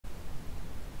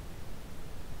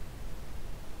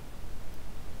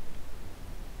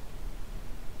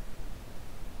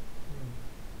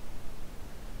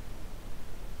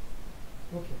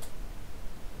Okay.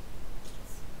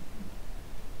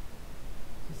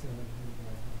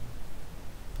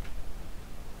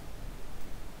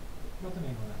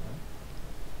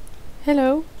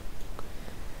 Hello.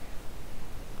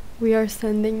 We are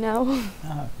sending now.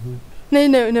 Good. Nej,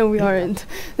 no, we aren't.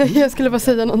 Jag skulle bara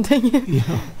säga någonting.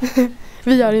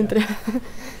 Vi gör inte det.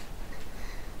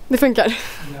 Det funkar.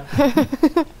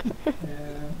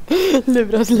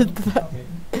 Lura oss lite där. Okej.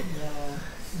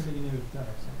 Nu ligger ni ut där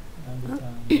också.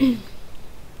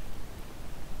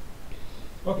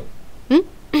 Okej.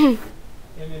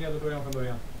 Är ni redo att börja från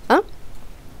början? Ja.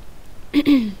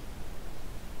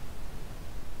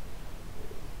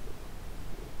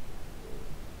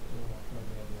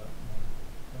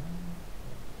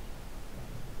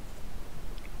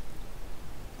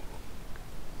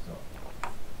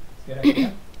 Ska jag räkna?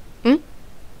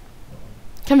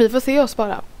 Kan vi få se oss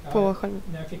bara på skärmen?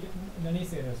 När ni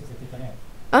ser det så ska jag titta ner.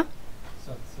 Ja.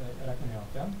 Så att jag räknar ner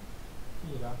 5,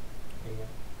 4, 3,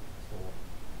 2,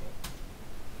 1.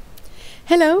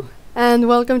 Hello and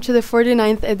welcome to the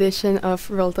 49th edition of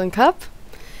Rilton Cup.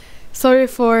 Sorry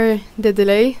for the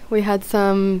delay. We had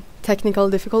some technical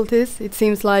difficulties. It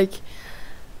seems like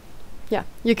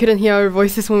you couldn't hear our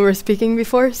voices when we were speaking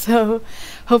before, so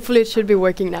hopefully it should be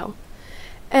working now.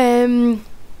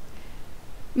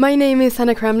 My name is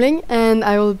Anna Cramling and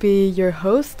I will be your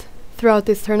host throughout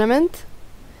this tournament.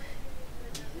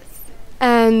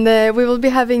 And we will be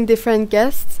having different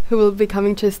guests who will be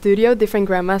coming to the studio, different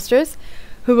grandmasters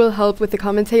who will help with the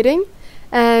commentating.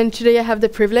 And today I have the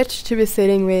privilege to be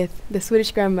sitting with the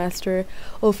Swedish grandmaster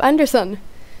Ulf Andersson.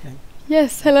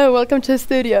 Yes, hello, welcome to the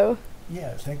studio.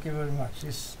 Yeah, thank you very much.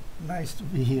 It's nice to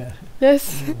be here.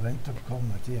 Yes. To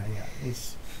comment. Yeah.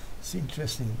 It's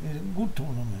interesting. It's a good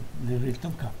tournament, the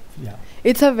Rilton Cup. Yeah.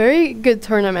 It's a very good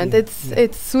tournament.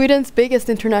 It's Sweden's biggest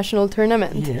international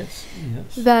tournament. Yes.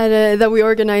 That we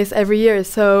organize every year.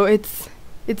 So it's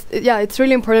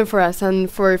really important for us and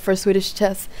for Swedish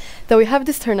chess that we have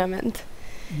this tournament.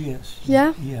 Yes.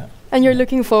 Yeah. Yeah. And you're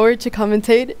looking forward to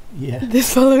commentate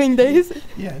this following days?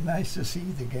 Yeah, nice to see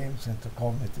the games and to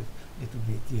comment a little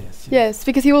bit. Yes,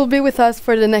 because you will be with us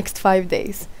for the next 5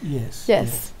 days.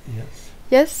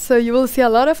 Yes, so you will see a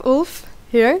lot of Ulf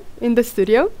here in the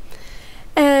studio.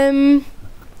 And,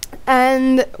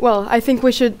 well, I think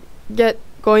we should get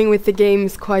going with the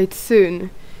games quite soon,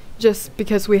 just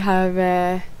because we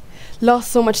have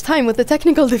lost so much time with the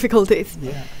technical difficulties.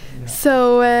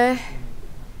 So,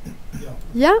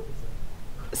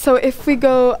 so if we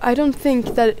go, I don't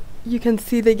think that you can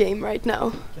see the game right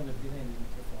now.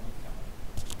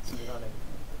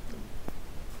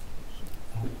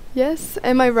 Yes,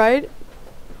 am I right?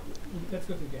 Let's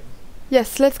go through the games.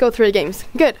 Yes, let's go through the games.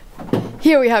 Good.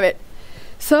 Here we have it.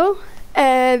 So,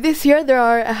 this year there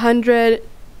are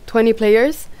 120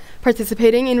 players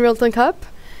participating in Rilton Cup.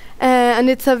 And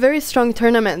it's a very strong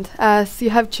tournament, as you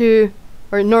have to,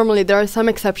 or normally there are some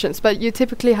exceptions, but you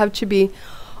typically have to be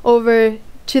over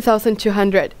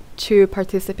 2,200 to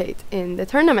participate in the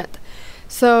tournament.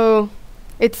 So,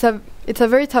 it's a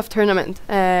very tough tournament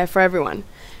for everyone.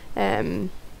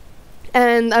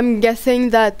 And I'm guessing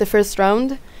that the first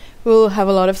round will have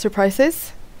a lot of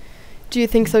surprises. Do you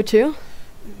think so too?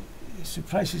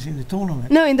 Surprises in the tournament?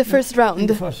 No, in the first round. In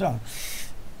the first round.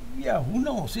 Yeah, who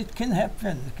knows? It can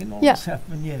happen. It can always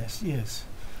happen. Yes.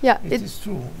 Yeah, it is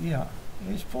true. Yeah,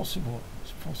 it's possible.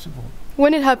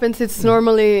 When it happens, it's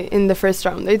normally in the first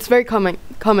round. It's very common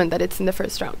that it's in the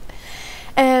first round.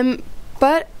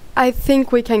 But I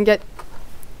think we can get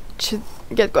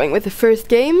going with the first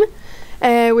game.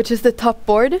 Which is the top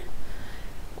board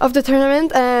of the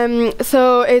tournament.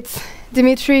 So it's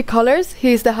Dmitry Kollers.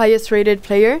 He's the highest rated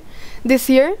player this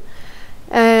year,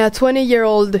 a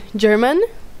 20-year-old German.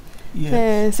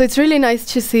 Yes. So it's really nice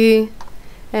to see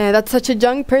that such a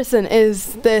young person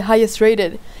is the highest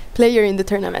rated player in the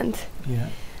tournament. Yeah.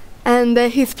 And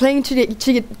he's playing today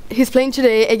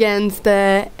against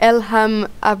Elham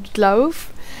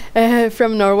Abdlauf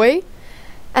from Norway,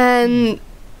 and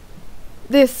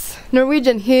this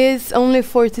Norwegian, he is only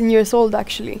 14 years old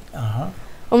actually.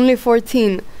 Only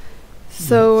 14.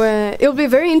 So it'll be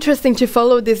very interesting to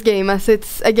follow this game, as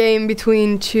it's a game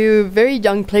between two very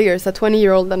young players, a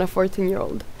 20-year-old and a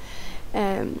 14-year-old.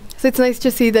 So it's nice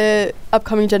to see the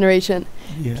upcoming generation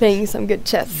playing some good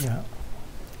chess. Yeah.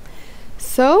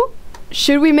 So,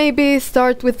 should we maybe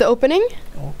start with the opening?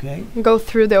 Okay. Go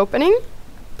through the opening,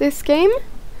 this game.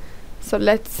 So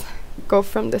let's go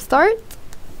from the start.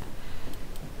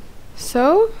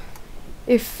 So,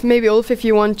 if maybe Ulf, if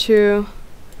you want to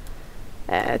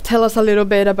tell us a little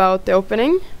bit about the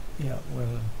opening. Yeah,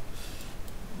 well,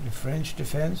 the French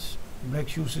defense, black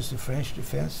chooses the French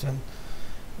defense, and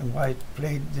And white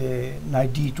played the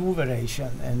knight d2 variation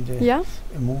and Yeah.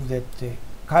 a move that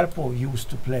Karpov used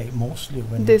to play mostly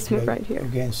when This he move played right here.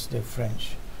 against the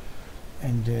French.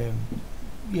 And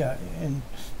and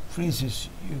for instance,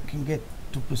 you can get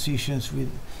to positions with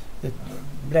that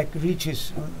black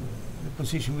reaches the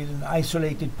position with an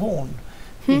isolated pawn.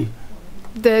 Hmm.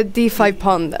 The d5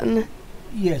 pawn then.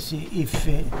 Yes, if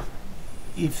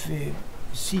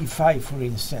c5, for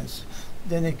instance,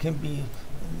 then it can be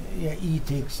e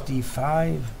takes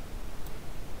d5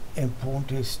 and pawn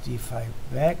takes d5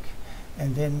 back,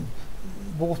 and then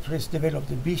both players develop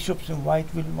the bishops, and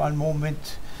white will one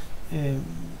moment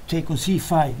take on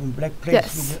c5 and black plays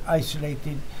Yes. with the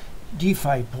isolated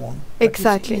d5 pawn. But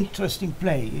Exactly. it's interesting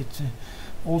play. It's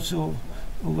also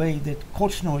a way that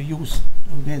Kochno used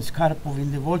against Karpov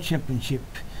in the World Championship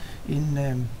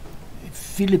in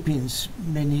Philippines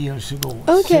many years ago.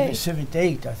 Okay.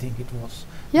 78, I think it was.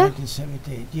 Yeah.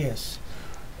 1978, yes.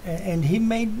 And he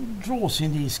made draws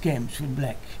in these games with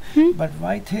black. Hmm. But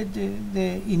white had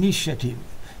the initiative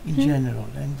in Hmm. general.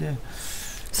 And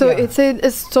So yeah. it's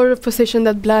a sort of position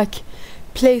that black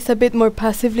plays a bit more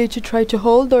passively to try to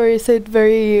hold, or is it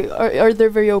are there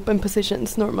very open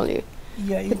positions normally?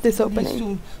 yeah, with this leads opening.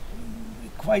 to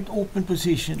quite open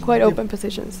position. Quite The- open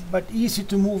positions. But easy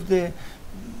to move the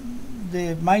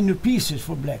minor pieces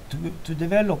for black to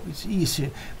develop. It's easy.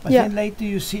 But Yeah. then later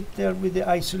you sit there with the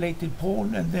isolated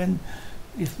pawn, and then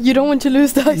if You don't want to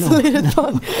lose the No. isolated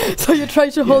pawn, so you try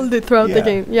to Yeah. hold it throughout the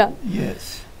Yeah. game. Yeah,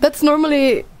 yes, that's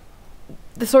normally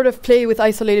the sort of play with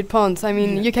isolated pawns. I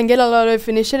mean, Yeah. you can get a lot of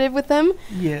initiative with them,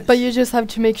 yes, but you just have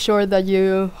to make sure that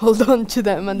you hold on to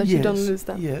them and that you don't Yes, lose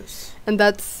them. yes, And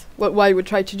that's what white would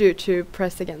try to do, to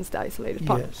press against the isolated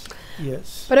pawn. yes,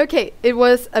 yes. But okay, it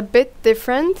was a bit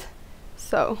different.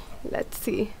 So let's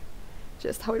see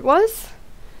just how it was.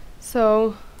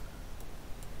 So,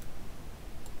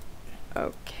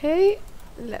 okay,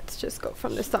 let's just go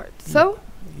from the start. So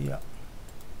Yeah,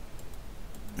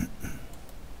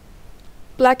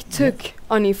 black took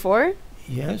on e4.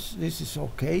 yes, this is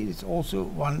okay. It's also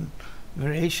one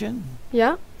variation.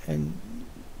 Yeah, And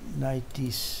knight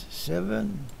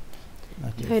d7,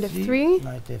 knight Knight f3, f3.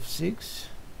 knight f6,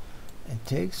 and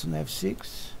takes on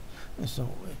f6. And so,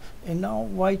 and now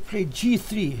white played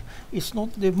g3. It's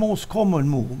not the most common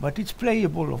move, but it's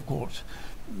playable, of course.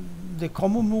 The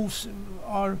common moves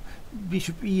are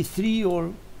bishop e3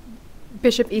 or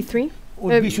bishop e3.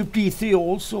 bishop d3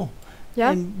 also,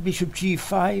 Yeah, and bishop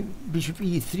g5, bishop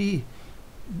e3,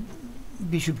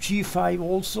 bishop g5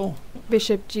 also.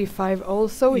 bishop g5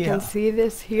 also. We Yeah. can see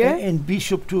this here. And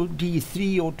bishop to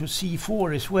d3 or to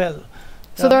c4 as well.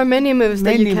 So there are many moves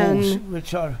that Many you moves can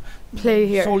which are play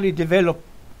here. solely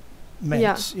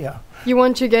developments. Yeah. You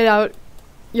want to get out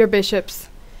your bishops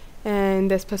in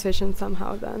this position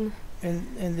somehow then.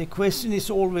 And the question is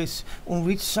always on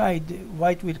which side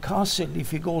white will castle,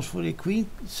 if he goes for the queen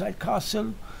side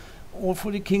castle or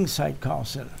for the king side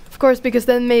castle. Of course, because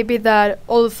then maybe that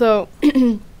also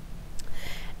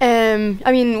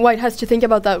I mean, white has to think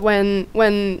about that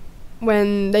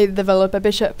when they develop a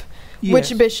bishop.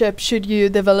 Which Yes. bishop should you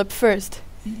develop first,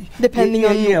 depending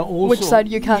on which also. side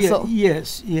you castle?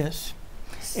 Yes, yes.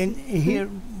 And here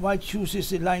white chooses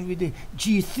the line with the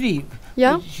g3,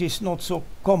 Yeah, which is not so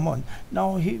common.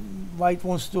 Now white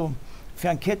wants to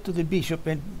flanquette to the bishop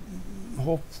and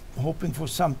hoping for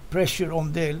some pressure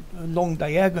on the long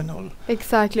diagonal.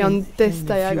 exactly, in- on this in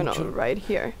the diagonal future. right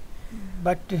here.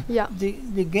 But Yeah,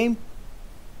 the game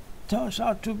turns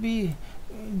out to be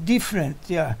different.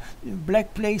 Yeah,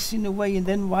 black plays in a way, and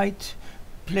then white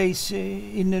plays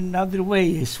in another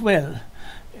way as well.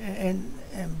 And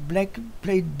black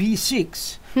played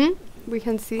b6 we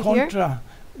can see here. contra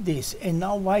this, and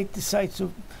now white decides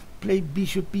to play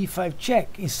bishop b5 check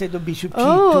instead of bishop g2.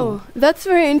 Oh, that's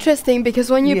very interesting, because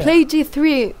when you Yeah. play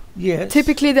g3, Yes.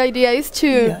 typically the idea is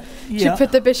to yeah,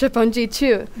 put the bishop on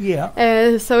g2. yeah,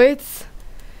 So it's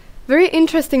very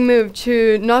interesting move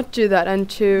to not do that and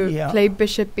to Yeah. play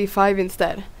bishop b5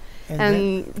 instead and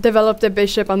and develop the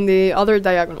bishop on the other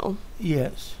diagonal.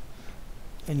 yes,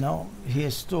 and now he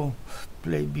has to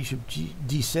play bishop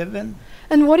d7.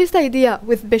 And what is the idea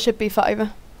with bishop b5?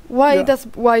 Why Yeah. does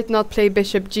white not play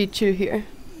bishop g2 here?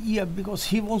 Yeah, because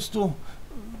he wants to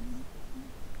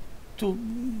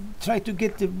try to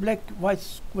get the white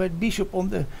square bishop on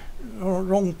the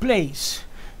wrong place.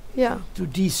 Yeah, To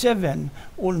d7,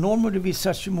 or normally with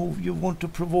such a move you want to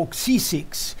provoke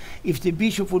c6. If the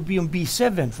bishop would be on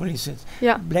b7, for instance,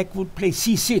 yeah, black would play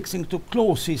c6 and to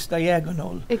close his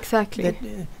diagonal. exactly. That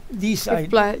these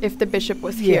If the bishop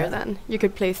was Yeah. here, then you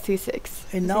could play c6.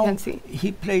 And as now you can see.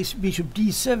 he plays bishop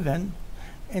d7,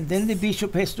 and then the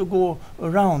bishop has to go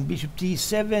around bishop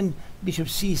d7, bishop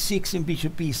c6, and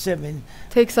bishop e7.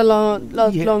 Takes a lot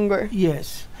Yeah. longer.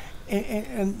 Yes,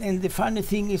 and the funny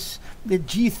thing is the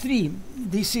g3.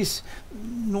 This is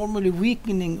normally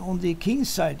weakening on the king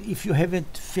side if you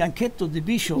haven't fianchetto the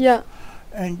bishop. Yeah.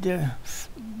 And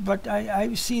but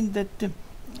I've seen that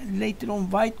later on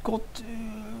White got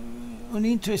an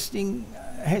interesting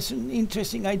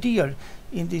idea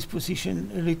in this position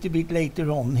a little bit later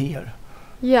on here.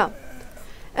 Yeah.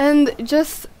 And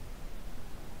just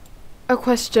a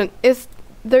question,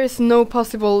 there is no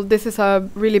possible, this is a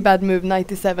really bad move, knight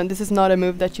d7. This is not a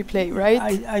move that you play, right?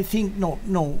 I think no,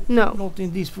 No. not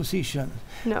in this position.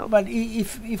 No. But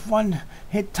if one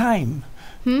had time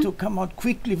to come out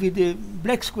quickly with the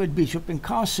black squared bishop and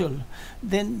castle,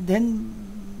 then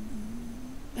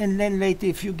later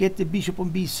if you get the bishop on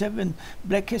b7,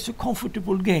 black has a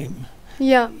comfortable game.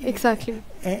 Yeah, exactly.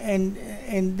 And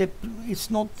it's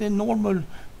not the normal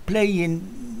play in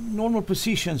normal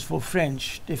positions for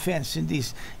French defense in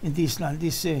this line.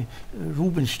 This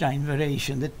Rubinstein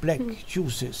variation that black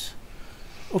chooses.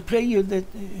 A player that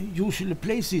usually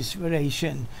plays this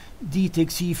variation, d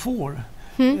takes e4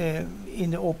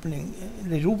 in the opening,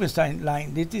 the Rubinstein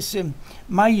line. That is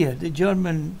Meyer, the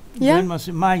German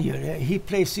grandmaster Meyer. He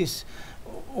plays this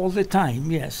all the time.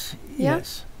 Yes. Yeah.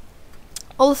 Yes.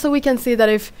 Also, we can see that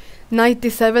if knight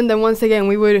d7, then once again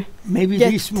we would Maybe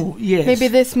get this move. Yes. maybe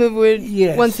this move would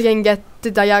Yes. once again get the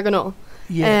diagonal.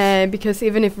 Yes. Because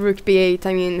even if rook b8,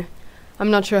 I mean, I'm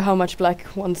not sure how much black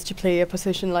wants to play a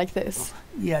position like this.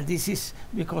 Yeah, this is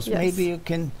because Yes. maybe you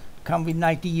can come with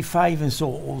knight e5 and so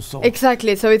also.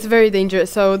 Exactly, so it's very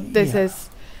dangerous. So this Yeah. is,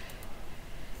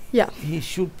 He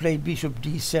should play bishop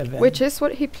d7. which is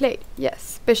what he played.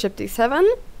 Yes, bishop d7.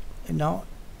 And now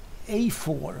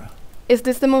a4. Is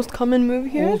this the most common move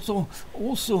here?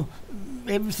 Also,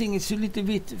 everything is a little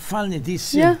bit funny.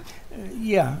 This, Yeah.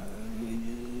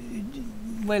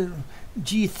 Well,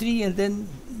 g3 and then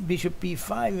bishop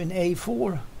b5 and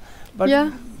a4. But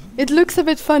Yeah, it looks a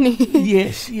bit funny.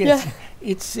 yes. Yeah.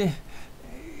 It's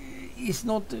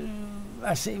not,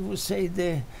 as I would say,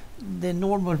 the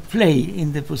normal play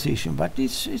in the position, but it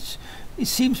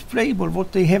seems playable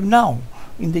what they have now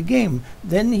in the game.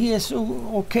 Then he has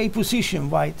okay position.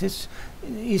 White is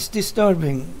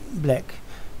disturbing black,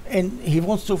 and he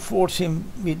wants to force him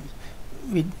with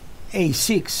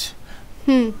a6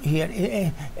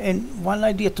 here. And one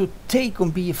idea to take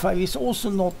on b5 is also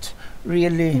not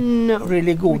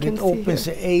really good. can It see opens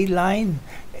here. the a line,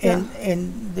 Yeah.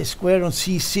 and the square on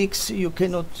c6. You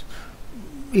cannot,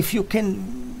 if you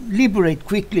can liberate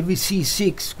quickly with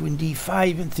c6, queen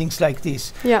d5, and things like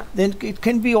this. Yeah. Then it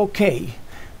can be okay.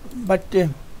 But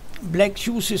black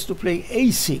chooses to play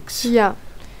a6 Yeah,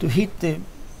 to hit the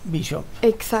bishop.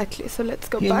 exactly. So let's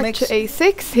go He back makes to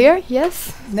a6 here.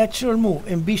 Yes. Natural move,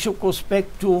 and bishop goes back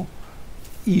to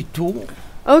e2.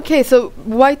 Okay, so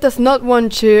white does not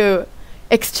want to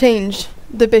exchange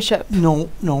the bishop. No,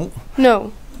 No.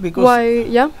 because Why?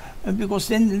 Yeah. Because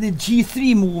then the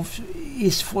g3 move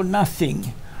is for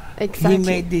nothing. Exactly. He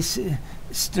made this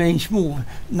strange move.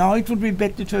 Now it would be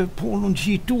better to have pawn on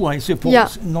g2, I suppose, Yeah.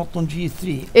 not on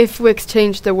g3. If we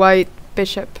exchange the white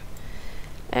bishop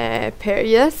pair,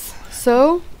 yes.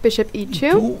 So bishop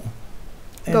e2.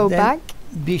 and Go then back.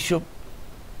 Bishop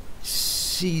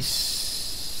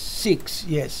c6.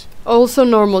 Yes. Also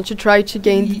normal to try to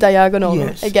gain the diagonal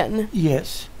yes. again.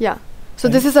 Yes. Yeah. So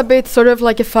And this is a bit sort of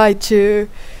like a fight to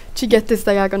get this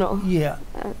diagonal. Yeah.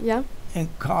 Yeah. And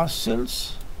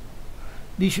castles.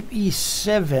 Bishop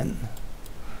e7.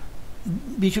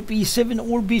 Bishop e7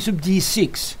 or bishop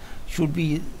d6 should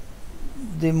be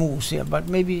the moves here. But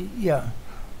maybe,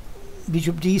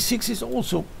 bishop d6 is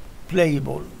also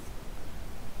playable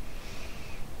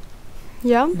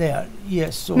Yeah. there.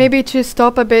 Yes. So Maybe to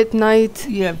stop a bit knight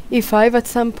yeah. e5 at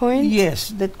some point. Yes,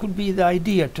 that could be the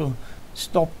idea, to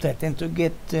stop that and to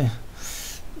get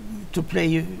to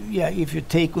play. If you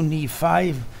take on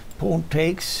e5, pawn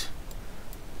takes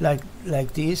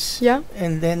like this. Yeah.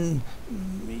 And then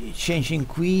changing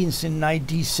queens and knight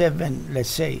d7, let's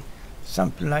say,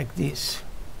 something like this.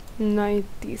 Knight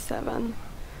d7.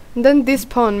 And then this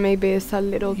pawn maybe is a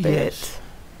little bit. Yes.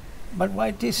 But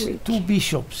white is weak. two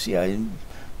bishops. Yeah, and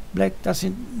black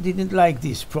didn't like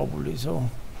this probably. So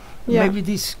Yeah. maybe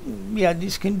this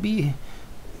can be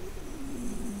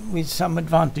with some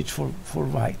advantage for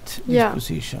white. This Yeah.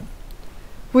 position.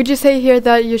 Would you say here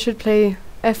that you should play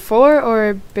f4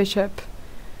 or bishop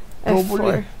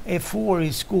Probably f4? f4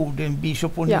 is good, and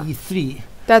bishop on Yeah. e3.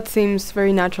 That seems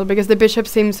very natural because the bishop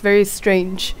seems very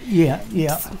strange. Yeah.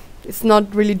 It's it's not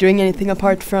really doing anything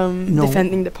apart from No.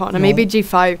 defending the pawn. And No. maybe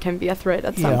g5 can be a threat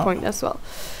at some Yeah. point as well.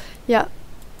 Yeah.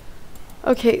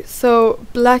 Okay, so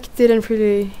black didn't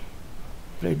really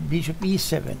Played bishop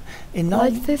e7. And now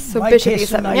like this, so White bishop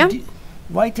has an e7, yeah?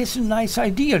 White has a nice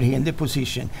idea here in the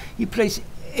position. He plays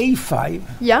a5,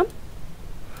 Yeah.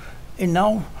 and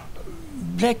now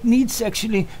black needs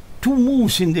actually 2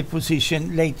 moves in the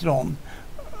position later on.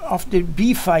 After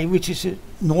b5, which is a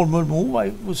normal move, I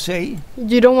would say.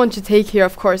 You don't want to take here,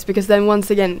 of course, because then once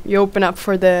again you open up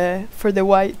for the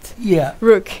white Yeah,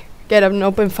 rook, get an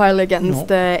open file against No.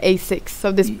 the a6,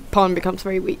 so this Y- pawn becomes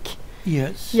very weak.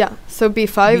 yes. Yeah, so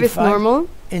b5 is B5. normal.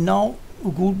 And now a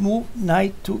good move,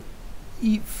 knight to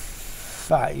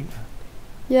e5.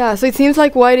 Yeah, so it seems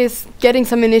like white is getting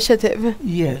some initiative.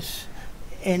 Yes.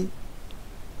 And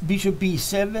bishop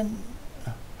b7.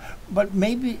 But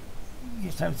maybe,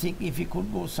 yes, I think if he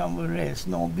could go somewhere else.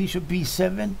 No, bishop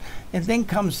b7. And then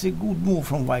comes the good move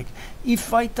from white.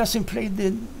 If white doesn't play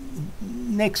the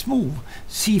next move,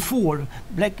 c4,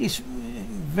 black is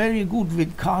very good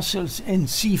with castles and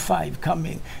c5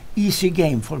 coming. Easy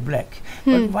game for black.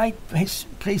 But white has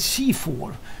plays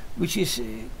c4, which is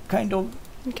kind of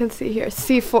You can see here,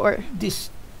 c4.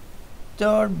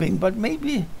 disturbing. But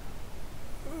maybe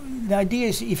the idea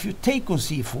is if you take on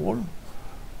c4,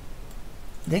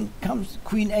 then comes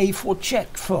queen a4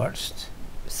 check first.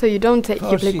 So you don't take, you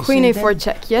First play is queen and a4 then-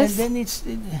 check, yes? And then it's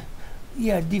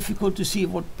difficult to see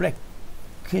what black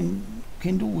can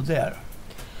do there.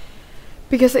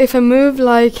 Because if I move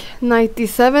like knight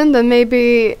d7, then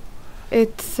maybe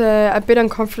it's a bit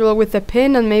uncomfortable with the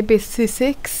pin, and maybe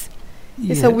c6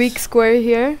 is a weak square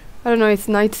here. I don't know, it's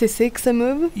knight c6 a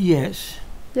move? Yes.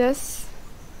 Yes,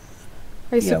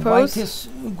 I Yeah, white suppose. has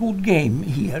a good game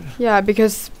here. Yeah,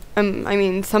 because I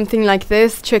mean, something like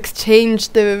this to exchange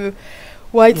the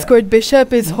white Yeah. squared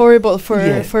bishop is Mm. horrible for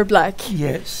Yeah. for black.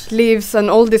 Yes. Leaves and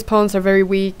all these pawns are very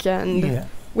weak, and Yeah.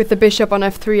 with the bishop on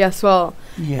f3 as well,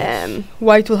 Yes.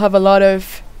 white will have a lot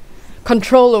of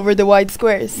control over the white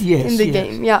squares Yes, in the yes.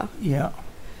 game. Yeah. Yeah.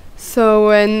 So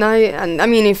I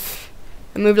mean, if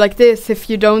a move like this, if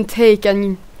you don't take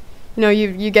and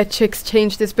you get to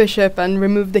exchange this bishop and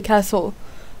remove the castle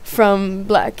from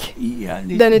black, Yeah.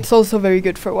 then it's also very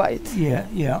good for white. Yeah.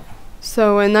 Yeah.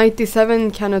 So a knight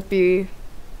d7 cannot be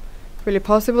really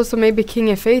possible. So maybe king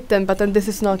f8 then, but then this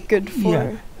is not good for.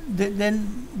 Yeah.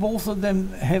 Then both of them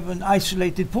have an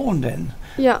isolated pawn then.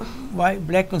 Yeah. White,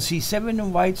 black on c7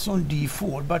 and white's on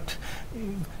d4. But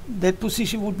that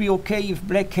position would be okay if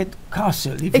black had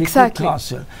castle. If Exactly. it had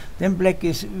castle, then black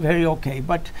is very okay.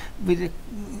 But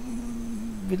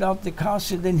without the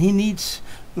castle, then he needs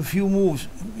a few moves.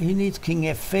 He needs king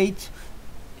f8,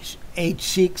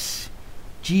 h6,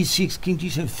 g6, king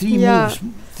g7, 3 Yeah. moves,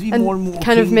 3 And more moves.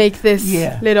 kind of make this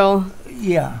Yeah. little.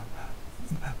 Yeah.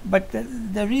 But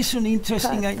there is an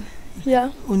interesting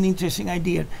Yeah. an interesting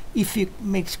idea. If he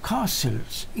makes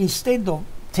castles instead of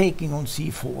taking on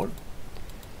c4,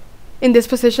 In this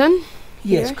position.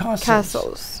 yes, here, castles.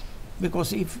 Castles.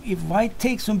 Because if white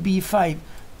takes on b5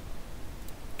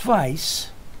 twice,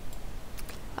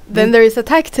 Then there is a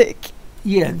tactic.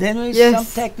 yeah, then there is Yes. some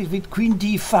tactics with queen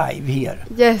d5 here.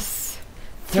 Yes.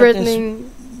 Threatens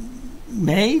Threatening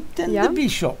mate and Yeah. the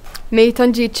bishop. mate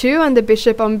on g2 and the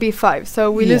bishop on b5.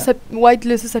 So we Yeah. lose white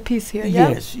loses a piece here. Yeah.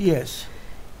 Yes, yes.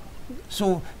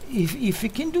 So if we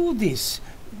can do this,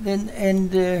 then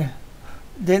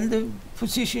the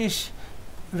position is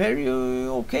very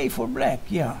okay for black.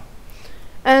 Yeah.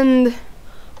 And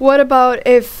what about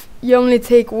if you only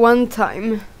take one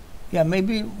time? Yeah,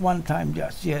 maybe one time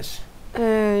just, yes.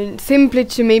 Simply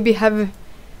to maybe have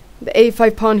the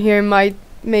a5 pawn here might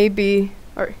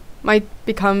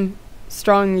become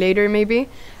strong later maybe,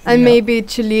 and Yeah. maybe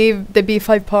to leave the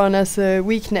b5 pawn as a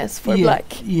weakness for Yeah, black.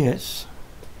 Yes.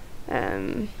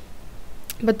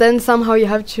 But then somehow you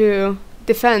have to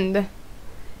defend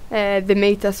the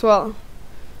mate as well.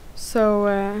 So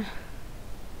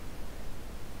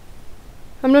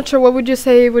I'm not sure, what would you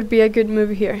say would be a good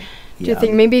move here? Do you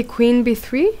think maybe queen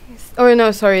b3? Oh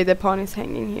no, sorry, the pawn is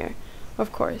hanging here,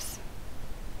 of course.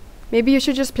 Maybe you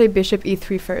should just play bishop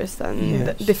e3 first and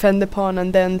Yes. defend the pawn,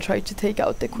 and then try to take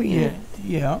out the queen. Yeah,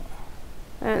 yeah.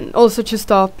 And also to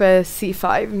stop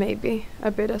c5 maybe a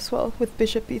bit as well with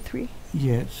bishop e3.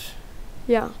 Yes.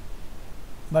 Yeah.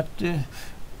 But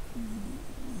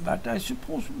I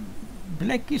suppose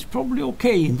black is probably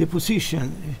okay in the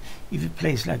position if it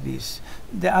plays like this.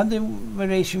 The other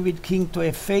variation with king to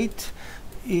f8,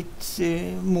 it's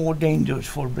more dangerous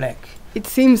for black. It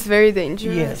seems very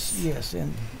dangerous. Yes, yes,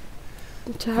 and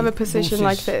To have a it position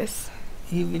like loses this.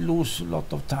 he will lose a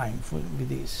lot of time with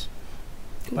this.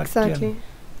 But, Exactly.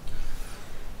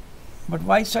 but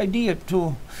white's idea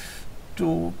to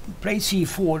play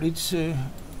c4,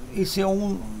 it's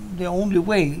the only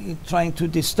way in trying to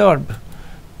disturb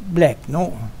black.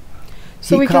 No.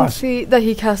 So He we can cast- see that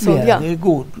he castled. Yeah. they're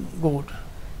good.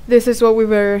 This is what we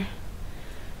were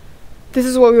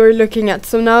looking at.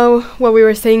 So now what we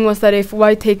were saying was that if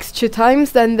white takes 2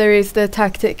 times, then there is the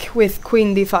tactic with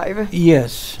queen d5.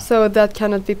 Yes. So that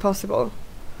cannot be possible.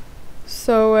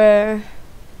 So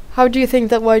how do you think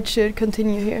that white should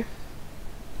continue here?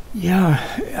 Yeah,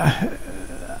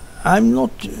 I'm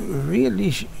not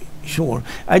really sure.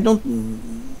 I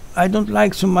don't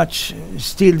like so much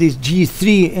still this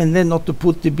g3 and then not to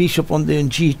put the bishop on the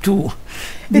g2.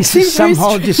 This is seems very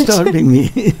somehow strange. disturbing me.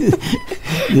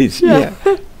 This, Yeah.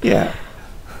 yeah.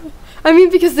 I mean,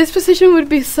 because this position would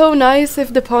be so nice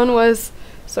if the pawn was...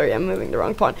 Sorry, I'm moving the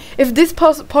wrong pawn. If this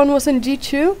pawn was in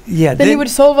g2, Yeah, then it would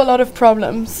solve a lot of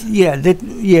problems. Yeah,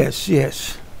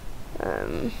 yes.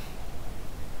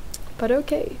 But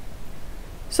okay.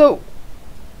 So,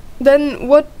 then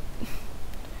what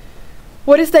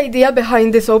is the idea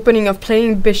behind this opening of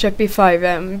playing bishop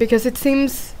e5? Because it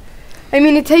seems... I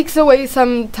mean, it takes away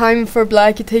some time for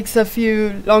black. It takes a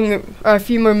few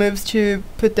more moves to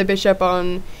put the bishop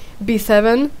on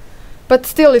b7. But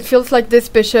still, it feels like this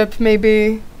bishop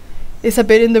maybe is a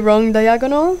bit in the wrong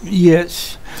diagonal.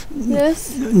 Yes.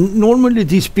 Yes. Normally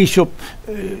this bishop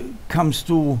comes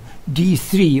to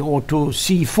d3 or to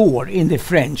c4 in the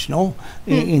French, no?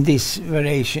 In this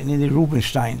variation, in the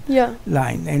Rubinstein Yeah.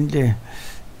 line, and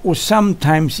or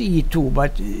sometimes e2,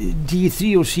 but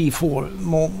d3 or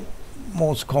c4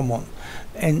 most common,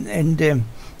 and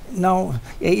now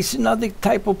it's another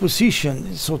type of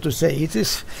position, so to say. It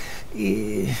is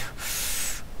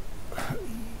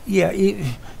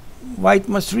white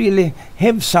must really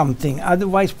have something,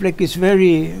 otherwise black is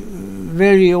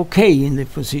very okay in the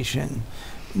position,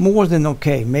 more than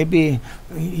okay. Maybe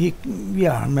he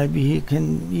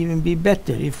can even be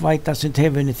better if white doesn't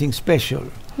have anything special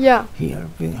Yeah. here.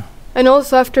 And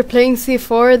also after playing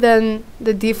c4, then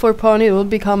the d4 pawn, it will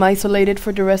become isolated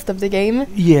for the rest of the game,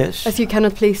 Yes, as you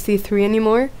cannot play c3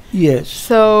 anymore. yes,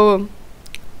 So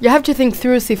you have to think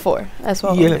through c4 as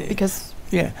well, Yeah. because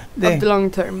yeah. of the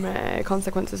long-term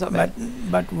consequences of it.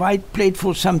 But white played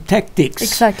for some tactics.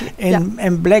 Exactly.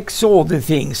 And black saw the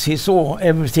things. He saw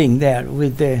everything there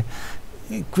with the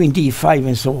queen d5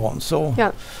 and so on. So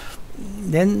Yeah.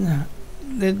 then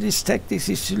this tactics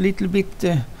is a little bit,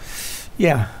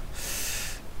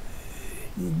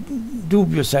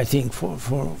 dubious, I think, for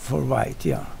white.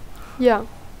 Yeah. Yeah.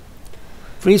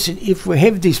 For instance, if we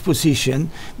have this position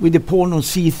with the pawn on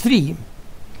c3,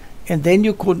 and then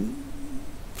you could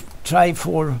try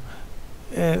for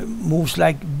moves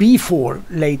like b4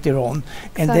 later on,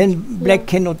 and then Exactly, black yeah.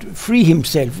 cannot free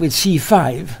himself with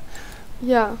c5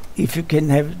 Yeah. if you can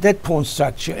have that pawn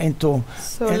structure and to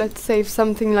So And- let's say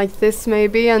something like this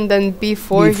maybe, and then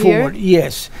b4 here.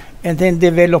 yes, and then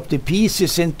develop the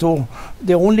pieces and to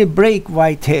the only break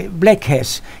black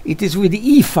has, it is with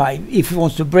the e5 if he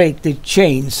wants to break the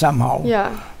chain somehow. Yeah.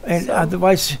 And so-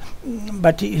 otherwise,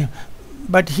 but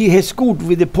he has good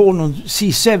with the pawn on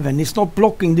c7. It's not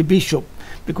blocking the bishop,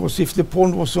 because if the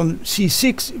pawn was on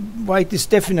c6, white is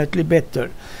definitely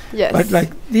better. Yes. But like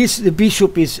this, the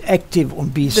bishop is active on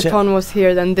b7. the pawn was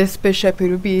here, then this bishop, it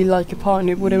would be like a pawn.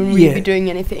 It wouldn't really Yeah. be doing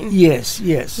anything. Yes.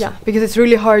 Yeah, because it's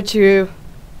really hard to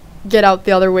get out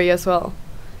the other way as well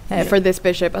Yeah. for this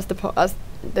bishop, as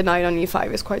the knight on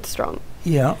e5 is quite strong.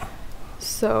 Yeah.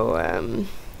 So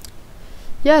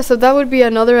so that would be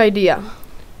another idea.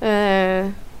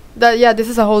 This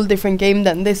is a whole different game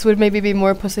then. This would maybe be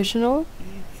more positional.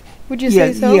 Would you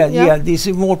say so? Yeah. This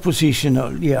is more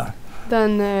positional. Yeah.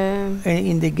 Then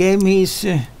In the game, he's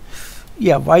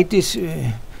white is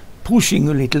pushing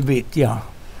a little bit. Yeah.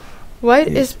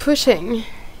 white Yes. is pushing.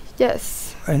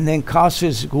 Yes. And then castle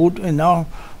is good, and now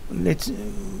let's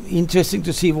interesting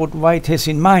to see what white has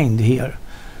in mind here,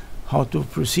 how to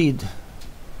proceed.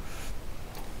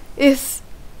 Is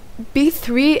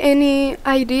b3 any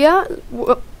idea?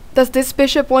 Does this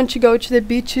bishop want to go to the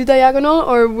b2 diagonal,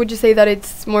 or would you say that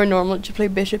it's more normal to play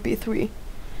bishop e3?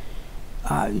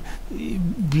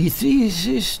 B3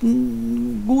 is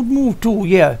good move too.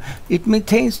 Yeah, it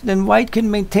maintains. Then white can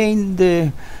maintain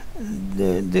the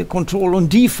control on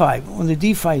d5, on the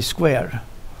d5 square.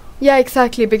 Yeah,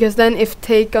 exactly, because then if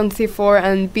take on c4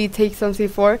 and b takes on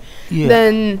c4, Yeah.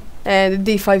 then the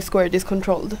d5 squared is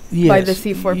controlled by the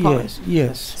c4 pawn.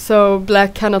 Yes. So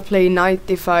black cannot play knight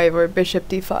d5 or bishop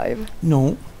d5.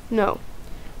 No. No.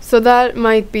 So that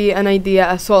might be an idea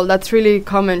as well. That's really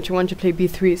common to want to play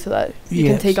b3 so that you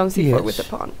can take on c4 with the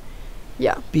pawn.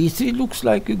 Yeah. B3 looks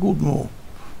like a good move.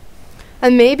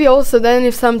 And maybe also then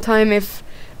if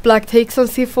black takes on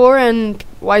c4 and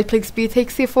white takes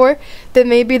c4, then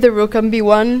maybe the rook on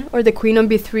b1 or the queen on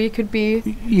b3 could be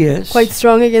quite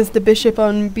strong against the bishop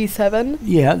on b7.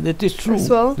 Yeah, that is true. As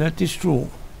well. That is true.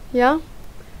 Yeah.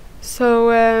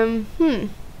 So,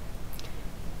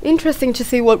 interesting to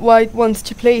see what white wants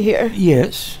to play here.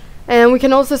 Yes. And we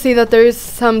can also see that there is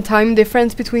some time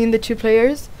difference between the two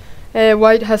players.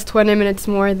 White has 20 minutes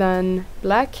more than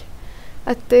black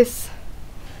at this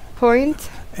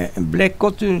point. Black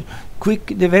got a quick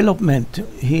development.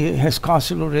 He has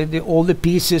castle already. All the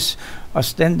pieces are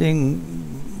standing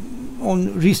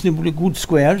on reasonably good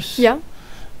squares. Yeah.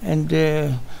 And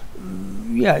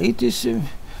it is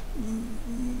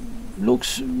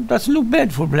doesn't look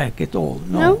bad for black at all.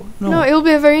 No, it'll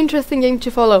be a very interesting game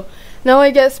to follow. Now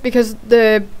I guess because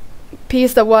the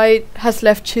piece that white has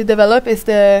left to develop is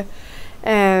the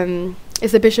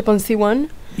bishop on c1.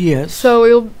 Yes.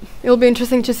 So it'll be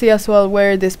interesting to see as well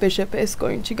where this bishop is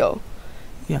going to go.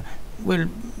 Yeah. Well,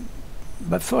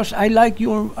 but first I like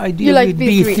your idea like with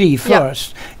b3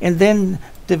 first, and then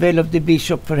develop the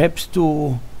bishop perhaps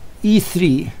to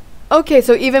e3. Okay,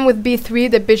 so even with b3,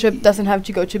 the bishop doesn't have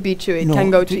to go to b2; it can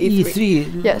go to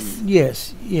e3.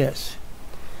 Yes. Yes.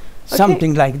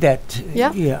 Something like that.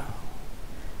 Yeah.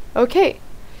 Okay.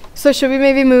 So should we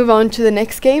maybe move on to the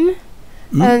next game?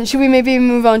 And should we maybe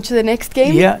move on to the next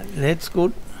game? Yeah, that's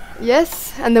good.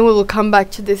 Yes, and then we will come back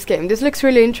to this game. This looks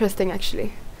really interesting,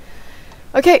 actually.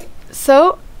 Okay,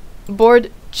 so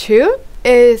board 2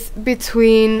 is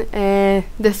between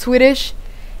the Swedish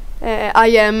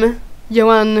IM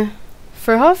Johan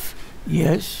Verhoeff.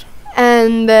 Yes.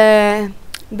 And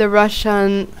the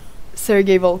Russian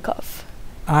Sergei Volkov.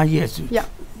 Yes. Yeah.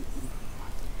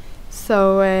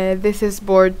 So this is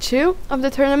board 2 of the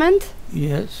tournament.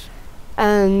 Yes.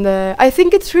 And I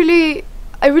think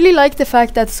I really like the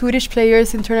fact that Swedish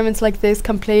players in tournaments like this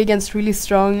can play against really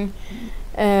strong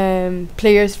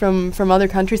players from other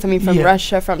countries. I mean, from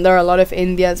Russia, there are a lot of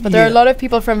Indians, but there are a lot of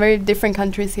people from very different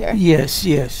countries here. Yes.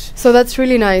 So that's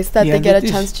really nice that they get a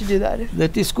chance to do that.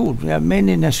 That is good. Yeah,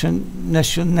 many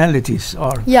nationalities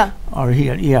are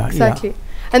here. Yeah, exactly. Yeah.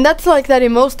 And that's like that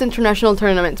in most international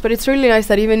tournaments, but it's really nice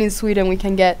that even in Sweden we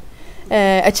can get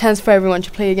a chance for everyone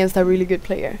to play against a really good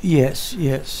player. Yes.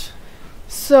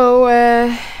 So,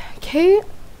 okay,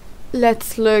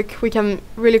 let's look. We can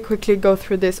really quickly go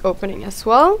through this opening as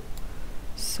well.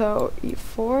 So,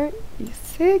 e4,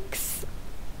 e6.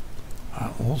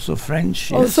 Also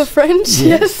French. Also French,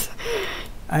 yes.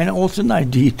 And also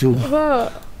knight d2.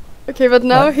 Wow. Okay, but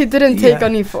now he didn't take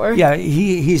on e4. Yeah,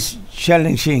 he's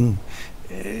challenging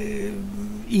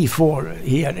e4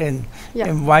 here, and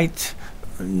white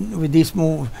with this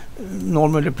move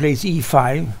normally plays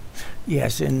e5.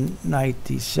 Yes, and knight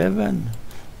d7.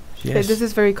 Yes. Okay, this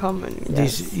is very common.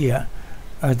 This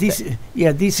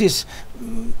is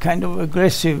kind of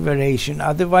aggressive variation.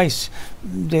 Otherwise,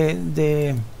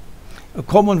 a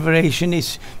common variation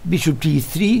is bishop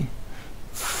d3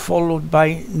 followed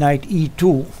by knight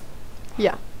e2.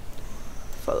 Yeah,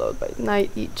 followed by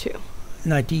knight e2.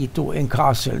 Knight e2 and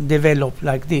castle develop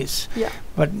like this. Yeah.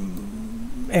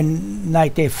 And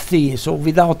knight f3, so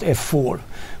without f4.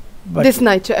 But this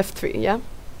knight to f3, yeah?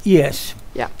 Yes.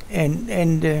 Yeah.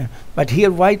 And but here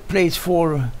white plays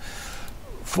for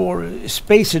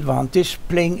space advantage,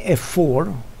 playing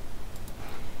f4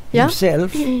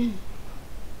 himself.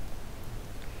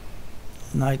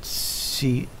 Knight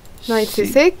c6. Knight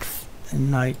c6.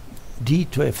 And knight d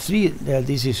to f3. There,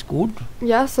 this is good.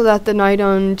 Yeah, so that the knight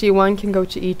on g1 can go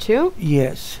to e2.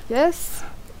 Yes. Yes.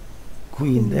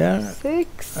 Queen there.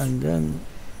 6. And then.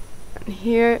 And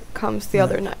here comes the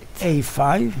other knight.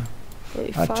 a5.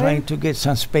 a5. Trying to get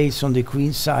some space on the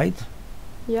queen side.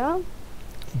 Yeah.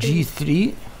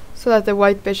 g3. So that the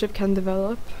white bishop can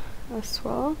develop as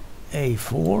well.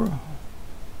 a4.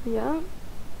 Yeah.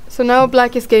 So now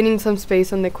black is gaining some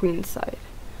space on the queen side.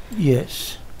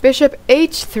 Yes. Bishop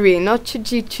h3, not to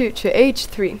g2, to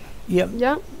h3. Yeah.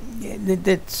 Yeah.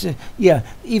 That's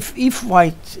If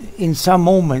white in some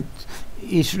moment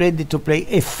is ready to play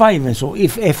f5 and so,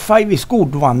 if f5 is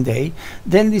good one day,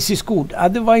 then this is good.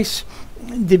 Otherwise,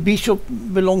 the bishop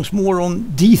belongs more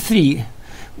on d3,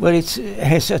 where it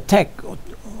has attack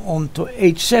onto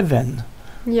h7.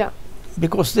 Yeah.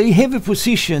 Because they have a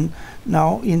position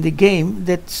now in the game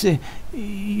that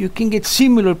you can get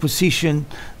similar position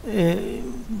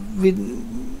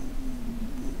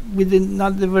with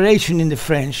another variation in the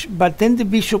French, but then the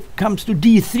bishop comes to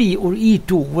d3 or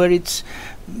e2, where it's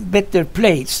better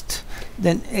placed.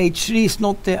 Then h3 is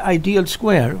not the ideal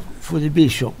square for the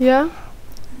bishop. Yeah.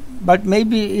 But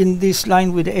maybe in this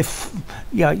line with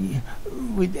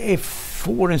with f3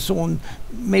 f4 and so on.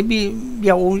 Maybe,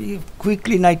 yeah,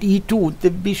 quickly knight e2. The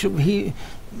bishop,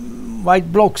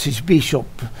 white blocks his bishop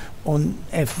on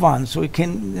f1, so he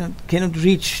cannot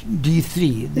reach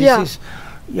d3.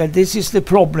 This is the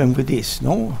problem with this,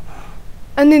 no?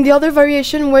 And in the other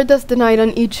variation, where does the knight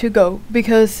on e2 go?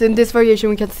 Because in this variation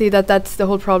we can see that that's the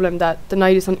whole problem, that the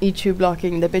knight is on e2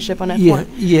 blocking the bishop on f1.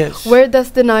 Yes. Where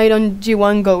does the knight on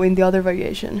g1 go in the other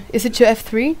variation? Is it to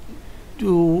f3?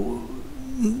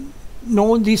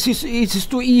 No, it is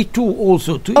to e2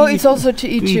 also. It's also to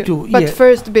e2. But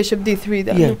first bishop d3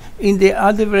 then. Yeah. In the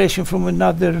other variation from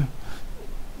another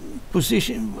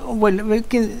position, well, we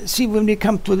can see when we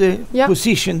come to the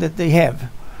position that they have.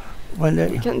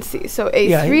 You can see, so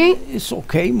a3. It's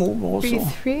okay, move also.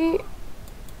 b3,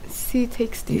 c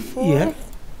takes d4. Yeah.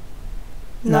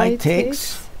 Knight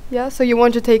takes. Yeah, so you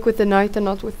want to take with the knight and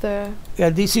not with the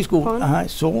this is good. pawn.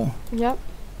 So. Yeah.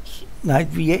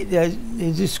 Knight v8,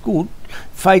 this is good.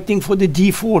 Fighting for the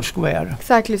d4 square.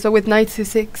 Exactly, so with knight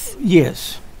c6.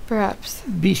 Yes. Perhaps.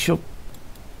 Bishop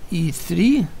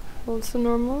e3. Also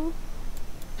normal.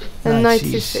 And knight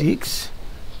c6.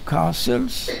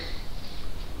 Castles.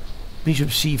 Bishop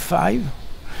c5.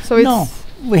 So it's now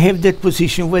we have that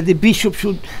position where the bishop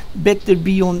should better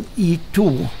be on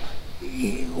e2,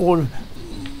 or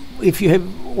if you have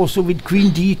also with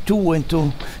queen d2 and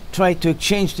to try to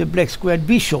exchange the black squared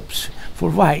bishops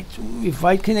for white. If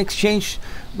white can exchange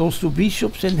those two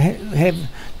bishops and have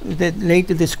that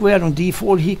later the square on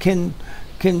d4, he can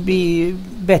be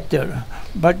better.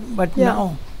 But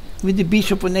now with the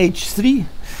bishop on h3,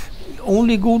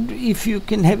 only good if you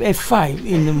can have f5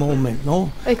 in the moment,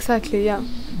 no? Exactly, yeah.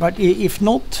 But if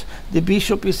not, the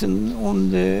bishop is on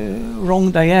the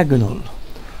wrong diagonal.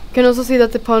 You can also see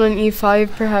that the pawn on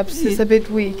e5 perhaps is a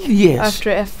bit weak after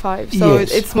f5, so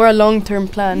it's more a long-term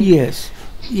plan. Yes,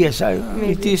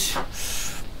 it is.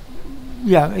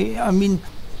 Yeah, I mean,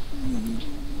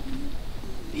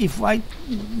 if white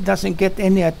doesn't get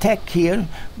any attack here,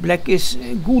 black is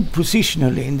good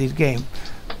positionally in this game,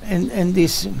 and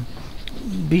this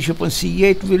bishop on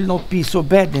c8 will not be so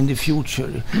bad in the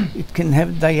future. It can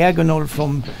have diagonal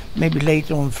from maybe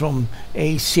later on from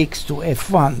a6 to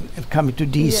f1, coming to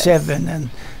d7 and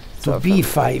to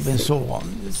b5 and so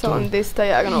on. So on this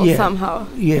diagonal somehow.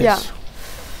 Yes.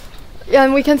 Yeah,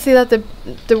 and we can see that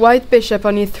the white bishop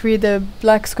on e3, the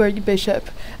black squared bishop,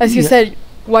 as you said,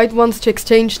 white wants to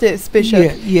exchange this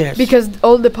bishop because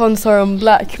all the pawns are on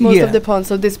black, most of the pawns,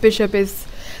 so this bishop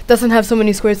doesn't have so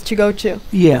many squares to go to.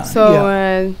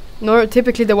 So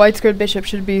typically the white squared bishop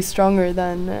should be stronger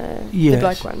than the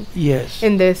black one. Yes.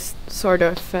 In this sort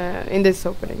of in this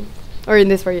opening, or in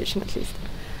this variation at least.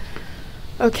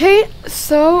 Okay,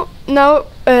 so now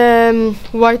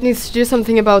white needs to do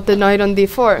something about the knight on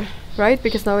d4, right?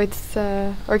 Because now it's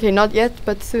okay, not yet,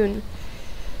 but soon.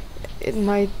 It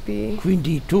might be queen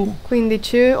d2. Queen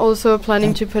d2, also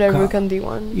planning to put a rook on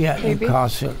d1. Yeah, maybe. And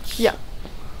castles. Yeah.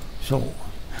 So,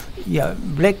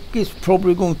 black is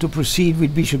probably going to proceed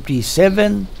with bishop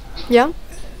d7. Yeah.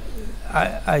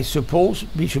 I suppose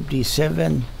bishop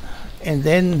d7, and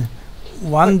then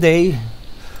one day.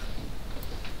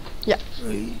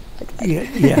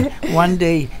 One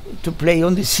day to play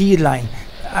on the c line.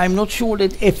 I'm not sure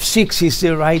that f6 is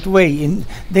the right way.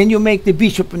 Then you make the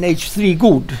bishop on h3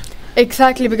 good.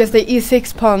 Exactly, because the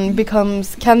e6 pawn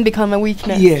can become a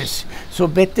weakness. Yes, so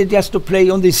better just to play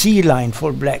on the c line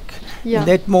for black. In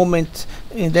that moment,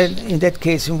 in that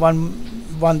case, in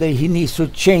one day he needs to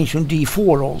change on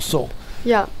d4 also.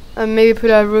 Yeah, and maybe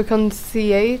put a rook on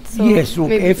c8. So yes,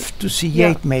 rook f to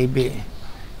c8 maybe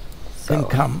can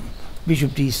come.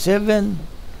 Bishop d7.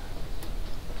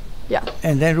 Yeah.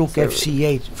 And then rook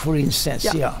fc8, for instance.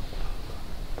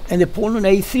 And the pawn on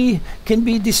a3 can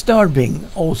be disturbing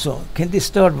also. Can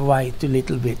disturb white a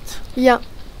little bit. Yeah.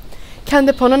 Can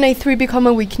the pawn on a3 become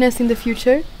a weakness in the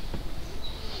future?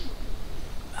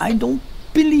 I don't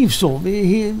believe so.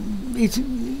 It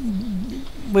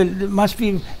must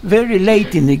be very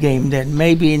late in the game then.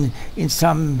 Maybe in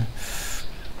some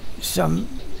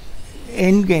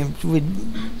end games with,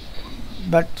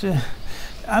 but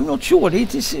I'm not sure.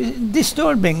 It is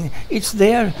disturbing. It's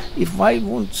there. If white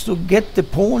wants to get the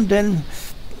pawn, then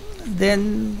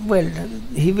well,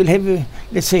 he will have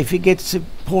let's say if he gets a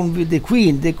pawn with the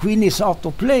queen is out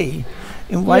of play,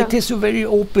 and white has a very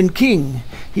open king.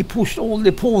 He pushed all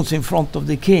the pawns in front of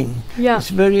the king. It's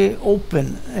very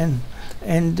open, and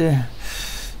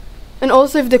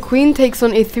also if the queen takes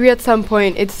on a3 at some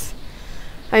point, it's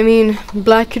I mean,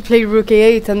 black could play rook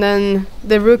a8, and then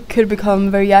the rook could become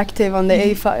very active on the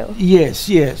a file. Yes,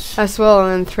 yes. As well,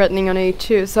 and threatening on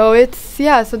a2. So it's,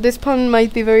 yeah, so this pawn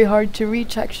might be very hard to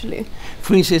reach, actually.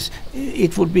 For instance,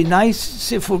 it would be nice,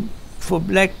 say, for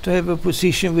black to have a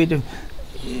position with a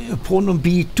pawn on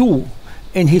b2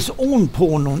 and his own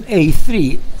pawn on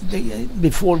a3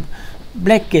 before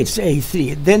black gets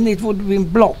a3. Then it would have been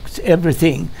blocked,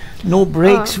 everything. No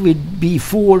breaks with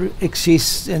b4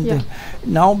 exists, and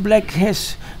now black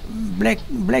has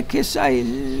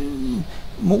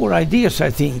more ideas, I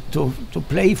think, to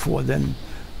play for than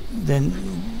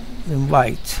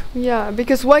white. Yeah,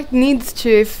 because white needs to,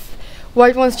 if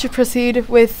white wants to proceed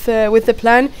with the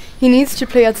plan, he needs to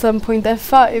play at some point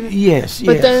f5. Yes,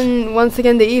 but then once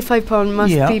again the e5 pawn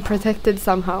must be protected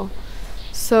somehow.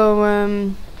 So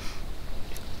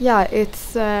yeah,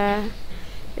 it's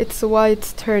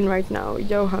white's turn right now,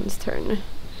 Johan's turn.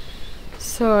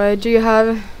 So do you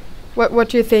have what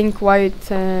do you think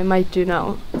white might do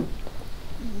now?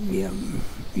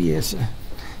 Yes.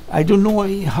 I don't know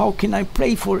how can I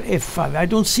play for f5. I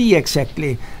don't see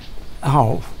exactly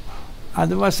how.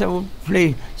 Otherwise I would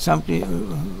play something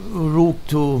rook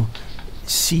to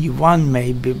c1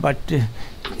 maybe, but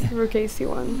rook a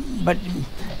c1. But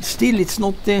still it's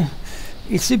not the.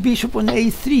 It's a bishop on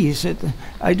a3. So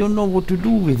I don't know what to do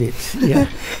with it. Yeah.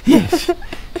 Yes.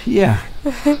 Yeah.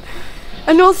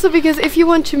 And also because if you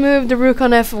want to move the rook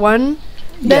on f1,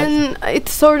 then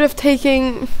it's sort of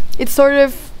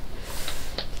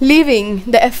leaving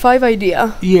the f5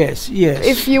 idea. Yes, yes.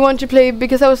 If you want to play,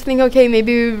 because I was thinking, okay,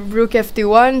 maybe rook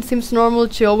fd1 seems normal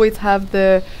to always have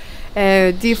the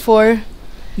d4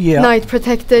 knight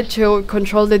protected to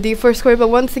control the d4 square, but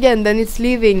once again, then it's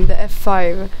leaving the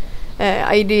f5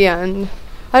 idea. And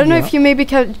I don't know if you maybe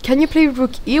can you play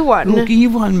rook e1? Rook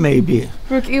e1 maybe.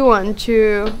 Rook e1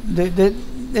 to...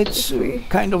 That's a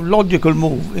kind of logical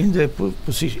move in the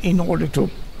position in order to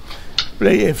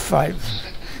play f5.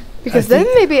 Because then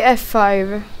maybe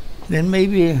f5. Then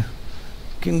maybe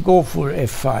can go for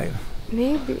f5.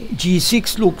 Maybe.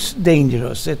 g6 looks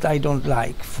dangerous, that I don't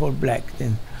like for black.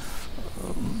 Then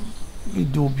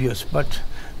dubious, but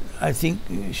I think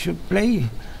you should play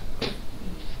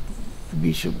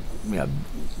bishop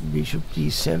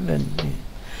d7.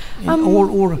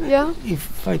 Or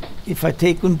if I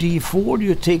take on d4,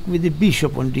 you take with the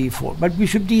bishop on d4. But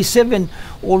bishop d7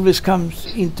 always comes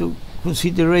into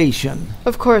consideration.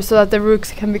 Of course, so that the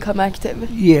rooks can become active.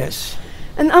 Yes.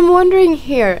 And I'm wondering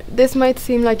here, this might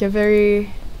seem like a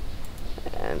very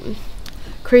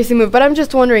crazy move, but I'm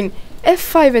just wondering,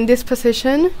 f5 in this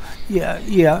position?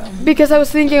 Yeah. Because I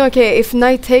was thinking, okay, if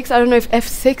knight takes, I don't know if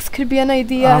f6 could be an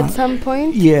idea at some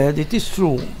point. Yeah, that is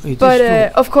true. But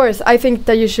of course, I think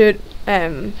that you should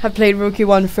have played rook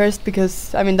e1 first,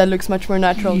 because I mean that looks much more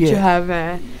natural to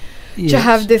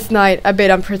have this knight a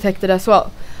bit unprotected as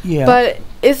well. Yeah. But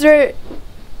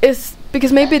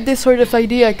because maybe this sort of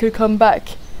idea could come back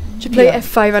to play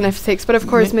f5 and f6, but of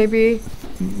course maybe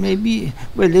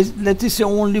well, that is the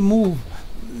only move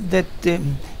that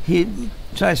he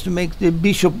tries to make the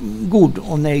bishop good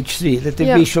on h3, that the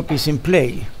bishop is in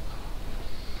play.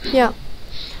 Yeah.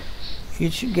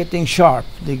 It's getting sharp,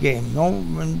 the game, no?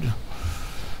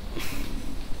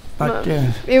 But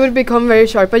it would become very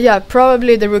sharp, but yeah,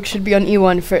 probably the rook should be on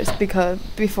e1 first, because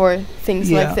before things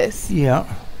like this. Yeah.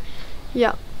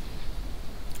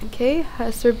 Okay,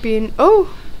 has there been...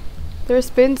 Oh!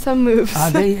 There's been some moves.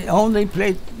 They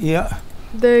played... Yeah.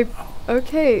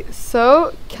 Okay,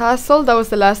 so castle, that was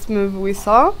the last move we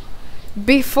saw.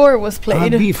 b4 was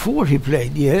played. b4 he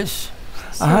played, yes.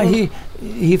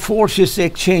 He forces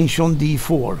exchange on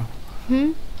d4.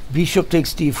 Bishop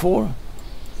takes d4.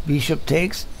 Bishop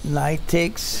takes, knight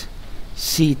takes,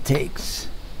 c takes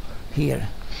here.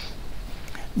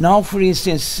 Now, for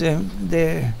instance,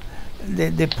 the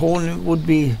pawn would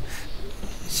be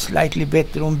slightly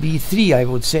better on b3, I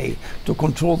would say, to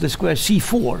control the square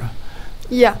c4.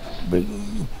 Yeah. But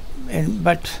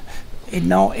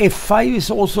now f5 is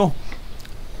also,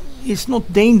 it's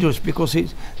not dangerous, because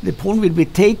the pawn will be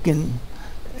taken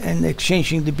and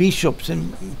exchanging the bishops,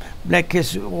 and black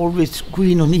has always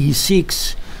queen on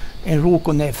e6 and rook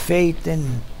on f8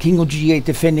 and king on g8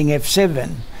 defending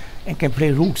f7, and can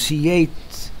play rook c8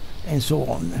 and so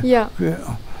on. Yeah.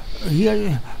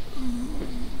 Here,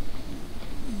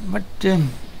 but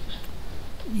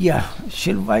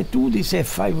shall I do this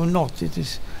f5 or not? It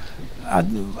is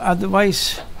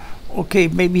otherwise, okay,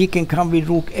 maybe he can come with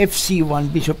rook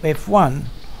fc1, bishop f1,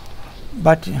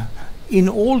 but in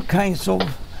all kinds of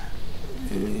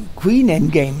queen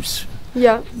endgames,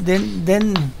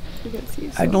 then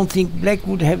I don't think black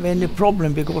would have any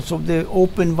problem because of the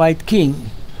open white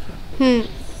king.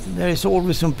 There is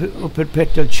always a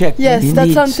perpetual check. Yes, he that's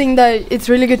needs. something that it's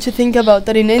really good to think about.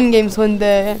 That in endgames, when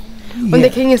the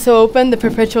king is so open, the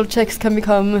perpetual checks can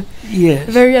become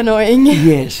very annoying.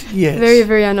 Yes, yes. Very,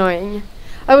 very annoying.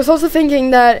 I was also thinking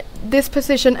that this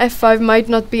position f5 might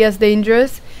not be as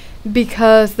dangerous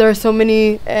because there are so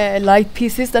many light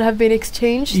pieces that have been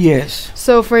exchanged. Yes.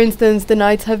 So, for instance, the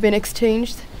knights have been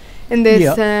exchanged in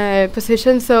this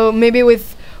position. So maybe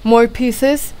with more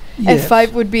pieces,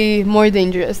 f5 would be more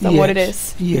dangerous than what it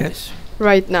is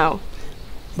right now.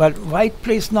 But white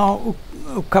plays now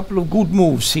a couple of good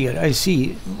moves here, I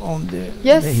see on the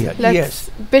here. Let's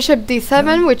bishop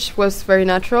d7, which was very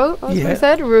natural, as we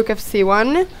said, rook f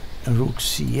c1, and rook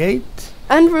c8,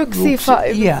 and rook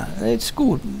c5. Yeah, it's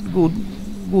good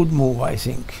move, I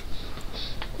think.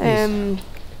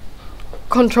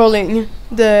 Controlling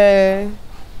the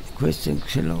question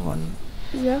one.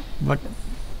 Yeah. But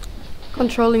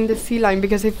controlling the c line,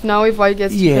 because if white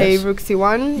gets to play rook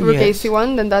c1, rook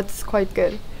ac1, then that's quite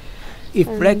good. If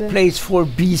black plays for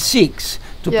b6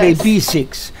 to play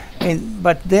b6,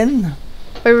 but then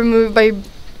by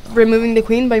removing the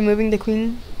queen, by moving the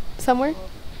queen somewhere.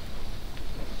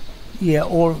 Yeah,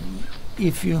 or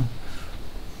if you,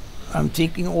 I'm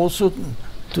thinking also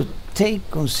to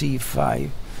take on c5,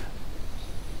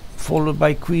 followed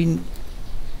by queen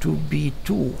to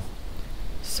b2.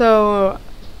 So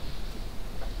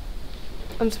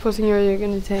I'm supposing you're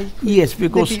going to take. Yes,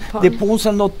 because the pawns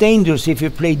are not dangerous if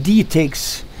you play d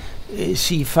takes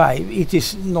c5. It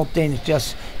is not dangerous,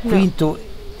 just queen to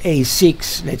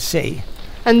a6, let's say.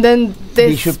 And then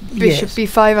this bishop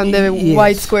b5 and the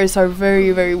white squares are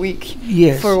very, very weak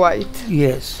for white.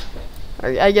 Yes.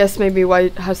 I guess maybe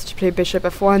white has to play bishop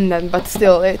f1 then, but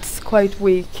still it's quite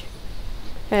weak.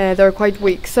 They're quite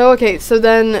weak. So okay, so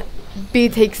then b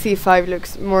takes c5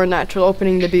 looks more natural,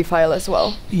 opening the b file as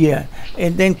well. Yeah,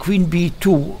 and then queen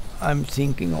b2, I'm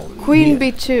thinking of. Queen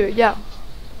b2, yeah.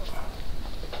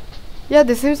 Yeah,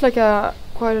 this seems like a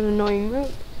quite an annoying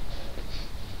move.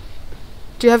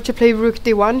 Do you have to play rook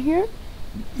d1 here?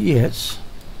 Yes.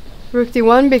 Rook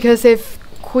d1, because if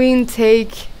queen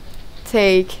take,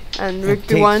 and rook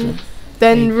d1,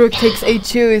 then rook takes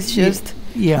a2 is just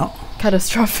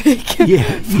catastrophic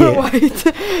for white.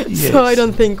 So I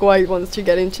don't think white wants to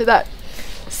get into that.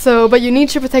 So, but you need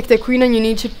to protect the queen and you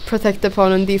need to protect the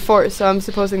pawn on d4. So I'm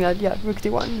supposing that rook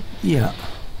d1. Yeah.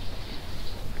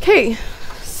 Okay.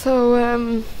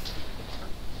 So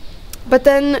but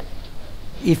then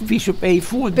if bishop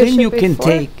a4, then you can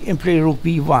take and play rook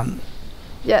b1.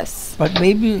 Yes. But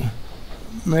maybe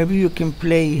you can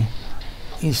play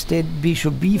instead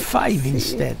bishop b5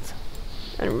 instead.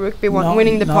 And rook b1,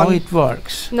 winning the pawn. Now it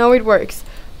works. Now it works.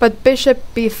 But bishop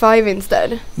b5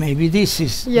 instead. Maybe this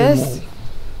is the move.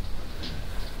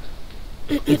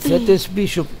 It threatens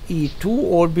bishop e2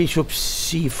 or bishop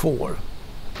c4.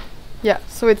 Yeah,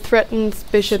 so it threatens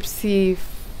bishop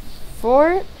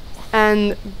c4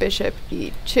 and bishop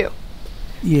e2.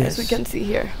 Yes. As we can see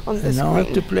here on the screen. Now I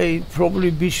have to play probably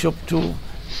bishop to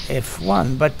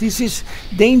f1, but this is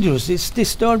dangerous. It's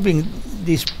disturbing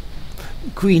this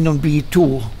queen on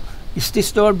b2. It's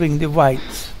disturbing the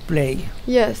white play.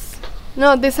 Yes.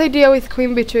 No, this idea with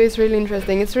queen b2 is really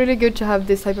interesting. It's really good to have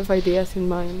this type of ideas in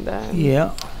mind.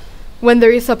 When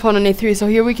there is a pawn on a3. So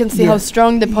here we can see how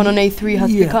strong the pawn on a3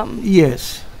 has become.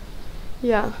 Yes.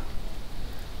 Yeah.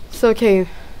 So okay. I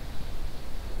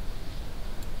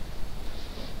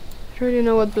don't really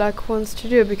know what black wants to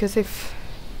do, because if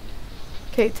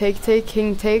take,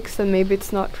 king takes, then maybe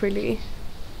it's not really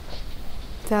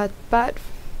that bad.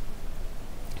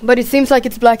 But it seems like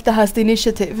it's black that has the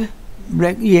initiative.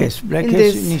 Black has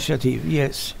initiative,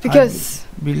 yes. Because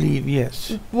I believe,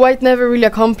 yes. White never really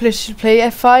accomplished to play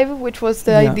f5, which was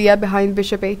the idea behind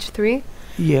bishop h3.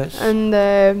 Yes.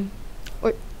 And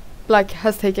black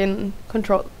has taken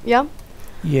control,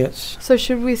 Yes. So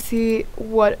should we see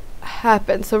what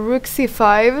happens? So rook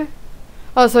c5.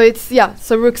 Oh, so it's,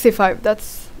 so rook c5.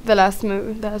 That's the last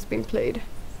move that has been played.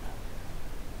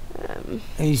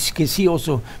 And you can see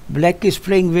also, black is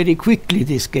playing very quickly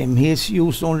this game. He has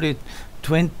used only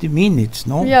 20 minutes,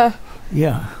 no? Yeah.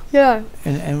 Yeah. Yeah.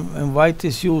 And white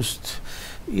is used,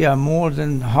 more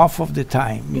than half of the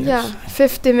time. Yes. Yeah,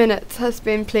 50 minutes has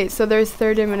been played, so there's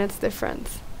 30 minutes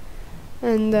difference.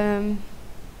 And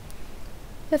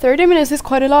 30 minutes is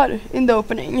quite a lot in the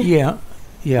opening. Yeah.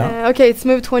 Okay, it's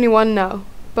move 21 now,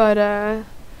 but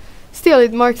still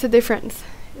it marks a difference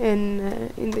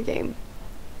in the game.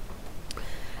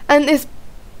 And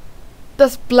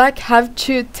does black have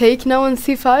to take now on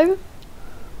c5?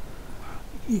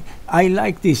 I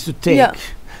like this to take,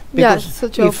 Yeah, Because it's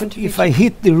such open to if b2. I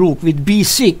hit the rook with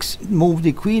b6, move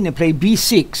the queen and play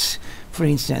b6, for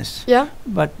instance. Yeah,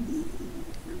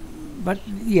 But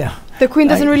yeah, the queen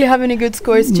doesn't I- really have any good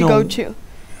scores to No. go to.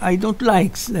 I don't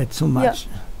like that so much.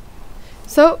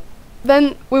 So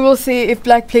then we will see if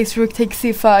black plays rook takes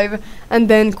c5 and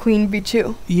then queen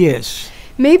b2. Yes.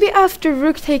 Maybe after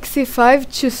rook takes c5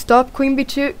 to stop queen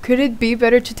b2, could it be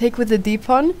better to take with the d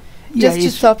pawn? Yeah, Just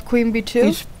to stop queen b2?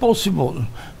 it's possible.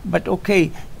 But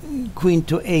okay, queen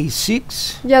to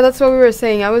a6. Yeah, that's what we were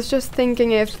saying. I was just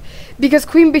thinking if... Because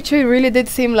queen b2 really did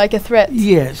seem like a threat.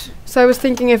 Yes. So I was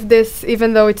thinking if this,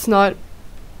 even though it's not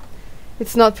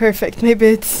perfect, maybe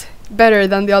it's better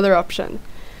than the other option.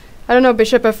 I don't know,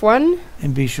 bishop f1,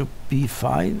 And bishop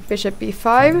b5. bishop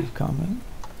b5, Coming.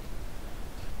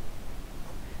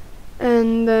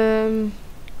 and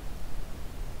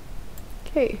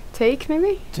okay, take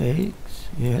maybe? Takes.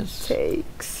 Yes.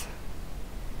 Takes.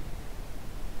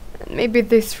 And maybe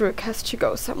this rook has to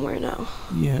go somewhere now.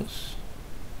 Yes.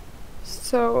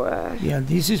 So, Yeah,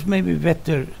 this is maybe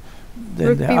better than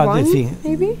rook the b1 other thing.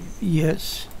 maybe?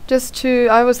 Yes. Just to,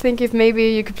 I was thinking if maybe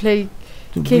you could play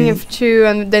To king bring- f2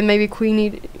 and then maybe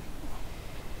queen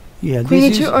Yeah, queen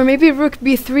this e2, is, or maybe rook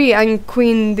b3 and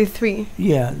queen d3.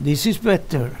 yeah, this is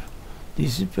better.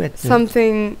 This is better.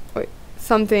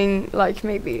 Something like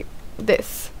maybe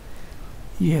this.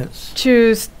 Yes.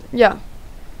 Choose, yeah.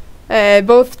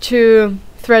 Both to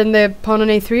threaten the pawn on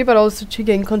a3, but also to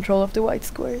gain control of the white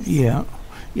squares. Yeah.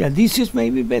 Yeah, this is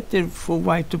maybe better for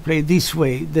white to play this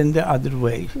way than the other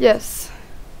way. Yes.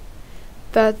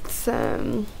 That's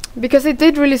because it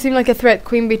did really seem like a threat,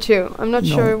 queen b2. I'm not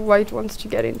No. sure white wants to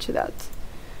get into that.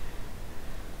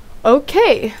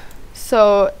 Okay,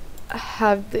 so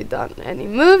have they done any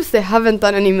moves? They haven't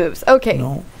done any moves. Okay,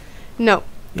 No. no.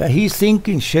 Yeah, he's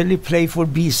thinking, shall he play for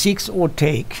b6 or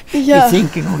take? Yeah, He's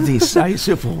thinking of this, I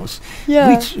suppose.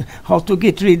 yeah, How to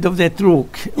get rid of that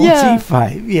rook on Yeah.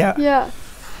 c5. Yeah. yeah.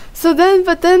 So then,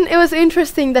 but then it was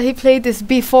interesting that he played this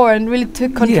b4 and really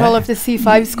took control Yeah. of the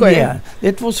c5 square. Yeah,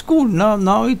 that was good.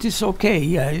 Now it is okay.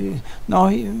 Yeah. Now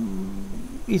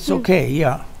it's Hmm. okay.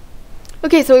 Yeah.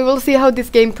 Okay, so we will see how this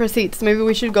game proceeds. Maybe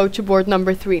we should go to board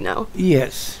number 3 now.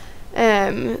 Yes.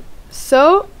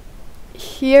 So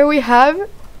here we have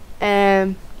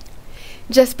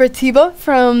Jesper Thibault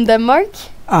from Denmark.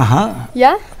 Uh-huh.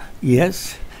 Yeah.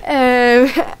 Yes.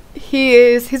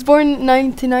 He's born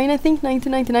 99, I think,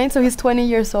 1999, so he's 20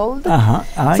 years old.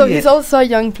 Uh-huh. So he's also a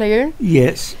young player,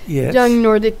 Yes. Yes. young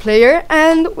Nordic player.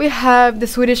 And we have the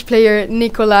Swedish player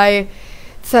Nikolaj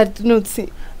Tsarnutsi.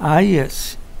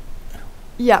 Yes.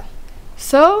 Yeah.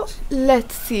 So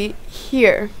let's see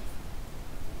here.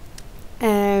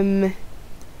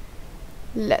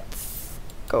 Let's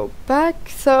go back.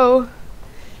 So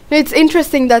it's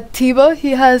interesting that Thibault,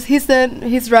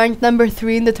 he's ranked number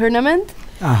 3 in the tournament.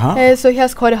 Uh-huh. So he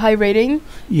has quite a high rating,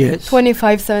 Yes.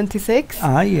 2576.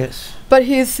 Yes. But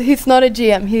he's not a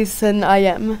GM, he's an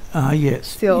IM Yes.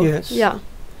 still. Yes. Yeah.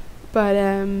 But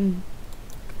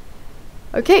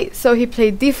okay, so he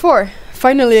played d4.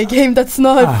 Finally a game that's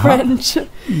not Uh-huh. French.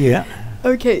 Yeah.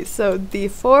 Okay, so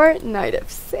d4, knight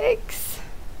f6.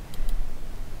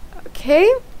 Okay,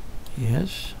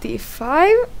 Yes.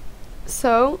 d5.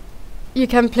 So you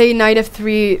can play knight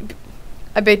f3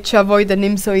 a bit to avoid the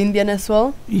Nimzo Indian as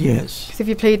well. Yes. 'Cause if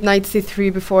you played knight c3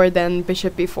 before, then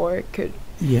bishop b4 could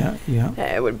Yeah.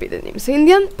 Yeah. would be the Nimzo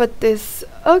Indian. But this,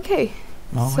 okay,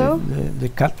 Now So? we have the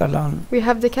Catalan. we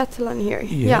have the Catalan here.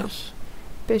 Yes. Yeah,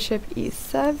 bishop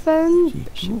e7, G2.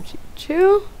 bishop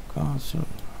g2.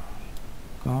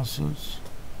 Castles.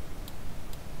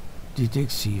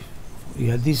 Detect C.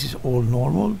 Yeah, this is all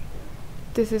normal.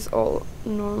 This is all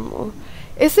normal.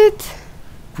 Is it?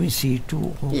 Queen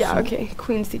C2 also. Yeah, okay.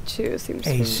 Queen c2 seems to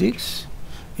be- A6.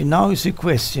 And now is the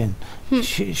question. Hmm.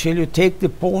 Shall you take the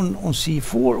pawn on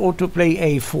C4 or to play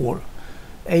A4?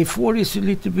 A4 is a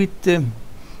little bit...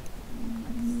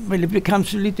 well, it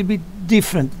becomes a little bit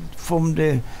different from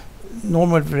the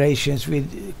normal variations with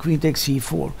Queen takes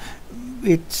C4.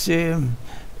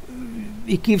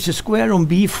 It gives a square on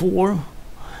B4,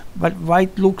 but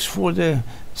white looks for the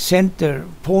center,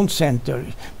 pawn center,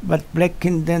 but black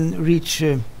can then reach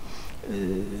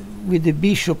with the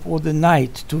bishop or the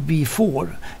knight to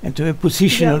b4 and to a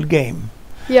positional game.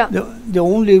 Yeah. The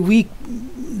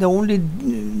only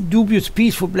dubious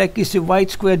piece for black is the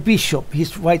white squared bishop,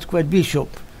 his white squared bishop.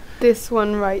 This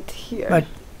one right here. But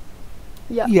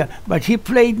yeah. Yeah, but he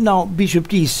played now bishop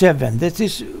d7. That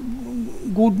is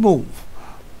good move.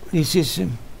 This is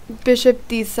Bishop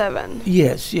d7.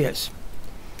 yes.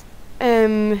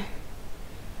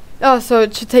 Oh, so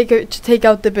to take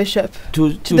out the bishop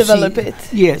to develop it.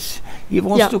 Yes, he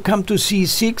wants to come to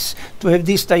c6 to have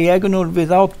this diagonal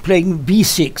without playing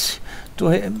b6. To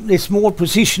have it's more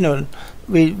positional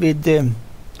with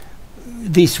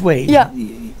this way. Yeah.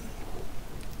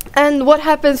 And what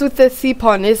happens with the c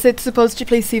pawn? Is it supposed to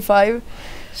play c5?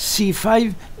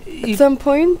 c5 at some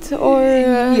point, or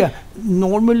yeah,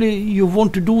 normally you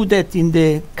want to do that in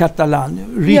the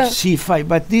Catalan, reach c5,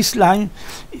 but this line,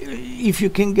 if you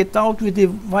can get out with the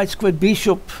white square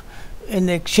bishop and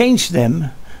exchange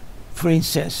them, for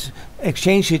instance,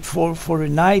 exchange it for a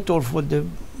knight or for the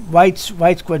white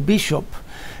square bishop,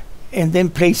 and then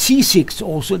play c6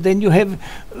 also, then you have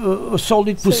a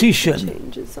solid position.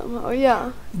 Change it somehow,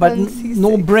 yeah. But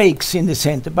no breaks in the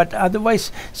center. But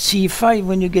otherwise, c5,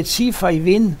 when you get c5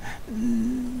 in,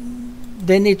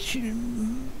 then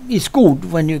it's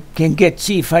good when you can get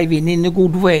c5 in a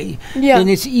good way. Yeah. Then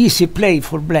it's easy play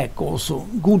for black also.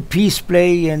 Good piece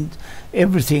play and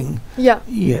everything. Yeah.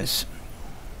 Yes.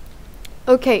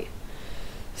 Okay.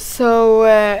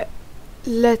 So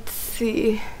let's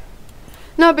see.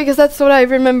 No, because that's what I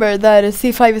remember, that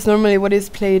c5 is normally what is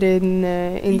played in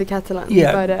the Catalan.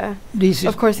 Yeah, but this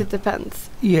of course it depends.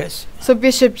 Yes. So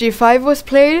bishop g5 was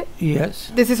played.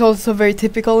 Yes. This is also very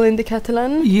typical in the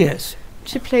Catalan. Yes.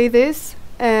 To play this.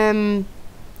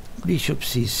 Bishop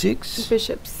c6.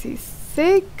 Bishop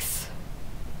c6.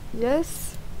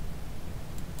 Yes.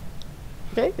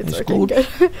 Okay, it's working good.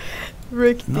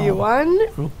 Rook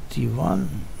d1. Rook d1.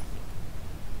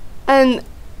 And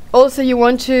also you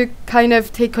want to kind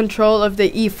of take control of the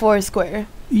e4 square.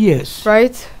 Yes.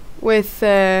 Right? With,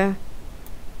 well,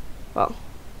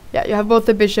 yeah, you have both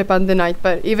the bishop and the knight,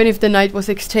 but even if the knight was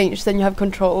exchanged, then you have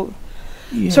control,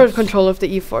 sort of control of the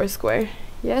e4 square.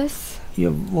 Yes? Yeah,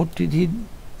 what did he...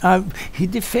 he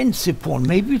defends the pawn.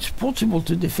 Maybe it's possible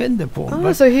to defend the pawn.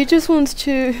 Oh, so he just wants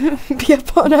to be a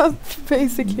pawn up,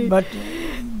 basically.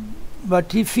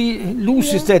 But if he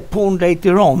loses that pawn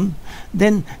later on,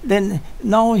 then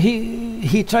now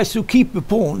he tries to keep a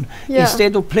pawn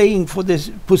instead of playing for the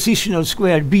positional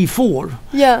square b4.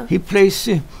 Yeah. He plays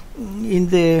in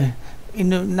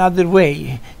another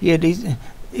way.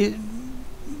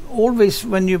 Always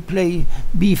when you play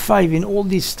b5 in all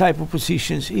these type of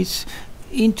positions, it's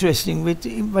interesting,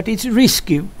 but it's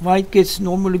risky. White gets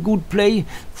normally good play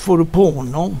for a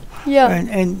pawn, no? Yeah.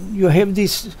 And you have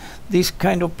this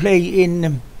kind of play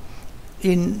in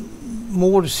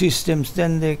more systems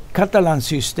than the Catalan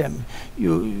system.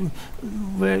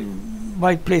 Where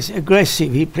White plays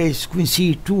aggressive. He plays queen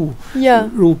c2,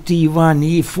 rook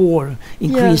d1, e4,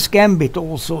 increase gambit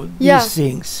also. These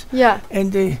things. Yeah.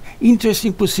 And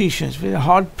interesting positions, very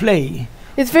hard play.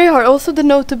 It's very hard. Also, the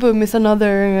note to boom is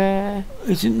another.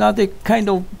 It's another kind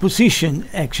of position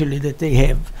actually that they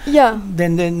have. Yeah.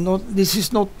 Then they're not. This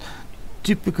is not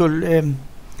typical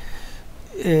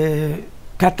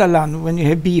Catalan when you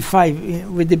have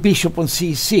b5 with the bishop on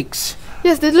c6.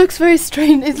 Yes, it looks very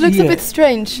strange. It looks a bit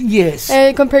strange. Yes.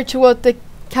 Compared to what the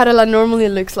Catalan normally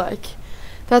looks like.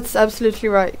 That's absolutely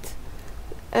right.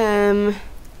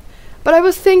 But I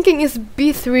was thinking, is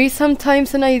b3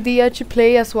 sometimes an idea to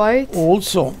play as white?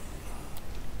 Also.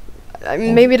 I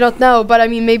mean, maybe not now, but I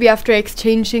mean maybe after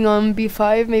exchanging on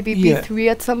b5, maybe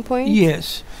b3 at some point?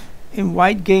 Yes. And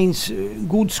white gains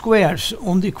good squares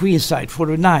on the queen side for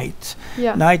a knight.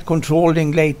 Yeah. Knight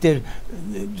controlling later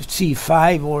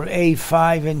c5 or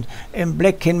a5, and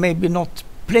black can maybe not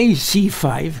play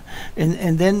c5,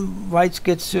 and then white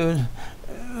gets a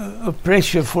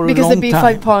pressure for a long time. Because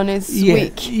the b5 pawn is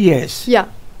weak. Yes. Yeah,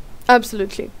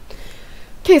 absolutely.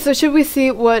 Okay, so should we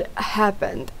see what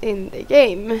happened in the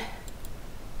game?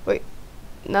 Wait,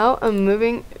 now I'm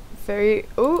moving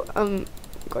I'm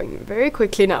going very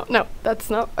quickly now. No, that's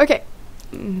not. Okay,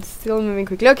 I'm still moving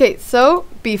quickly. Okay, so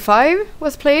b5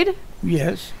 was played.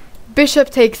 Yes. Bishop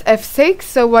takes f6,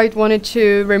 so white wanted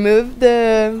to remove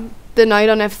the knight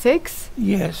on f6.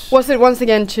 Yes. Was it once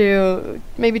again to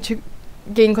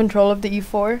gain control of the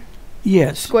e4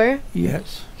 square?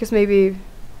 Yes. Because maybe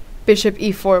bishop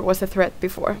e4 was a threat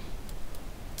before.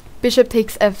 Bishop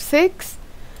takes f6.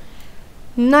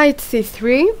 Knight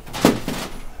c3.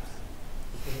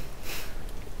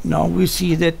 Now we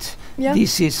see that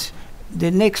this is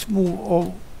the next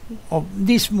move of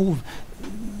this move.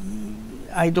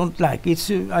 I don't like.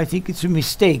 I think it's a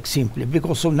mistake simply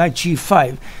because of knight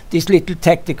g5. This little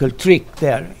tactical trick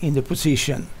there in the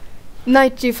position.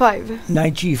 Knight g5.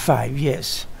 Knight g5,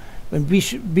 yes. When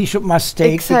bishop must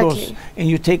take, because and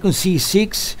you take on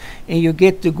c6 and you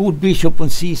get the good bishop on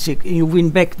c6 and you win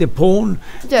back the pawn.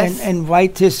 Yes. And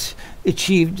white has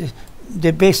achieved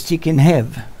the best he can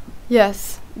have.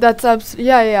 Yes, that's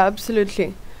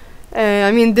absolutely.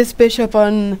 I mean, this bishop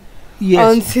on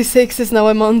c6 is now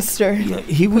a monster. Yeah,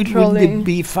 he would win controlling.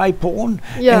 the b5 pawn,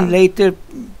 Yeah. and later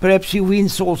perhaps he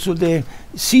wins also the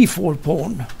c4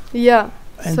 pawn. Yeah.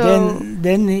 And So-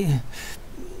 then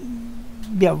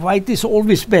white is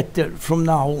always better from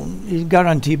now on, is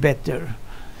guaranteed better.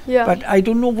 Yeah. But I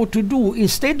don't know what to do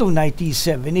instead of knight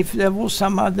e7 if there was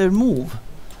some other move.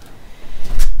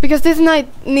 Because this knight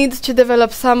needs to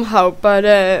develop somehow, but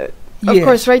of Yes.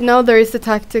 course, right now there is the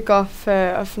tactic of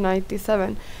knight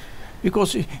d7.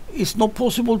 Because it's not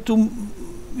possible to,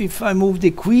 if I move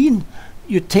the queen,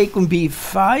 you take on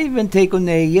b5 and take on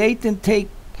a8 and take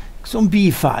some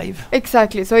b5.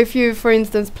 Exactly. So if you, for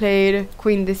instance, played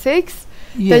queen d6,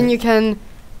 Yeah. then you can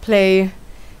play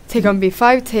take on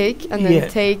b5, take, and then Yeah.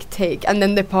 take, and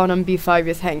then the pawn on b5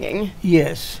 is hanging.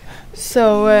 Yes.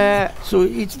 So So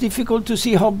it's difficult to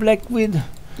see how black will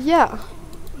yeah,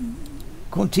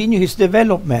 continue his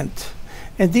development.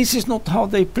 And this is not how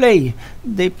they play.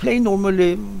 They play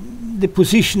normally the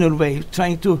positional way,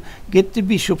 trying to get the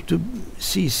bishop to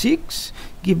c6,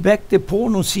 give back the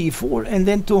pawn on c4, and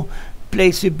then to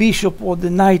place a bishop or the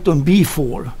knight on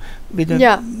b4 with a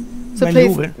yeah. So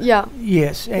maneuver. yeah,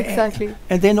 Yes, exactly.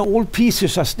 and then all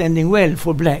pieces are standing well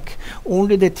for black.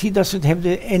 Only that he doesn't have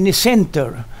any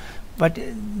center, but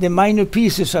the minor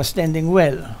pieces are standing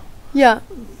well. Yeah,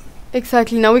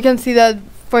 exactly. Now we can see that,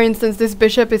 for instance, this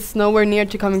bishop is nowhere near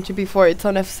to coming to b4. It's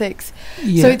on f6.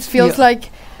 So it feels like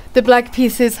the black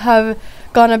pieces have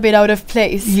gone a bit out of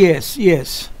place. Yes,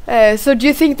 yes. So do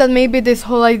you think that maybe this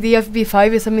whole idea of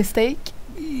b5 is a mistake?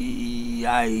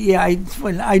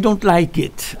 Well, I don't like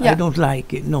it. Yeah. I don't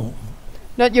like it, no.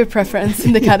 Not your preference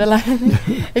in the Catalan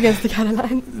against the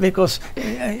Catalan. Because,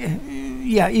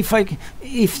 if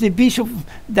the bishop,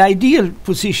 the ideal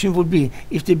position would be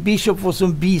if the bishop was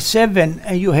on b7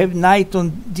 and you have knight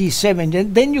on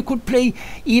d7, then you could play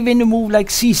even a move like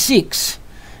c6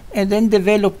 and then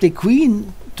develop the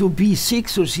queen to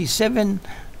b6 or c7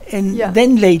 and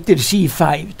then later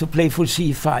c5 to play for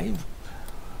c5.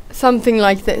 Something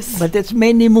like this. But that's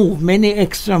many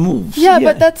extra moves. Yeah,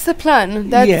 but that's the plan.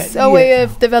 That's a way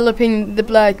of developing the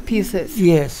black pieces.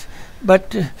 Yes,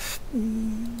 but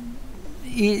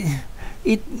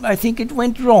I think it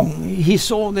went wrong. He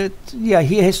saw that,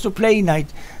 he has to play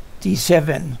knight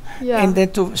d7 and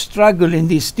then to struggle in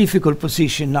this difficult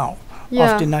position now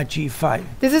after knight g5.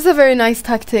 This is a very nice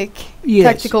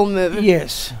tactical move.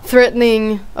 Yes.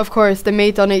 Threatening, of course, the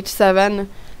mate on h7,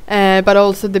 but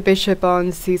also the bishop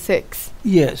on c6.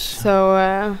 Yes. So,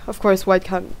 of course,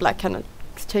 black cannot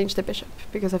exchange the bishop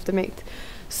because of the mate.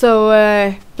 So,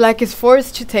 black is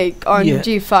forced to take on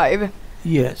g5.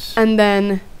 Yes. And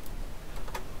then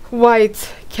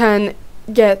white can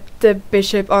get the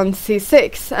bishop on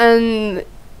c6. And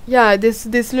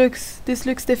this looks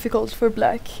difficult for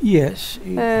black. Yes.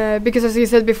 Because as you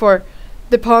said before,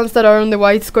 the pawns that are on the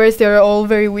white squares, they are all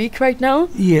very weak right now.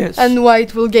 Yes. And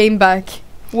white will gain back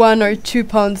 1 or 2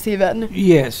 pawns even.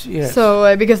 Yes, yes.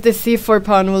 So because the c4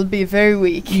 pawn will be very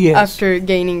weak after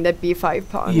gaining the b5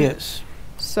 pawn. Yes.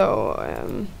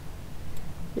 So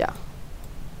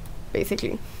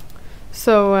basically.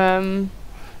 So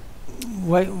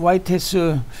White has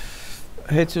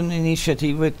an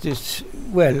initiative with this.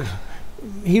 Well,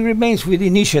 he remains with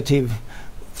initiative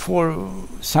for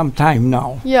some time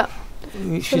now. Yeah.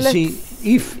 We shall see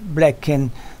if black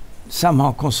can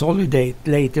somehow consolidate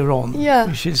later on. Yeah.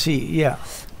 We shall see, yeah.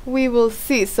 We will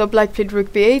see. So black played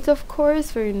rook b8, of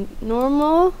course, very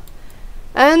normal.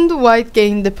 And white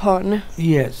gained the pawn.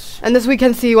 Yes. And as we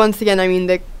can see once again, I mean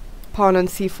the pawn on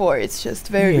c4, it's just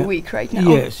very weak right now.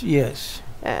 Yes, yes.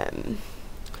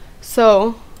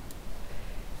 So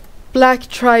black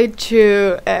tried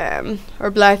to,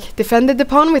 or black defended the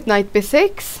pawn with knight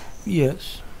b6.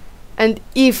 Yes. And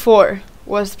e4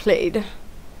 was played.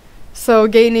 So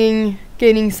gaining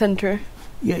center.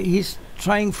 Yeah, he's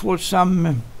trying for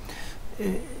some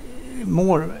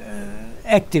more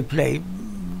active play,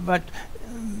 but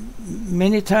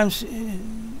many times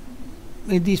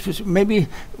in these maybe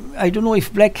I don't know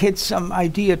if black had some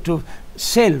idea to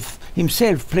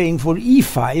himself playing for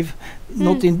e5,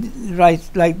 not in right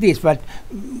like this, but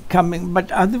coming.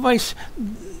 But otherwise,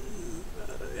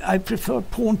 I prefer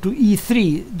pawn to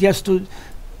e3 just to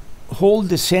hold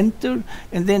the center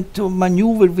and then to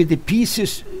maneuver with the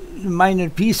pieces, minor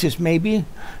pieces maybe,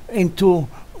 and to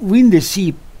win the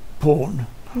c pawn.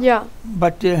 Yeah.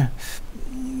 But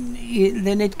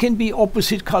then it can be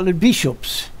opposite colored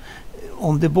bishops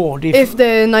on the board if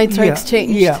the knights are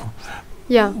exchanged.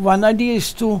 Yeah. One idea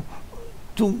is to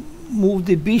move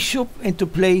the bishop and to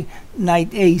play knight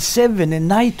a7 and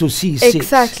knight to c6.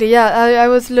 Exactly, yeah, I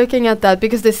was looking at that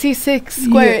because the c6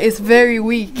 square is very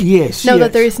weak. Yes. Now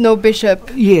that there is no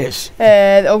bishop. Yes.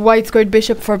 A white squared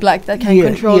bishop for black that can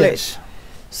control it.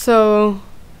 So,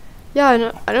 yeah, I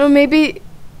don't know, maybe...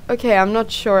 Okay, I'm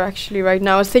not sure actually right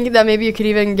now. I was thinking that maybe you could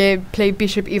even play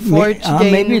bishop e4 to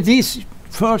gain... Maybe this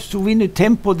first to win a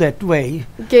tempo that way.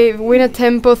 Win a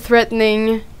tempo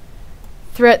threatening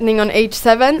on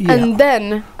h7, and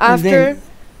then after...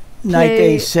 Knight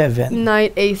a7.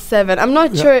 Knight a7. I'm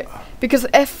not sure, because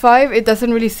f5, it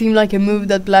doesn't really seem like a move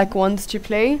that black wants to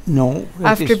play. No.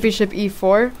 After bishop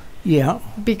e4. Yeah.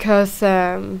 Because,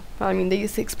 I mean, the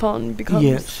e6 pawn becomes...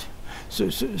 Yes.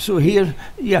 So here,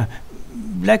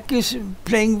 black is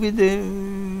playing with the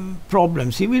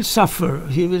problems. He will suffer,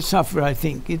 I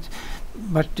think.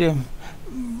 But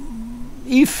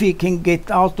if he can get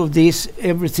out of this,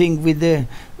 everything with the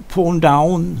pawn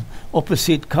down,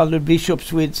 opposite color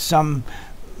bishops with some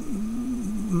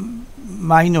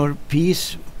minor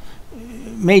piece,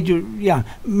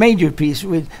 major piece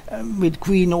with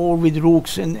queen or with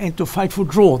rooks, and to fight for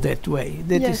draw that way.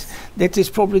 That is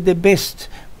probably the best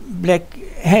black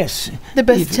has. The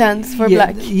best chance for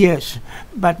black. Yes,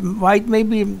 but white,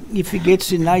 maybe if he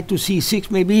gets a knight to c6,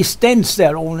 maybe he stands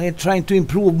there only trying to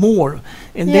improve more,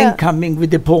 and then coming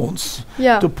with the pawns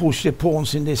to push the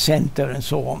pawns in the center and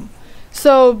so on.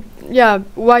 So,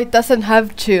 white doesn't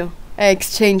have to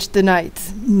exchange the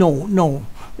knights. No.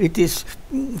 It is,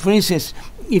 for instance,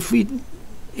 if we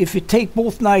take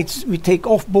both knights, we take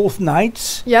off both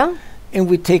knights. Yeah. And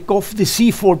we take off the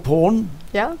c4 pawn.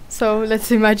 Yeah. So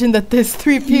let's imagine that these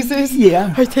three pieces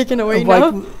are taken away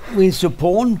now. White wins a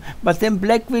pawn, but then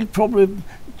black will probably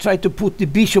try to put the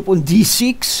bishop on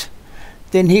d6.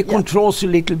 Then he controls a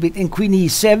little bit, and queen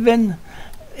e7,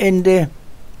 and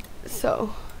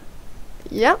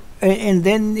and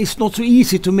then it's not so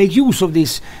easy to make use of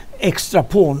this extra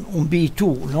pawn on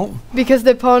b2, no? Because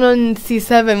the pawn on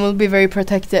c7 will be very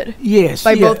protected. Yes.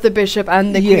 By both the bishop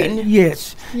and the queen.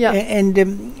 Yes. Yeah. And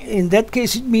in that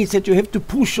case, it means that you have to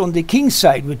push on the king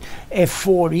side with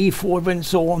f4, e4, and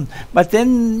so on. But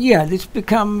then, it's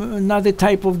become another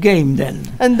type of game then.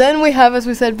 And then we have, as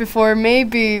we said before,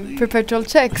 maybe perpetual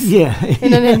checks. Yeah.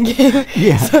 In an endgame.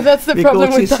 So that's the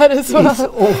problem with that as well. It's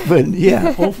often,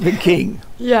 off the king.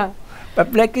 Yeah.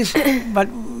 But black is... but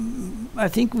I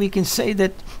think we can say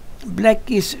that black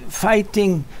is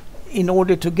fighting in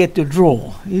order to get the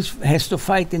draw. He has to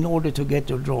fight in order to get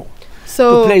the draw.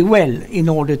 So to play well in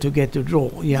order to get the draw.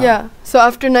 Yeah. So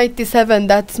after knight d7,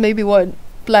 that's maybe what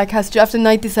black has to. After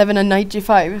knight d7 and knight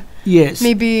g5. Yes.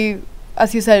 Maybe,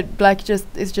 as you said, black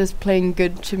is just playing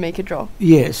good to make a draw.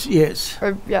 Yes.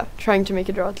 Or trying to make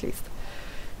a draw at least.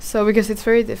 So because it's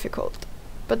very difficult.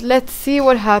 But let's see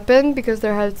what happened, because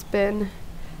there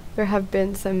have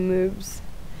been some moves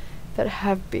that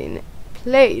have been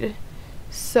played.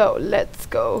 So let's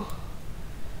go.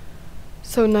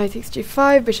 So knight takes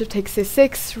g5, bishop takes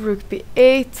c6, rook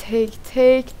b8,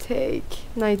 take,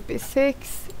 knight b6,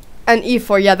 and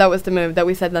e4. Yeah, that was the move that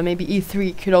we said, that maybe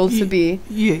e3 could also be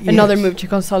another move to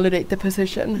consolidate the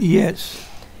position. Yes.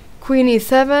 Queen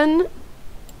e7.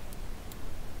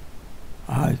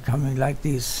 Coming like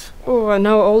this. Oh, and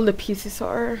now all the pieces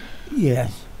are...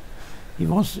 Yes. He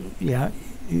wants,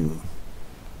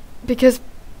 because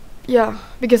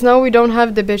now we don't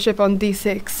have the bishop on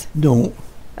d6. No.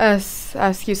 As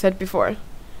you said before.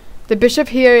 The bishop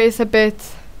here is a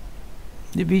bit...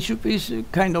 The bishop is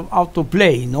kind of out of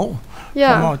play, no?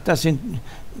 Yeah. Somehow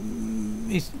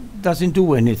it doesn't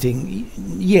do anything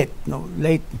yet, no.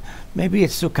 Late, maybe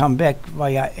it's to come back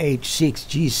via h6,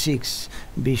 g6,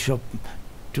 bishop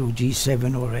to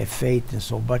g7 or f8 and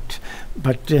so. But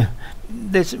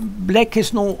black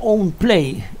has no own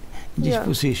play in this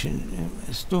position.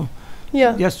 It's to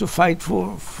just to fight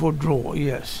for draw.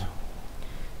 Yes.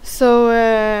 So,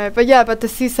 but the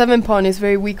c7 pawn is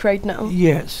very weak right now.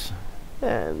 Yes.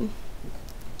 But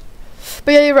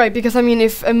you're right, because I mean,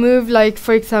 if a move like,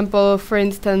 for example, for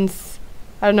instance,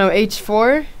 I don't know,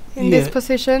 h4 in this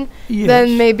position,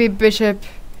 then maybe bishop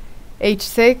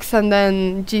h6 and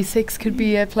then g6 could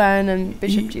be a plan, and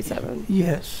bishop g7.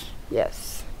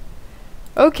 Yes.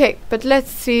 Okay, but let's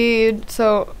see.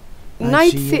 So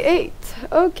knight c8.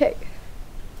 Okay.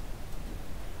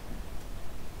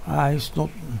 It's not.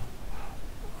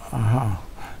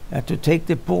 To take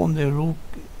the pawn, the rook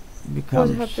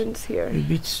becomes. What happens here? A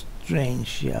bit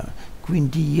strange. Yeah. Queen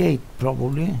d8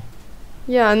 probably.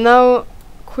 Yeah. Now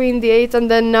queen d8,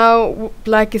 and then now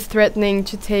black is threatening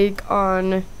to take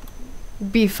on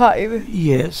b5.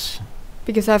 Yes.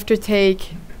 Because after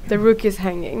take, the rook is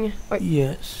hanging.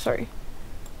 Yes. Sorry.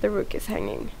 The rook is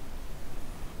hanging.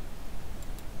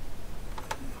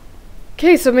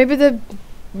 Okay, so maybe the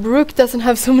rook doesn't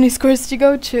have so many squares to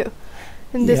go to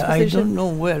in this Yeah, I position. don't know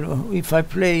where. If I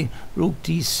play rook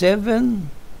d7,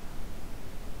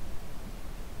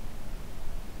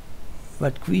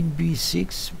 but queen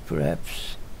b6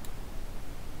 perhaps.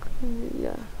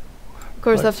 Yeah. Of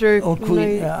course, But- after or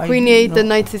queen, I queen don't e8, then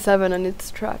know. knight c7, and it's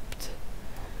trapped.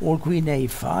 Or queen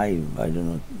a5, I don't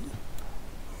know.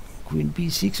 Queen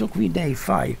b6 or queen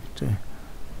a5.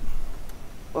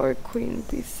 Or queen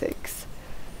b6.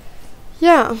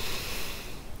 Yeah.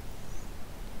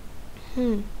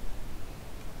 It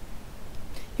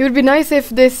would be nice if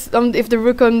this, if the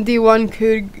rook on d1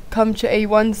 could come to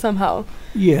a1 somehow,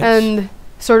 Yes. and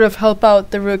sort of help out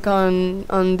the rook on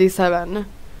d7.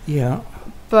 Yeah.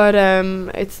 But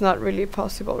it's not really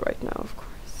possible right now, of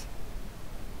course.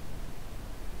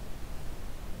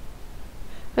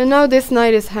 And now this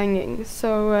knight is hanging,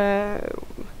 so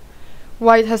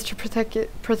white has to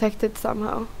protect it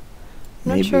somehow.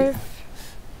 Not Maybe. sure if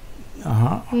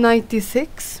Uh-huh. knight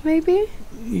d6 maybe,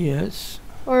 Yes.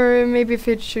 or maybe if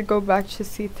it should go back to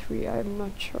c3. I'm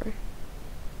not sure.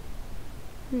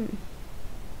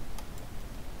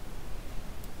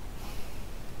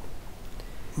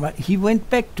 But he went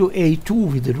back to a2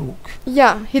 with the rook.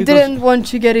 Yeah, he Because didn't want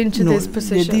to get into No, this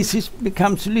position. This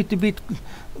becomes a little bit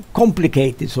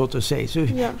complicated, so to say. So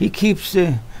Yeah. he keeps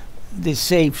the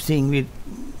safe thing with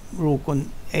rook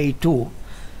on a2.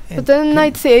 But and then can-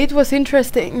 knight c8 was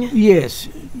interesting. Yes,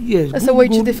 yes. As a way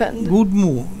to defend. Good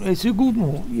move. It's a good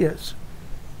move, yes.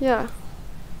 Yeah.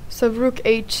 So rook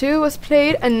a2 was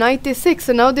played and knight d6,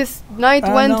 and now this knight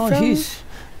went Now from he's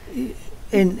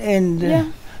and yeah,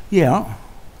 yeah,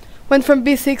 went from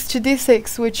b6 to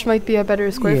d6, which might be a better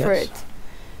square for Yes. it.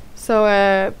 So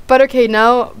but okay,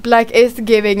 now black is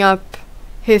giving up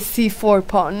his c4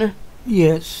 pawn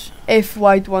yes, if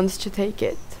white wants to take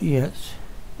it. yes.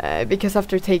 Because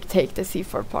after take the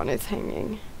c4 pawn is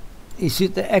hanging. Is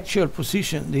it the actual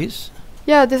position, this?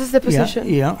 Yeah, this is the position.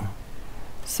 Yeah,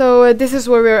 So this is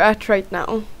where we're at right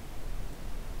now.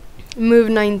 Move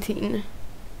 19.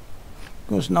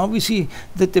 because now we see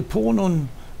that the pawn on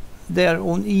there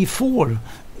on e4,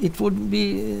 it would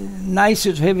be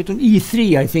nicer to have it on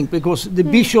e3, I think, because the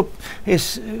bishop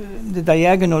has the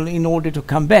diagonal in order to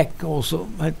come back also.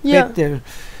 Had Yeah.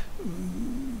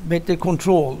 better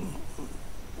control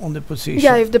on the position.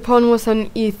 Yeah, if the pawn was on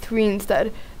e3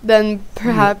 instead, then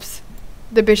perhaps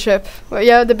the bishop, well,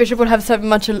 yeah, the bishop would have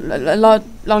a lot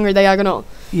longer diagonal.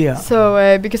 Yeah.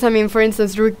 So because I mean, for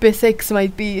instance, rook b6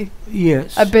 might be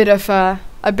Yes. a bit of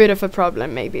a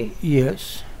problem maybe.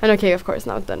 Yes. And okay, of course,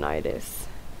 now the knight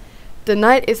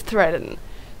is threatened.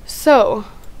 So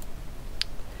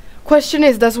question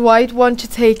is, does white want to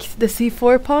take the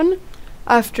c4 pawn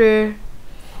after,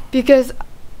 because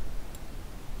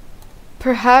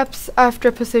perhaps after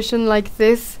a position like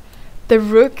this, the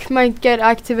rook might get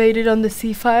activated on the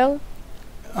c file.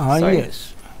 Sorry.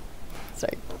 Yes.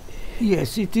 Sorry.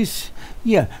 Yes, it is.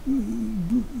 Yeah.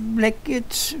 Black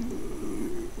gets,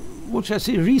 what shall I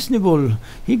say, reasonable.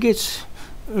 He gets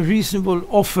a reasonable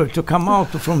offer to come out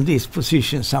from this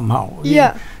position somehow.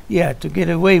 Yeah, Yeah, to get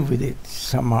away with it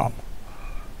somehow.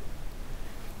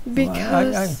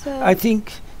 because I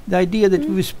think the idea that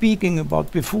we were speaking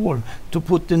about before, to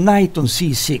put the knight on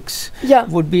c6, yeah,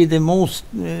 would be the most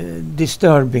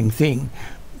disturbing thing.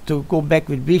 To go back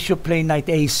with bishop, play knight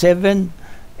a7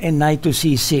 and knight to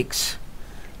c6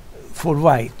 for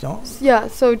white. No? yeah.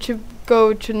 So to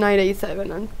go to knight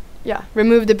a7 and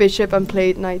remove the bishop and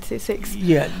play knight c6.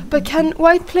 Yeah. But can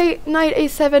white play knight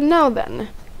a7 now then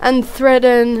and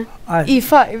threaten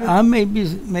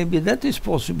e5 maybe that is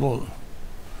possible.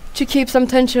 to keep some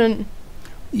tension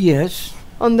Yes,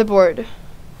 on the board?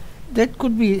 that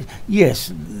could be.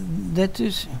 Yes, that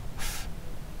is.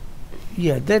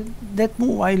 Yeah, that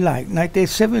move I like. Knight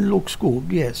a7 looks good.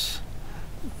 Yes,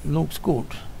 looks good.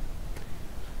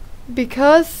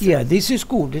 Because Yeah, this is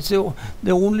good. It's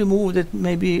the only move that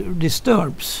maybe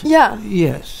disturbs. yeah,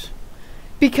 Yes.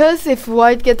 because if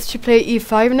white gets to play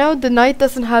e5 now, the knight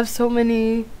doesn't have so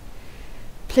many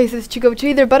places to go to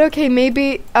either. But okay,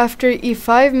 maybe after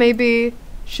e5, maybe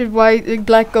should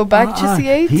black go back to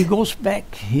c8? He goes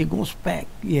back. He goes back.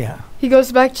 Yeah. He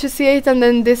goes back to c8, and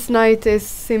then this knight is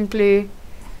simply,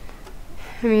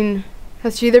 I mean,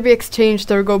 has to either be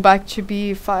exchanged or go back to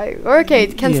b5. Or okay,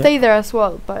 it can Yeah. stay there as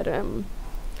well, but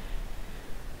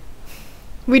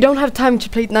we don't have time to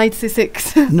play knight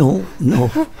c6. No, no.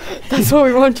 That's what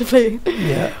we want to play.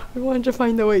 Yeah. We want to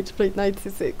find a way to play knight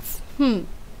c6.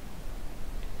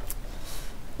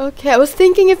 Okay, I was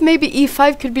thinking if maybe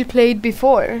e5 could be played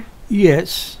before,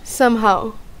 Yes.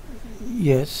 somehow.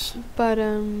 Yes. But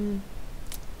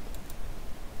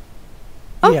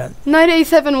Oh, Yeah. knight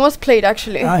a7 was played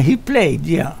actually. He played,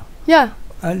 yeah. Yeah,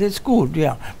 That's good,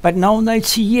 yeah. But now knight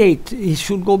c8, he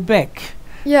should go back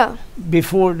yeah.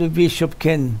 before the bishop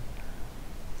can...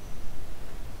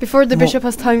 Before the Mo- bishop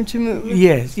has time to move.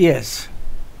 Yes, yes.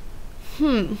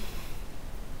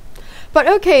 But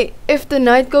okay, if the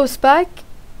knight goes back,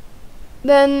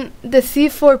 then the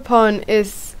c4 pawn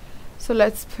is... So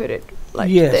let's put it like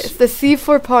Yes. this. The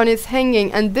c4 pawn is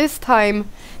hanging, and this time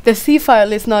the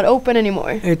c-file is not open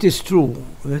anymore. It is true.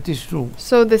 That is true.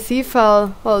 So the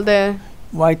c-file, well, the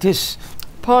White has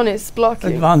pawn is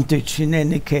blocking. advantage in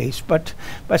any case, but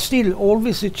still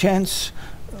always a chance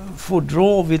for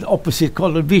draw with opposite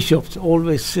color bishops.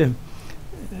 Always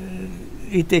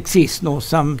it exists. No,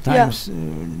 sometimes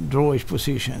drawish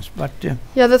positions, but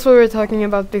Yeah, that's what we were talking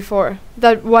about before.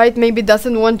 That white maybe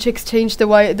doesn't want to exchange the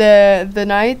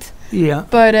knight, yeah,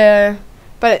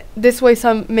 but this way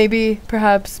maybe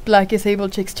perhaps black is able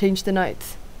to exchange the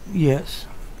knights. yes.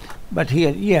 But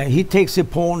here, yeah, he takes a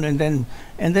pawn and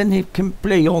then he can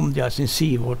play on just and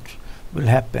see what will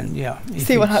happen. Yeah, if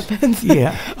See what it's- happens.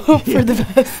 Yeah, Hope for the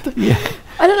best. yeah.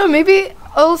 I don't know, maybe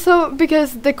also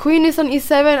because the queen is on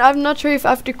e7, I'm not sure if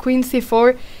after queen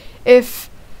c4,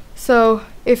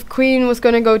 if queen was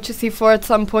gonna go to c4 at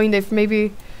some point, if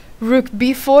maybe rook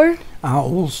b4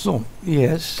 Also,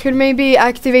 yes. could maybe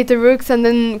activate the rooks and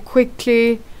then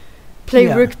quickly play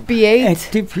Yeah. rook b8.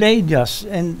 Active play just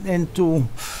and to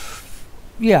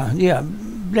yeah.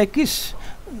 Black is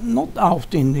not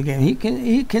out in the game. He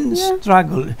can Yeah.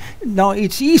 struggle. Now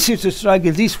it's easier to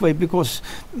struggle this way because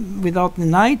without the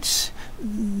knights,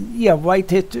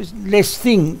 white had less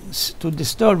things to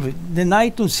disturb it. The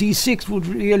knight on c6 would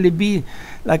really be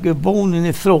like a bone in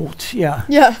the throat. Yeah,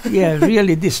 Yeah. yeah,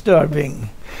 really disturbing.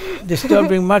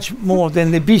 Disturbing much more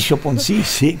than the bishop on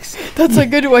c6. That's a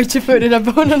good way to put it, a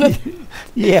bone in a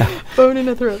Yeah, bone in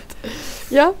a throat.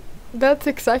 Yeah, that's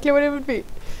exactly what it would be.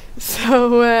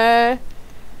 So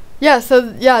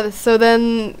so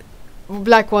then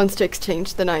black wants to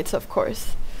exchange the knights, of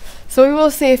course. So we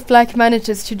will see if black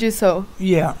manages to do so.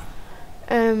 yeah,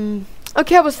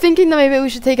 Okay, I was thinking that maybe we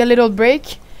should take a little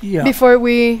break yeah. before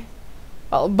we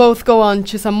both go on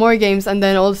to some more games and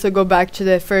then also go back to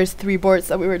the first 3 boards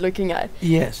that we were looking at.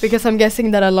 Yes. Because I'm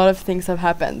guessing that a lot of things have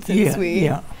happened since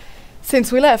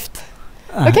we left.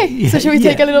 Okay, so should we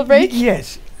take a little break?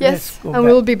 Yes. Yes, Let's go and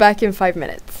back. we'll be back in 5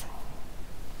 minutes.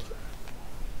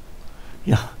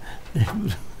 Ja.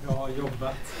 Bra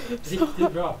jobbat.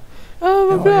 Riktigt bra.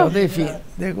 Vad bra. Ja, det är fint.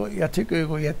 Jag tycker det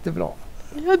går jättebra.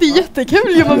 Ja, det är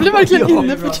jättekul ju. Man blir verkligen Ja.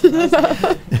 inne på tiden. Det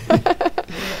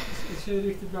ser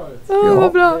riktigt bra ut. Ja,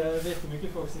 vad bra. Det är jättemycket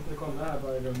folk som sitter och kollar här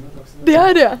bara i rummet också. Det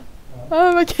är det.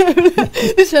 Ja, vad kul.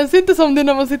 Det känns inte som det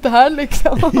när man sitter här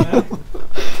liksom.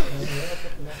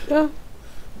 Ja.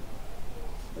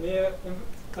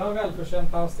 Ta en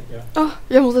välförtjänt paus tycker jag. Ja,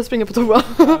 jag måste springa på toa.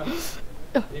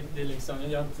 Ja. Det är liksom,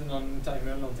 jag gör inte någon timer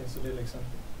eller någonting så det är liksom,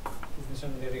 ni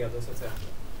känner er redo så att säga.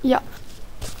 Ja.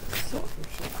 Så.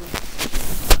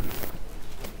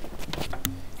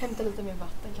 Hämta lite mer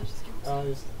vatten kanske ska också. Ja,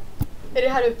 just det. Är det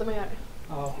här ute man gör det?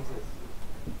 Ja, precis.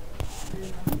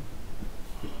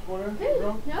 Går det? Hej.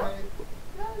 Bra? Ja. Hej.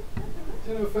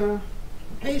 Tjena Uffe.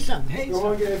 Hejsan, Jag har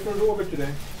hejsan. en grej från Robert till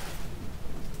dig.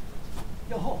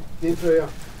 Jaha, Din tröja.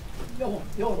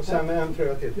 ja, Och sen en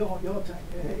tröja till. Ja, tack.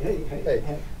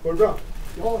 Hej. Går det bra?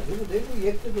 Ja, det går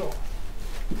jättebra.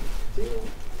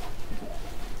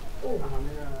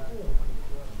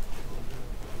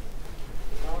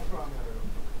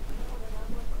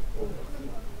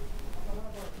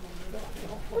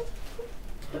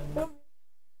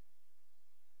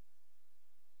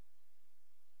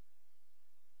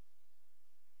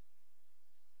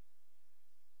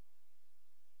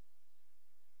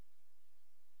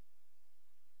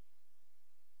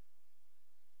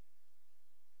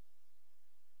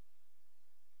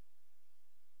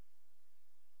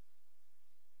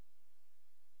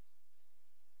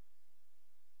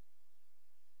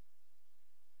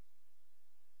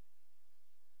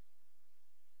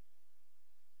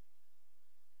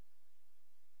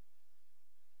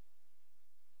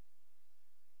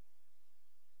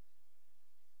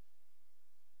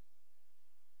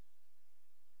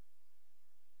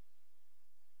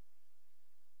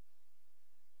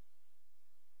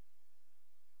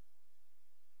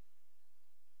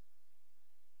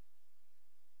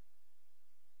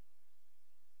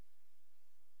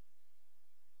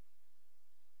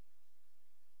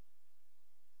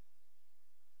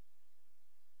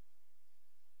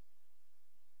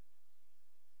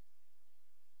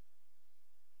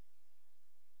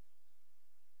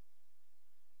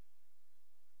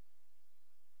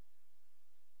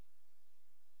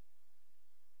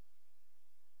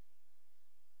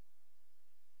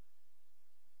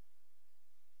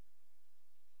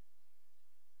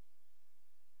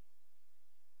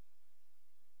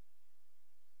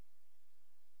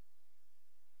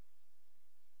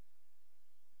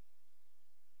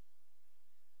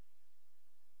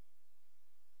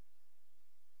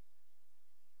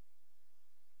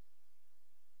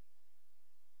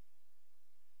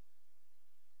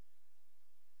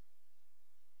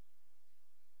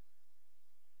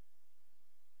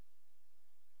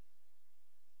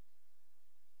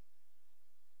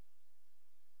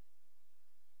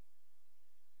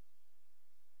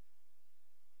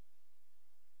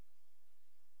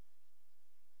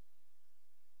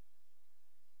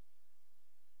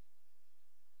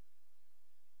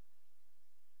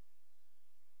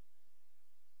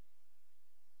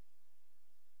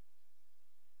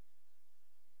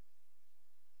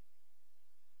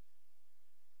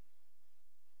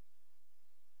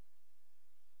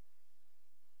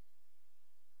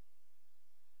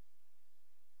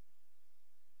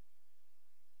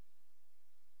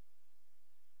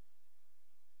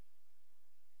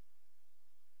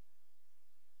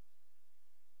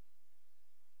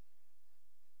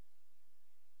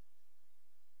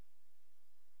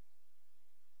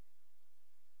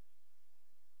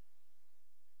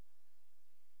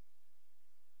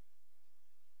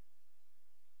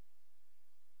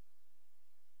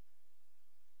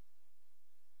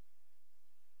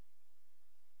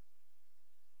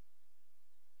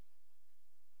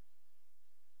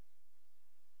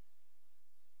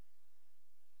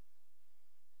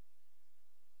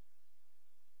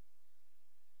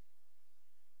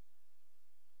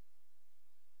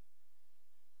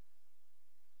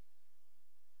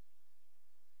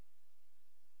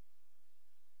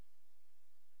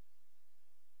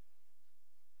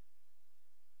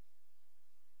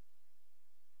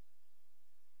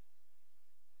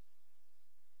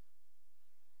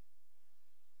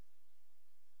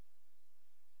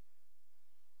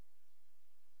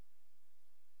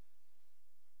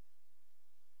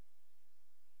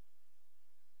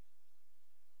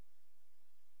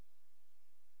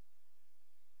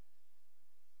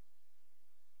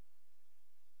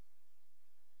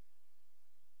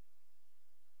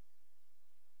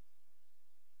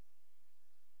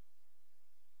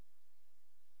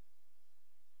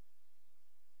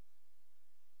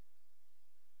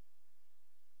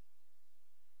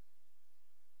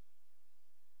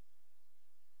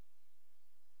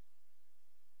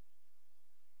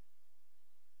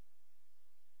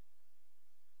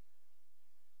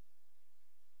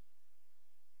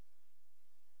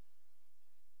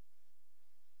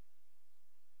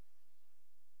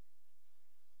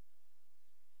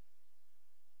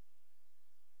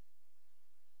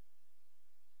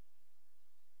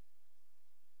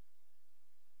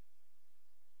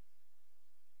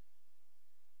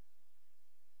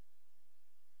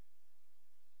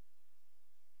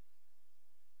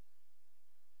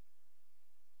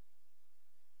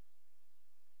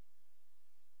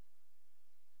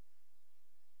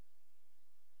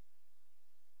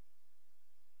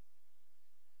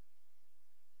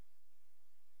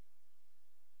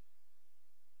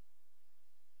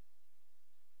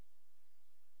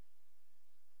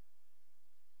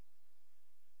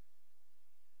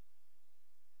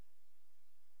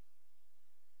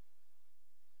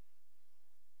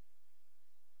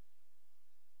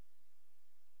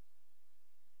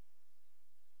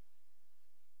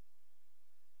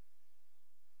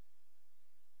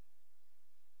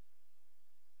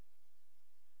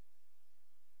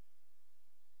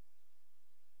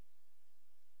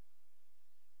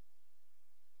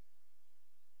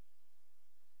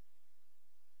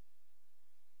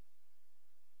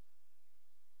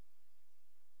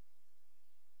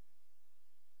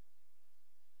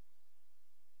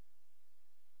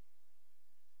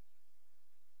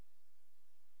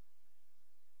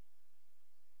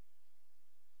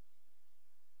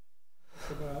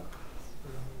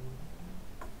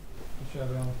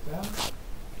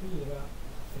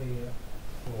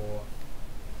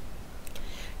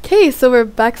 Okay, so we're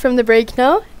back from the break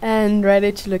now and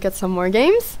ready to look at some more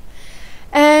games.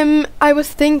 I was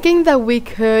thinking that we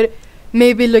could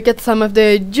maybe look at some of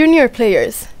the junior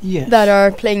players Yes. that are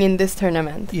playing in this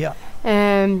tournament. Yeah.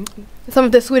 Some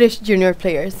of the Swedish junior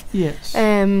players. Yes.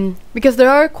 Because there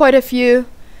are quite a few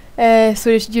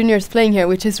Swedish juniors playing here,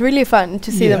 which is really fun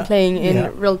to see them Yeah, playing in yeah.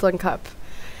 Rilton Cup.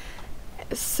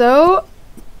 So,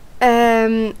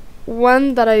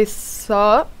 one that I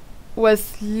saw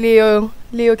was Leo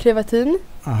Crevatin,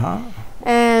 Uh-huh.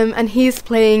 and he's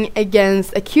playing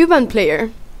against a Cuban player.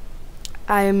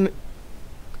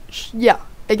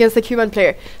 Against a Cuban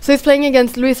player. So he's playing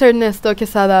against Luis Ernesto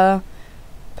Quesada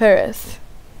Perez.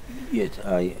 Yes,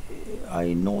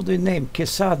 I know the name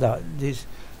Quesada. This.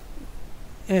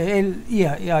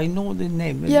 I know the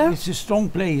name. Yeah. It's a strong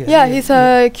player. Yeah, he's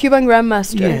a Cuban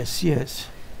grandmaster. Yes, yes.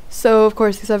 So of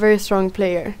course he's a very strong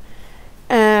player.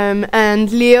 And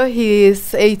Leo, he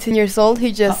is 18 years old.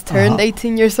 He just turned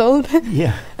 18 years old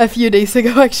Yeah. a few days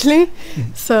ago, actually.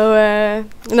 So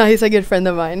no, he's a good friend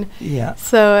of mine. Yeah.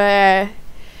 So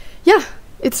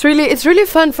it's really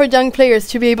fun for young players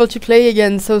to be able to play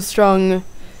against so strong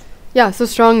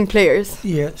players.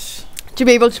 Yes. To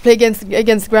be able to play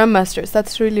against grandmasters,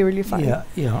 that's really fun. Yeah,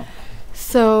 yeah.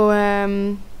 So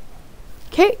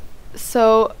okay,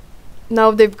 so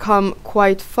now they've come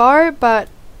quite far, but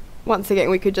once again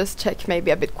we could just check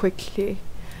maybe a bit quickly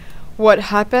what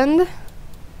happened.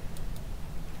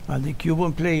 And the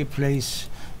Cuban player plays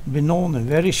Benone,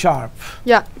 very sharp.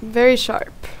 Yeah, very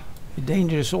sharp. A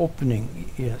dangerous opening,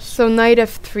 yes. So knight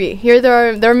f3. Here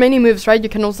there are many moves, right? You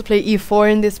can also play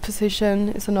e4 in this position.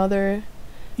 It's another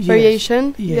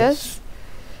variation. Yes.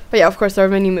 But yeah, of course there are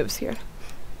many moves here.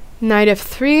 Knight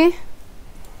f3,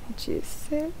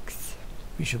 g6.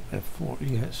 Bishop f4,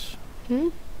 yes.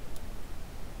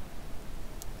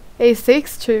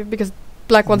 a6 because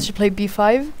black wants to play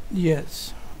b5.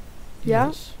 Yes. Yeah.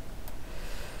 Yes.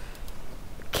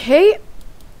 Okay.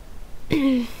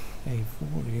 a4,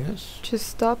 yes. To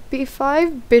stop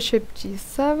b5, bishop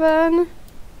g7,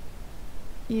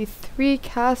 e3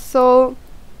 castle.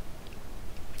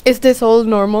 Is this all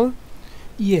normal?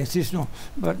 Yes, it's not.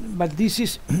 But this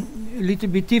is a little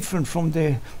bit different from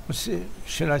the,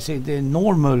 shall I say, the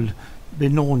normal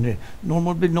Benone.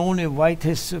 Normal Benone, white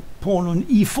has a pawn on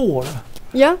e4.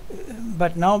 Yeah.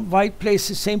 But now white plays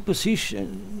the same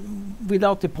position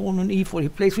without the pawn on e4. He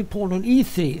plays with pawn on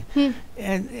e3.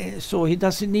 And so he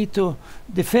doesn't need to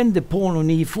defend the pawn on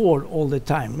e4 all the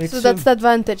time. So that's the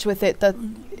advantage with it, that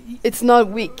it's not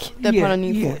weak, the pawn on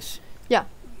e4. Yes. Yeah.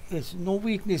 There's no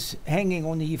weakness hanging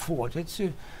on e4. It's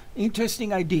an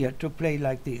interesting idea to play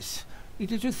like this.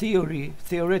 It is a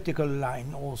theoretical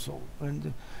line also,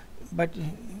 but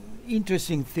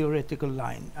interesting theoretical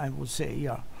line, I would say.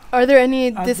 Yeah. Are there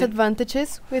any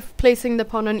disadvantages with placing the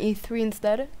pawn on e3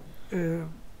 instead?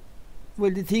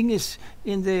 Well, the thing is,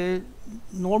 in the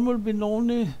normal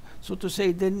Benone, so to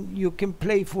say, then you can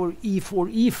play for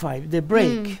e4, e5, the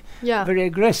break. Yeah. Very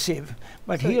aggressive.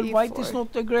 But So here white e4. is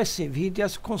not aggressive. He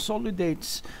just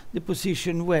consolidates the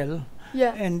position well.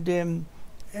 Yeah. And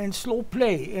slow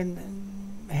play and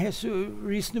has a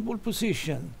reasonable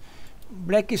position.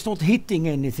 Black is not hitting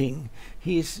anything.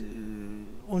 He is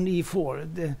on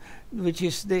e4, which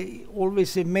is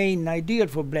always the main idea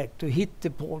for black, to hit the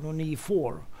pawn on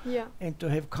e4 and to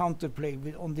have counterplay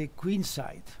on the queen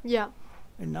side. Yeah.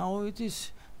 And now it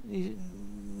is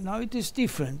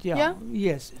different. Yeah. Yeah?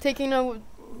 Yes.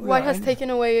 White has taken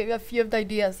away a few of the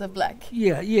ideas of black.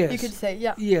 Yeah. Yes. You could say,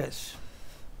 yeah. Yes.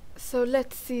 So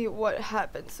let's see what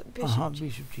happens. Bishop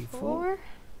Bishop g4. g4.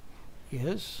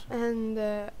 Yes. And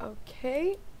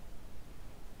okay.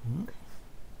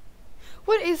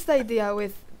 What is the idea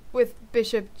with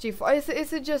bishop g4?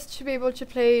 Is it just to be able to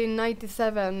play knight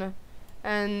d7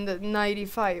 and knight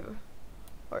e5?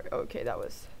 Or okay, that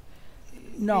was.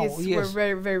 No. These Yes. were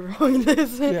very very wrong.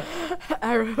 These Yeah.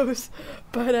 arrows,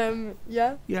 but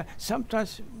yeah. Yeah.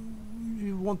 Sometimes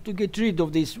you want to get rid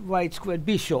of this white square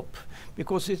bishop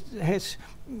because it has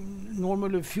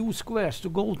normally a few squares to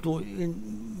go to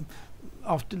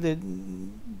after the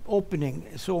opening.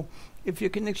 So if you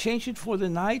can exchange it for the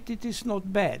knight, it is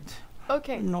not bad.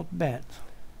 Okay. Not bad.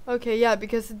 Okay, yeah,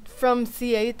 because from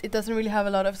c8 it doesn't really have a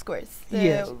lot of squares.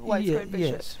 The white square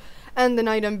bishop. Yes. And the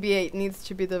knight on b8 needs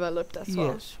to be developed as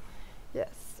well. Yes.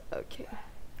 Yes. Okay.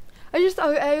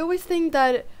 I always think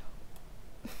that,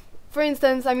 for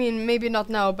instance, I mean maybe not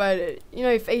now, but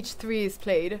if h3 is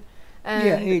played, and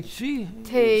h3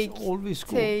 take is always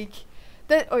good. take,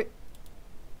 then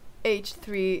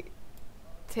h3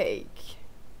 take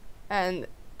and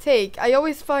take. I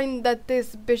always find that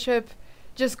this bishop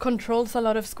just controls a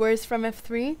lot of squares from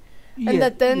f3, and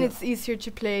that then yeah. it's easier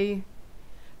to play.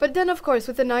 But then, of course,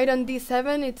 with the knight on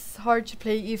d7, it's hard to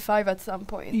play e5 at some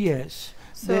point. Yes.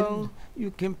 So Then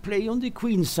you can play on the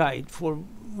queen side for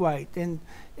white, and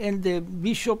the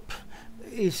bishop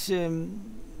is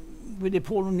with the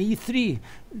pawn on e3.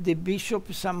 The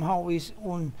bishop somehow is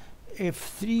on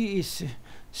f3 is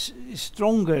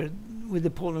stronger with the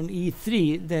pawn on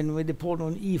e3 than with the pawn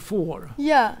on e4.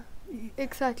 yeah,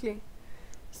 exactly.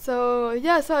 So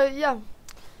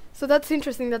so that's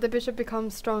interesting that the bishop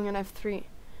becomes strong on f3.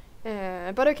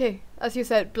 But okay, as you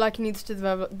said, black needs to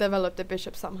develop the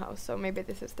bishop somehow, so maybe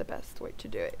this is the best way to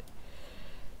do it.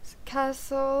 So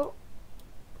castle,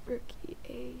 rook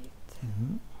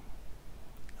e8.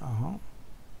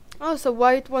 Oh, so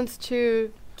white wants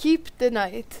to keep the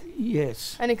knight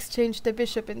Yes. and exchange the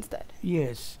bishop instead.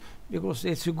 Yes, because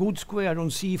it's a good square on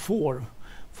c4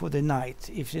 for the knight.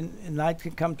 If the knight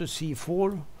can come to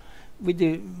c4 with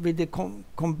the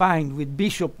combined with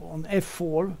bishop on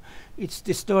f4, it's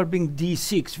disturbing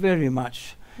d6 very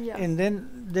much. Yeah. And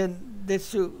then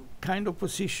that's a kind of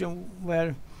position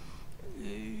where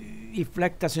if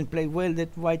black doesn't play well,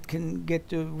 that white can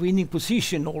get a winning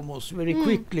position almost very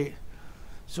quickly.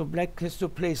 So black has to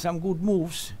play some good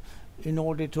moves in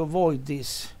order to avoid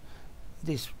this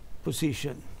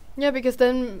position. Yeah, because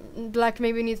then black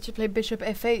maybe needs to play bishop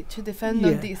f8 to defend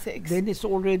on d6. Then it's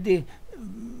already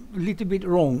a little bit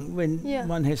wrong when Yeah.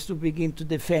 one has to begin to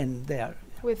defend there.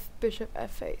 With bishop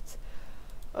f8.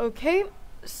 Okay,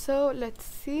 so let's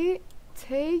see.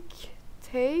 Take,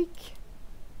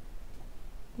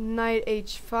 knight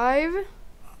h5.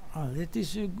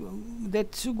 That's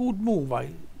a good move,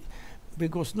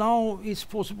 because now it's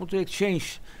possible to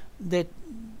exchange that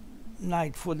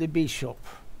knight for the bishop.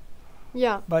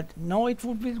 Yeah, But now it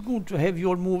would be good to have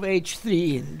your move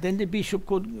h3 in. Then the bishop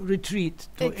could retreat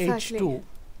to exactly. h2.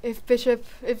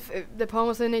 If the pawn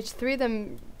was in h3,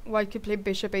 then white could play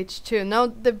bishop h2. Now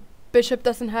the bishop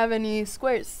doesn't have any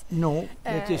squares No,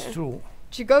 that is true.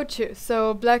 to go to,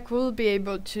 so black will be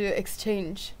able to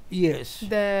exchange Yes.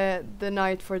 the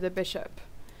knight for the bishop.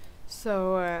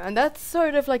 So and that's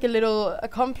sort of like a little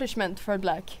accomplishment for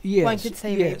black. Yes. One could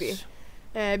say yes.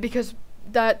 maybe, because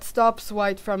that stops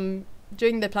white from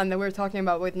doing the plan that we were talking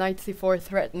about with knight c4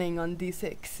 threatening on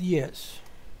d6. Yes.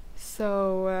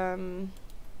 So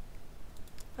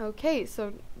okay,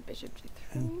 so bishop g3.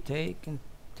 And take.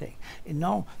 And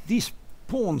now these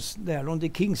pawns there on the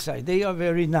king side, they are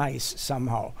very nice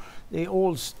somehow. They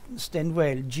all stand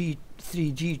well. G3,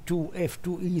 G2,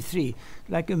 F2, E3,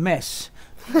 like a mess.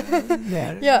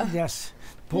 There. Yeah. Yes.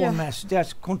 Pawn Yeah. mess.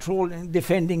 That's controlling,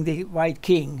 defending the white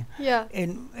king. Yeah.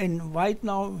 And white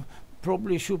now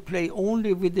probably should play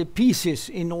only with the pieces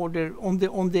in order on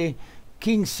the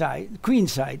king side, queen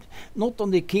side, not on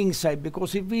the king side,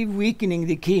 because if we're weakening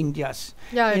the king just.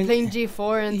 Yeah, And playing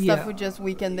g4 and stuff yeah, would just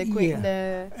weaken the queen.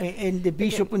 yeah. And the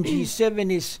bishop on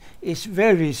g7 is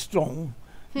very strong,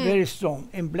 very strong.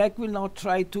 And black will now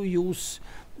try to use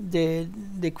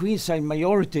the queen side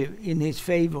majority in his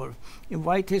favor, and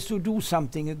white has to do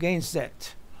something against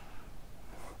that.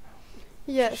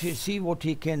 Yes. See what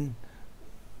he can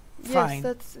Yes, find.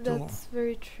 that's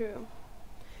very true.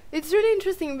 It's really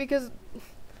interesting because,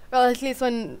 well, at least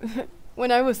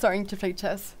when I was starting to play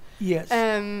chess, Yes.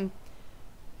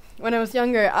 when I was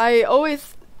younger, I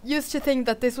always used to think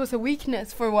that this was a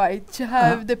weakness for white to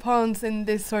have the pawns in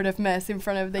this sort of mess in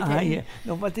front of the king. Yeah.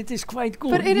 No, but it is quite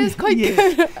good. But it is quite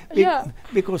Yes. good. Yeah.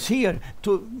 Because here,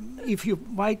 if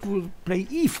white will play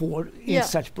e4 in Yeah.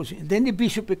 such position, then the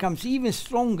bishop becomes even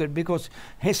stronger because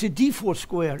has a d4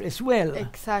 square as well.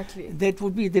 Exactly. That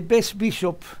would be the best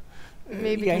bishop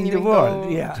Maybe in can the even world. go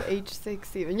Yeah. to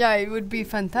h6 even. Yeah, it would be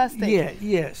fantastic. Yeah.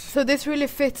 Yes. So this really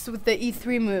fits with the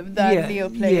e3 move that Leo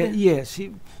played. Yes.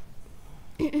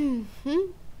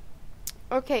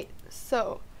 Okay,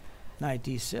 so Knight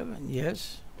e7.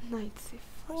 Yes. knight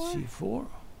c4. c4.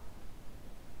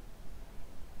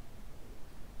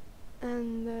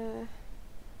 And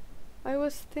I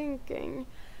was thinking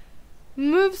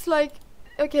moves like,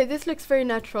 okay, this looks very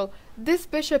natural. This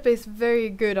bishop is very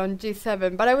good on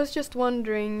g7, but I was just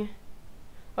wondering,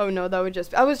 oh no, that would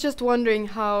just, I was just wondering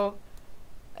how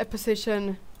a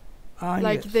position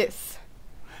like yes. this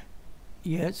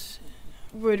Yes.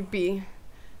 would be.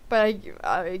 But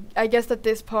I guess that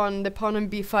this pawn, the pawn on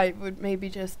b5, would maybe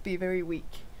just be very weak.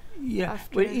 Yeah.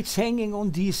 After- But it's hanging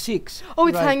on d6. Oh,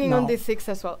 it's right hanging on now. d6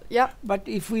 as well. Yeah, But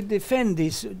if we defend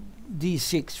this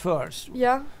d6 first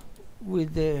yeah.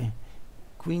 with the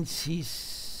queen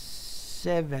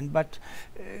c7, but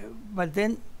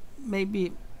then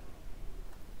maybe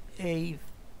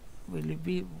will it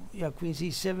be queen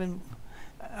c7?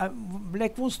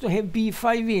 Black wants to have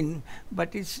b5 in,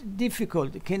 but it's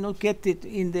difficult. He cannot get it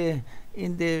in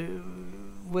the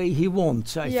way he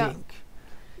wants, I think.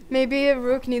 Maybe a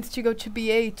rook needs to go to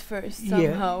b8 first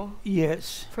somehow.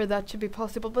 Yes. For that to be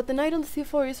possible. But the knight on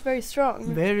c4 is very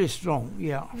strong. Very strong,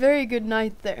 yeah. Very good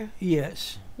knight there.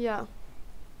 Yes. Yeah.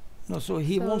 No, so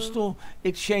he wants to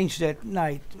exchange that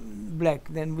knight, black,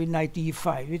 then with knight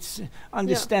e5. It's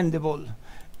understandable.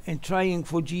 And trying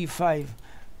for g5,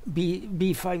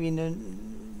 b5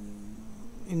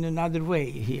 in another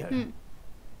way here.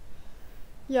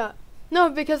 Yeah. No,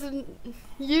 because you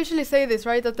usually say this,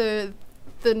 right? That the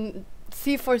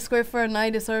c4 square for a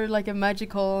knight is sort of like a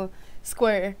magical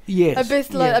square. Yes. A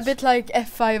bit like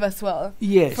f5 as well.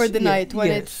 Yes. For the knight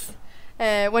when it's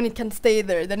when it can stay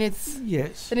there, then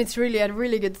it's really a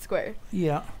really good square.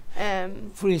 Yeah.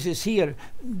 For instance, here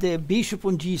the bishop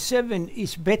on g7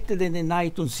 is better than the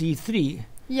knight on c3.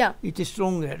 Yeah. It is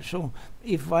stronger. So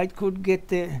if white could get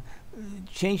the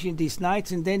changing these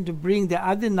knights and then to bring the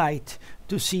other knight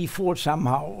to c4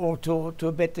 somehow or to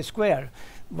a better square,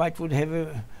 white would have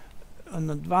an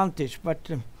advantage. But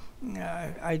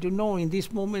I don't know, in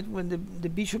this moment when the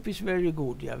bishop is very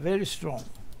good, very strong.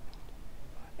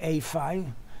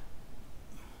 a5.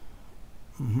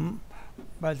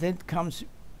 But then comes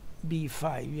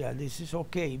b5. This is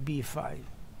okay, b5.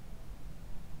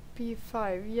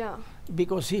 b5,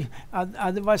 because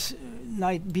otherwise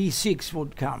knight b6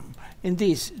 would come, and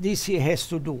this he has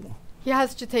to do. He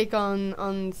has to take on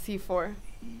c4.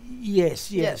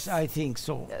 Yes, I think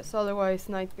so. Yes, otherwise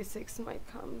knight b6 might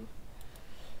come.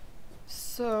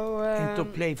 So and to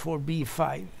play for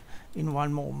b5 in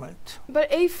one moment.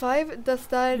 But a5, does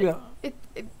that? Yeah.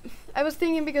 I was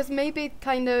thinking because maybe it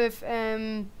kind of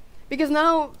because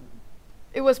now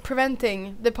it was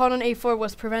preventing, the pawn on a4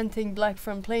 was preventing black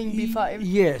from playing b5.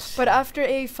 Yes. But after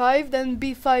a5, then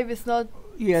b5 is not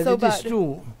so bad. It is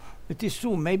true. It is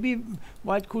true. Maybe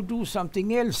white could do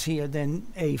something else here than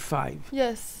a5.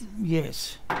 Yes.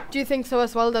 Yes. Do you think so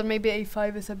as well, that maybe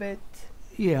a5 is a bit...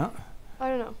 Yeah. I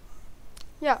don't know.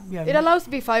 Yeah, it allows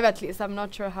b5 at least. I'm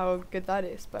not sure how good that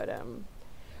is, but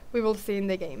we will see in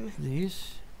the game.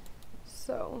 This.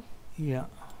 So. Yeah.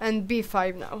 And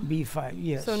b5 now. b5,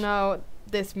 yes. So now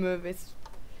this move is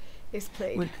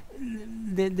played. Well,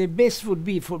 the best would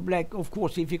be for black, of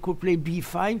course, if he could play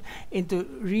b5 and to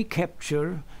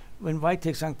recapture, when white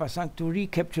takes en passant, to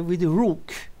recapture with the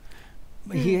rook.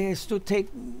 He has to take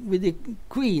with the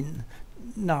queen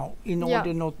now in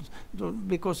order not to,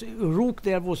 because a rook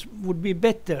there would be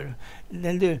better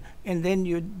than and then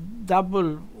you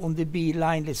double on the b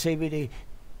line, let's say with a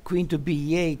queen to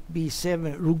b8,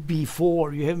 b7, rook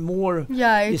b4. You have more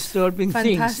disturbing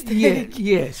fantastic things.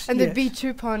 Yes. And the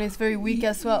b2 pawn is very weak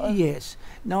as well. Yes.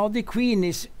 Now the queen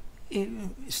is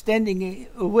standing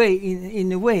away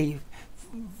in a way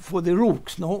for the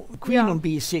rooks. No, queen on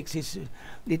b6 is a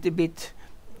little bit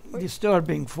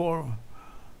disturbing for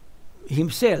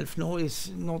himself. No, it's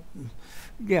not.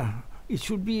 Yeah, it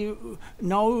should be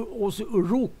now also a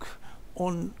rook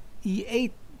on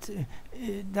e8.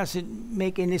 Doesn't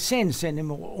make any sense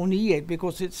anymore on e8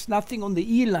 because it's nothing on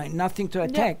the e line, nothing to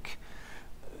attack.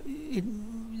 It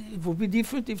would be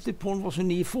different if the pawn was on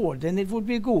e4, then it would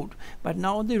be good. But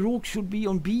now the rook should be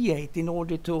on b8 in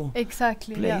order to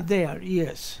play there.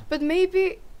 Yes. But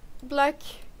maybe black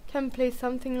can play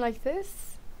something like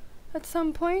this at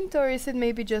some point, or is it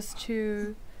maybe just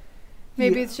too?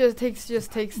 Maybe it just takes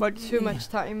too much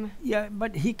time. Yeah,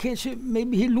 but he can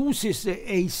maybe he loses the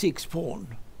a6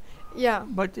 pawn. Yeah.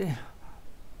 But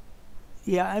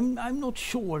I'm not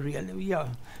sure really. Yeah.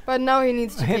 But now he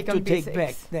needs to take on b6. Take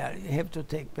back there. You have to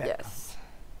take back. Yes.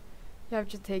 You have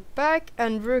to take back,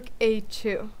 and rook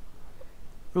a2.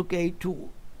 Rook a2.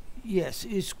 Yes,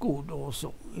 it's good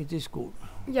also. It is good.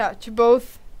 Yeah, to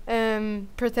both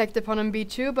protect the pawn on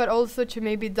b2, but also to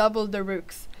maybe double the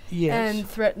rooks. Yes. And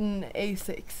threaten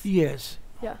a6. Yes.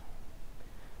 Yeah.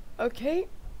 Okay.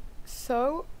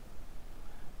 So.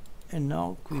 And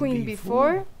now queen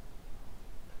b4.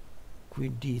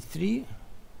 Queen d3.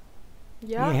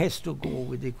 Yeah. He has to go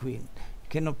with the queen.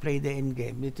 Cannot play the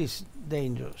endgame. It is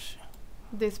dangerous.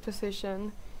 This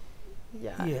position.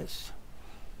 Yeah. Yes.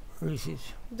 This is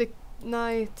the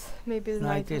knight. Maybe the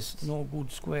knight has no good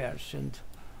squares and.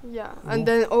 Yeah, and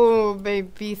then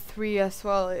maybe b3 as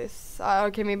well is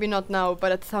okay. Maybe not now,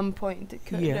 but at some point it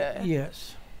could.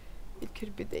 Yes. It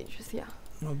could be dangerous. Yeah.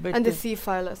 No, and the c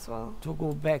file as well. To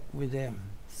go back with them.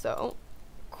 So,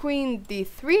 queen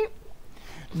d3.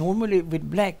 Normally with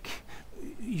black,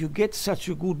 you get such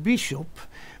a good bishop,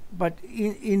 but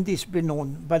in this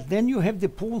Benon. But then you have the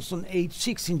pawns on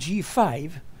h6 and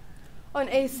g5. On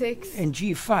A6. and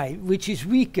G5, which is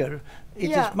weaker. It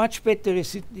Yeah. is much better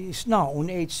as it is now on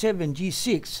H7,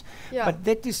 G6. Yeah. But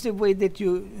that is the way that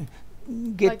you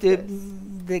get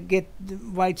Like the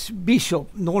white's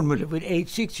bishop normally with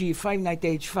H6, G5, knight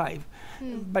H5.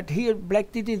 But here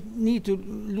black didn't need to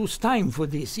lose time for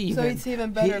this even. So it's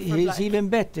even better for He's black. even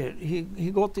better.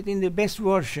 He got it in the best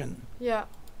version. Yeah.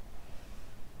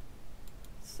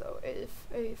 So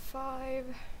A5.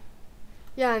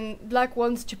 Yeah, and black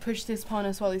wants to push this pawn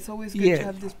as well. It's always good Yeah. to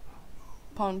have this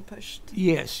pawn pushed.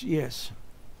 Yes, yes.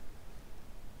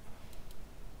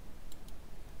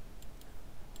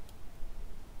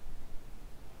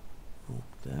 Rook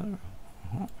there.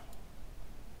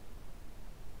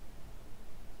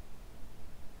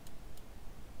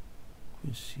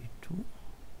 Queen C2.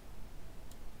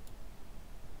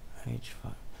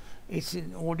 H5. It's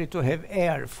in order to have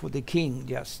air for the king,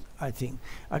 just, I think.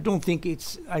 I don't think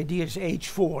it's idea is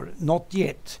H4, not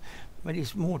yet, but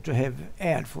it's more to have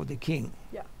air for the king.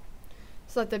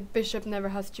 So that the bishop never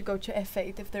has to go to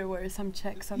F8 if there were some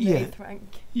checks on Yeah. the 8th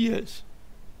rank. Yes.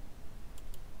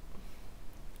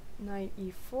 Knight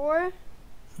E4.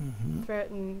 Mm-hmm.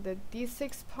 Threaten the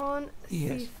D6 pawn.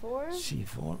 Yes. C4.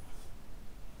 C4.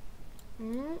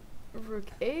 Rook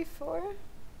A4.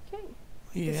 Okay.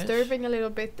 Yes. Disturbing a little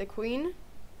bit the queen.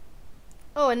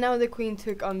 Oh, and now the queen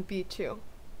took on B2.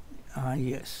 Ah,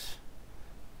 yes.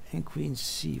 And queen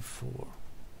C4.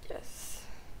 Yes.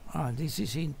 Ah, this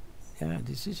is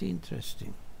this is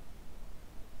interesting.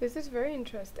 This is very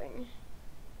interesting.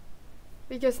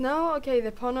 Because now, okay,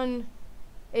 the pawn on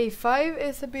A5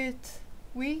 is a bit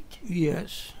weak,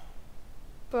 Yes.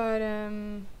 but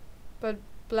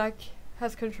black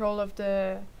has control of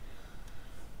the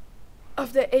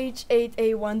H8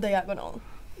 A1 diagonal.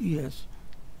 Yes.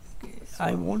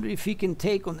 I wonder if he can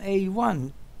take on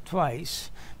A1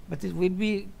 twice, but it will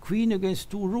be queen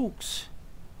against two rooks.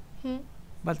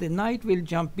 But the knight will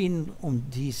jump in on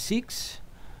D6,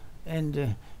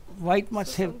 and white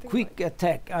must So have something quick like-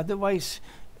 attack, otherwise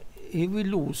he will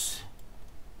lose.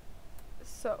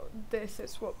 So this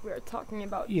is what we're talking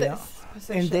about. Yeah. This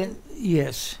position. And then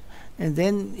yes, and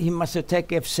then he must attack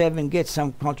F7, get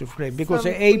some counterplay because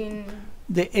From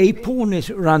the A pawn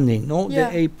is running. No, Yeah.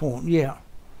 the A pawn. Yeah,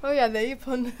 Oh yeah, the A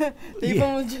pawn. The A Yeah.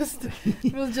 pawn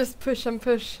will just push and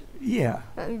push, yeah,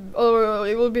 or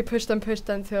it will be pushed and pushed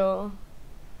until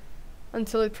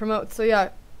it promotes. So yeah,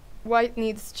 white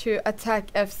needs to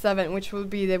attack F7, which will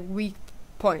be the weak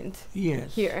point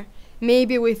yes. here.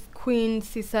 Maybe with queen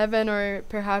C7 or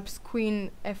perhaps queen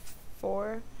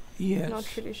F4. Yes.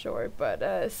 Not really sure,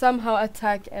 but somehow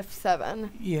attack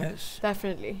F7. Yes.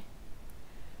 Definitely.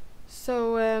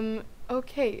 So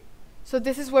okay, so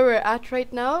this is where we're at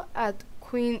right now. At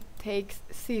queen takes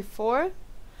C4.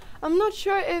 I'm not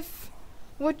sure if.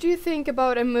 What do you think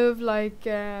about a move like?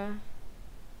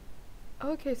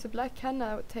 Okay, so black can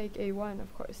now take A1,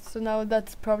 of course. So now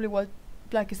that's probably what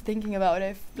black is thinking about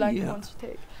if black Yeah. wants to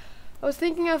take. I was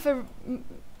thinking of a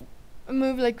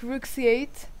move like rook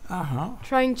C8,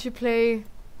 trying to play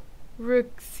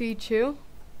rook C2,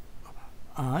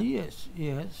 Ah, yes,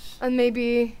 yes. and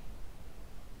maybe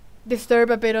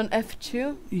disturb a bit on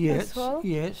F2 Yes, as well.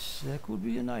 yes, that could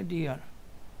be an idea.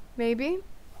 Maybe.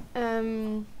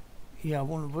 Yeah,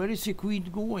 well, where is the queen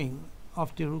going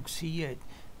after rook c8?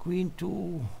 Queen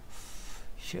to...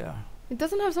 Sure. It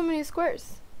doesn't have so many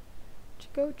squares to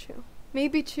go to.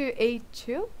 Maybe to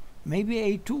A2? Maybe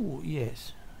a2,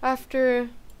 yes. After...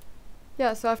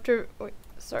 Yeah, so after... Wait,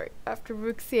 sorry. After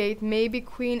rook c8, maybe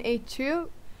queen A2?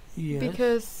 Yes.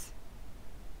 Because...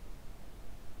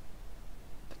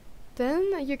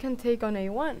 then you can take on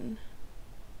A1.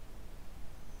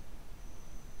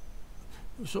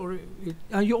 Sorry,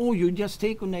 you just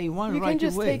take on a1 You right can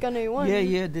just away. take on A1. Yeah,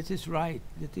 yeah, that is right.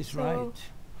 That is So- right.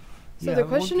 So Yeah, the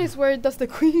question what- is, where does the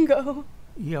queen go?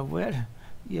 Yeah, where?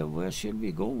 Yeah, where shall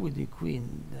we go with the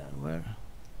queen? Where?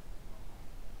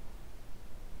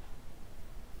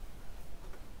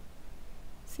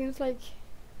 Seems like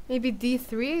maybe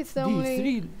D3 is the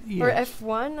only... D3, yes. Or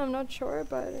F1, I'm not sure,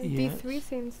 but Yes. D3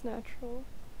 seems natural.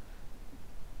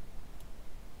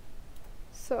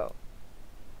 So,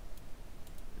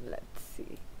 let's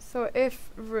see. So if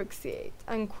rook c8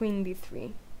 and queen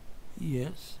d3,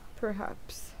 Yes.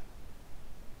 perhaps.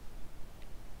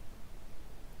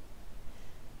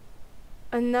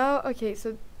 And now, okay,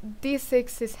 so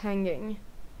d6 is hanging.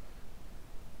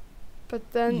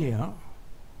 But then Yeah.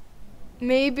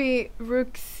 maybe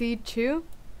rook c2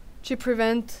 to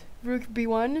prevent rook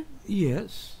b1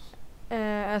 Yes.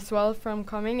 as well from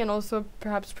coming, and also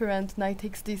perhaps prevent knight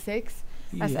takes d6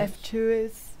 as Yes. f2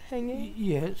 is hanging.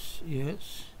 Yes,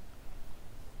 yes.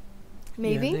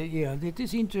 maybe. Yeah, that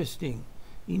is interesting.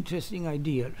 Interesting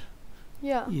idea.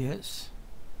 Yeah. Yes.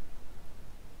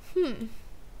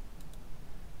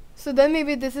 So then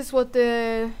maybe this is what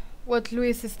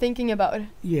Luis is thinking about.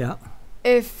 Yeah.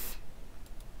 If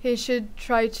he should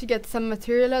try to get some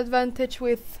material advantage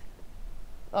with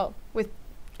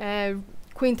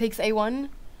queen takes a1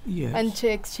 Yes. and to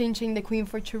exchanging the queen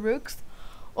for 2 rooks,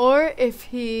 or if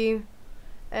he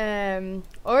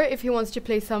wants to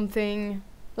play something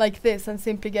like this and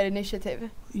simply get initiative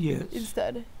yes.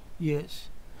 instead. Yes.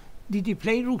 Did he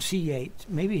play rook c8?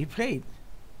 Maybe he played.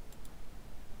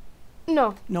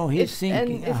 No. No, he's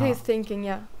thinking. And he's thinking,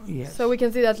 yeah. Yes. So we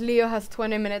can see that Leo has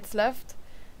 20 minutes left.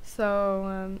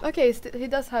 So okay, he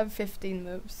does have 15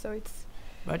 moves. So it's.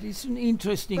 But it's an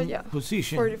interesting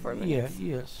position. 44 minutes.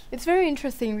 Yeah. Yes. It's very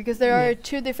interesting because there are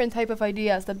 2 different type of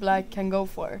ideas that black can go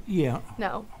for. Yeah.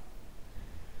 Now.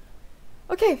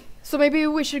 Okay, so maybe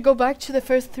we should go back to the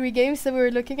first 3 games that we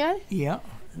were looking at. Yeah.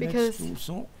 Because let's do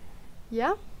so.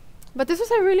 Yeah, but this was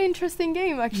a really interesting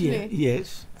game actually. Yeah,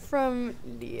 yes. From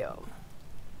Leo.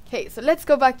 Okay, so let's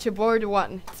go back to board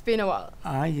 1. It's been a while.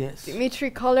 Yes. Dimitri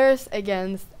Colors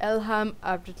against Elham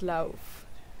Abdulauf.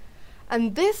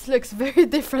 And this looks very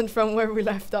different from where we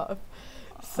left off.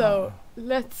 So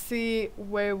let's see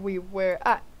where we were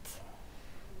at.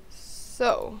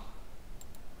 So,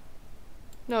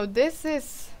 no, this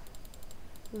is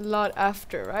a lot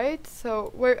after, right?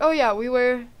 So we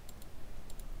were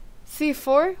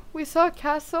c4. We saw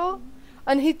castle,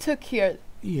 and he took here.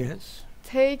 Yes.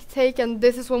 Take, and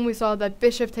this is when we saw that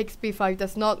bishop takes b5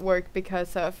 does not work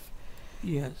because of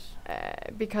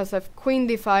queen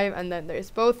d5, and then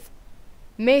there's both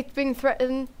mate being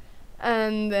threatened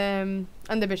and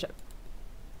the bishop.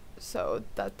 So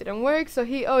that didn't work. So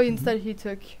he instead he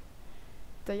took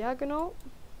diagonal.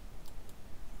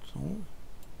 So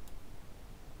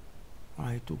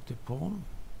I took the pawn.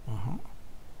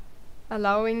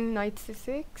 Allowing knight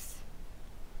c6.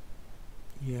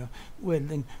 Yeah, well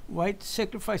then white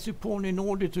sacrificed a pawn in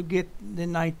order to get the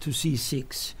knight to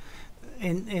c6,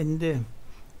 and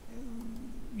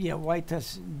white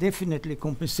has definitely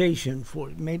compensation for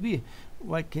it. Maybe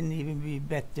white can even be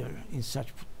better in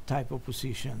such type of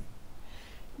position.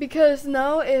 Because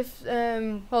now if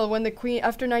when the queen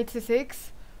after knight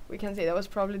c6, we can say that was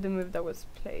probably the move that was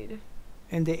played.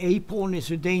 And the a pawn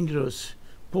is a dangerous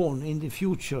pawn in the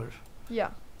future. Yeah,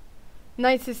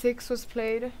 knight c6 was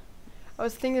played. I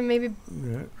was thinking maybe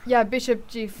bishop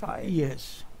g5.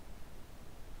 Yes,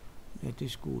 that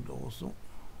is good also.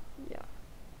 Yeah.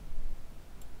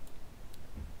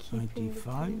 Knight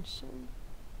d5.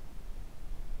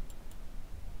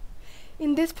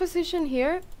 In this position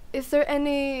here, is there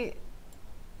any?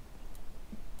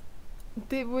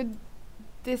 Would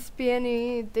this be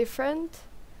any different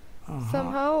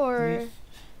somehow, or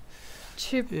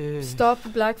to stop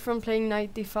black from playing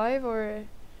knight d5, or?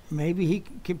 Maybe he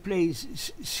can play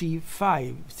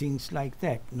c5, things like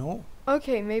that, no?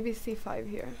 Okay, maybe c5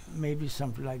 here. Maybe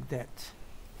something like that.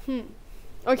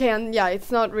 Okay, and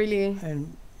it's not really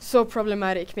so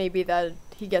problematic maybe that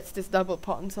he gets this double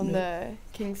pawns on the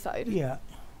king side. Yeah.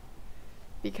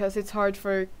 Because it's hard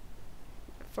for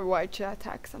white to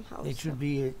attack somehow. It should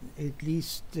be at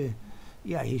least,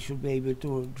 he should be able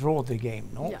to draw the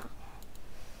game, no? Yeah.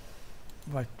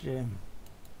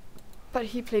 But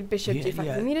he played bishop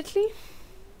g5 immediately.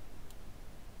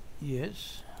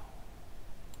 Yes.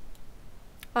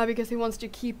 Because he wants to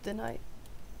keep the knight.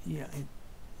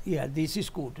 Yeah, this is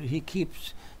good. He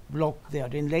keeps block there.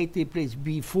 Then later he plays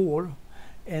b4,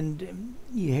 and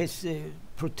he has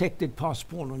protected pass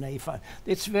pawn on a5.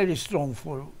 That's very strong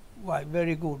for white,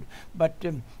 very good. But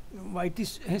white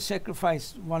has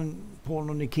sacrificed one pawn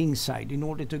on the king side in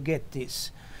order to get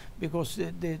this, because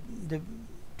the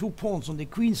 2 pawns on the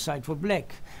queen side for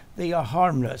black, they are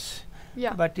harmless.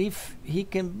 Yeah. But if he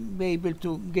can be able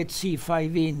to get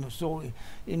c5 in, so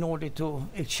in order to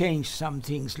exchange some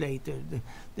things later,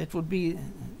 that would be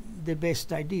the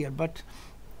best idea. But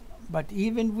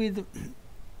even with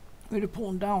a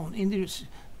pawn down in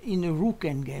the rook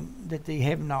endgame that they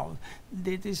have now,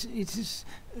 it is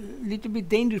a little bit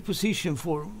dangerous position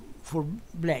for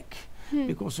black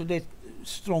because of that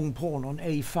strong pawn on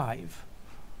a5.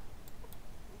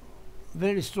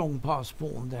 Very strong pass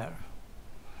pawn there.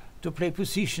 To play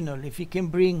positional, if he can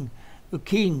bring a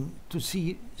king to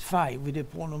c5 with a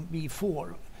pawn on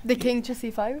b4. The king to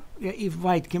c5? Yeah, if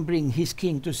white can bring his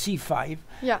king to c5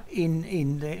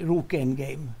 in the rook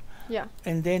endgame. Yeah.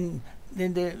 And then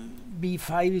the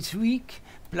b5 is weak,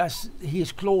 plus he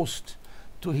is closed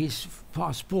to his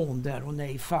pass pawn there on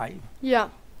a5. Yeah.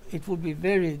 It would be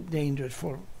very dangerous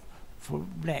for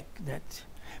black, that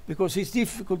because it's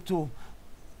difficult to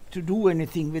to do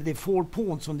anything with the 4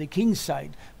 pawns on the king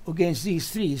side against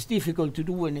these 3. It's difficult to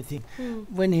do anything.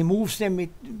 When he moves them, it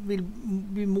will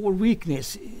be more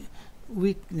weakness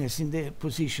in the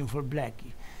position for black.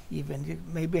 Even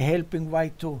maybe helping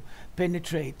white to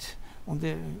penetrate on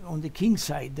the king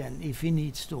side then, if he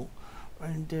needs to.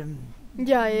 And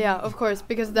yeah, of course,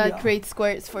 because that creates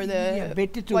squares for the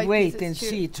better to white wait pieces and too.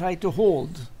 see, try to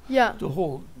hold. Yeah. To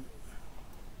hold.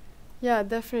 Yeah,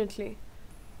 definitely.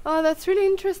 Oh, that's really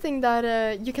interesting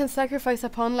that you can sacrifice a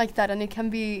pawn like that, and it can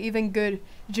be even good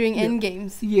during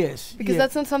endgames. Yes. Because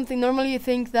that's not something, normally you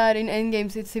think that in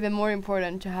endgames it's even more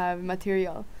important to have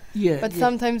material. Yeah. But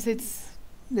sometimes it's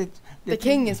the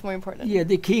king is more important. Yeah,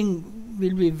 the king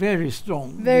will be very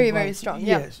strong. Very, very strong,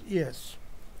 yeah. Yes.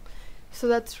 So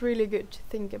that's really good to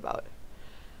think about.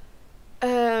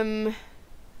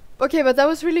 Okay, but that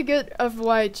was really good of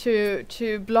white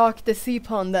to block the c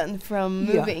pawn then from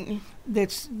moving.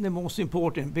 That's the most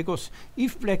important, because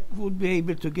if black would be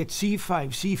able to get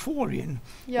c5, c4 in,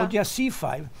 or just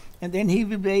c5, and then he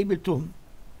will be able to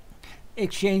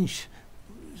exchange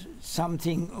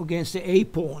something against the a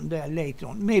pawn there later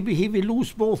on. Maybe he will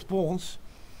lose both pawns,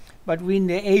 but win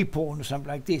the a pawn or something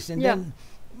like this, and then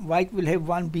white will have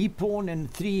 1 b pawn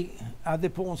and 3 other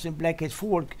pawns, and black has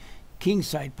 4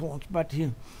 kingside pawns. But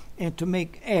and to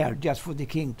make air just for the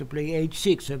king to play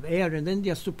h6, have air, and then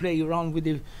just to play around with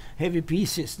the heavy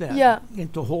pieces there,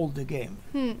 and to hold the game.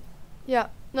 Yeah,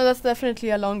 no, that's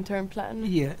definitely a long-term plan.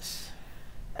 Yes.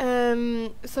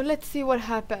 So let's see what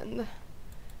happened.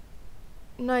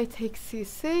 Knight takes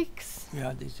c6.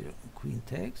 Yeah, this is queen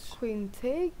takes. Queen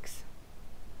takes.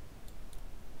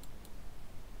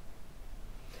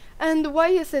 And why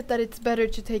is it that it's better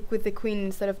to take with the queen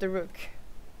instead of the rook?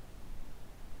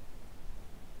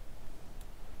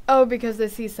 Oh, because the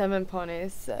c7 pawn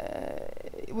is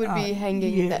would be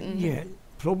hanging then. Yeah,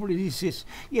 probably this is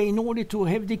in order to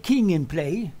have the king in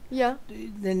play. Yeah.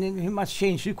 Then he must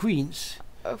change the queens.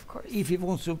 Of course. If he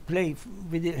wants to play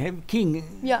with have king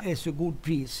as a good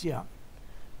piece,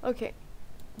 Okay,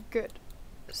 good.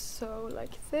 So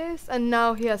like this, and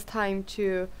now he has time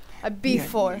to a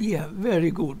b4. Yeah,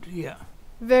 very good. Yeah.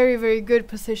 Very, very good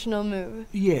positional move.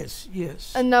 Yes.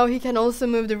 And now he can also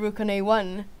move the rook on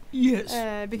a1. Yes.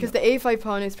 Because the a5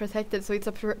 pawn is protected, so it's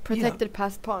a protected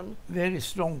passed pawn. Very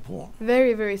strong pawn.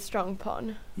 Very, very strong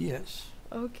pawn. Yes.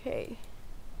 Okay.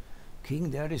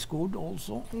 King there is good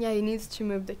also. Yeah, he needs to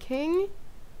move the king.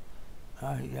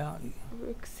 Yeah.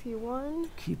 Rook c1.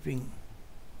 Keeping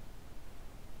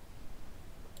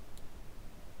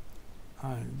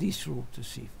this rook to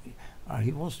see.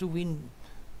 He wants to win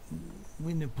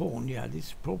a pawn. Yeah, this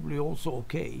is probably also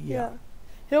okay. Yeah.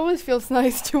 It always feels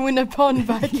nice to win a pawn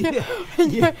back.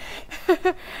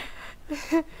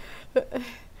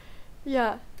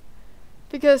 Yeah.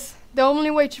 Because the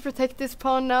only way to protect this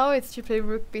pawn now is to play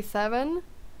rook b7.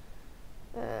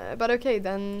 But okay,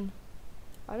 then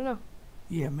I don't know.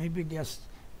 Yeah, maybe just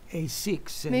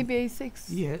a6. Maybe a6.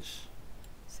 Yes.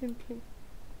 Simply.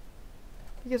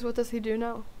 Because what does he do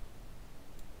now?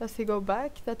 Does he go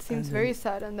back? That seems very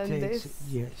sad. And then this.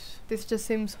 Yes. This just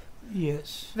seems.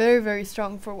 Yes. Very, very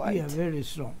strong for white. Yeah, very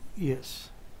strong. Yes.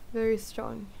 Very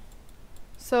strong.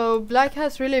 So black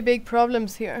has really big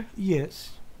problems here.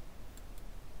 Yes.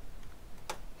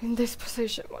 In this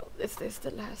position. Well, is this the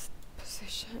last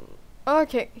position?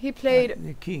 Okay, he played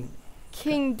the king.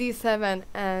 King d7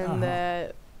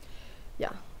 and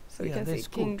so you can see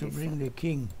king good to d7. bring the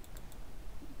king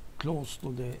close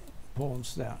to the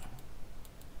pawns there.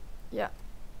 Yeah,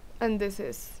 and this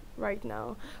is right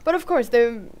now. But of course,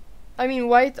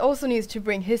 white also needs to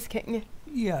bring his king.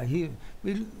 Yeah, he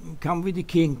will come with the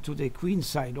king to the queen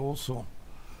side also,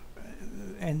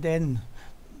 and then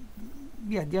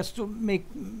just to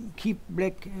keep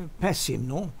black passive,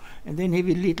 no, and then he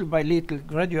will little by little,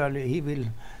 gradually, he will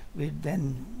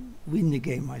then win the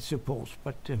game, I suppose.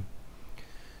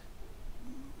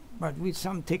 But with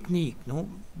some technique, no,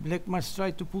 black must try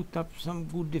to put up some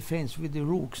good defense with the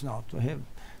rooks now to have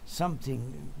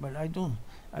something. But I don't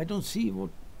see what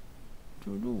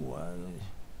to do.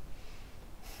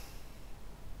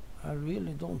 I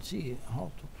really don't see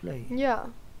how to play. Yeah.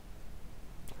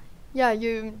 Yeah.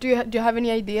 Do you have any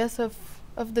ideas of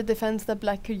the defense that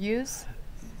black could use?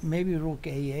 Maybe rook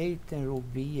a8 and rook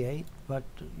b8, but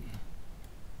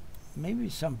maybe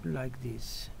something like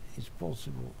this is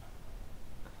possible.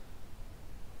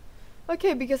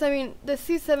 Okay, because the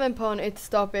c7 pawn, it's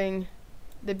stopping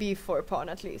the b4 pawn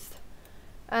at least,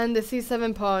 and the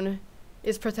c7 pawn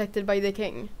is protected by the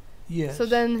king. Yes. So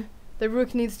then the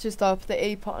rook needs to stop the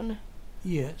a pawn.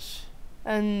 Yes.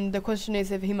 And the question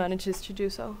is if he manages to do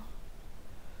so.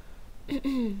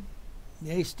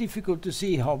 It's difficult to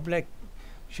see how black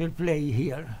shall play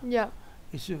here. Yeah.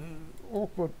 It's an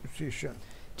awkward position.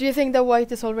 Do you think that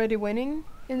white is already winning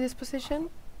in this position?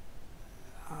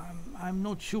 I'm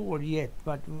not sure yet,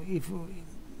 but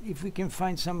if we can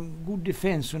find some good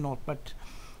defense or not, but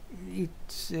it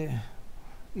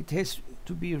has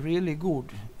to be really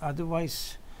good.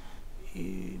 Otherwise,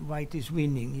 white is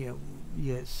winning here.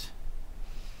 Yes.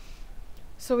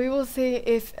 So we will see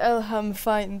if Elham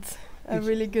finds a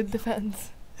really good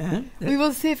defense. We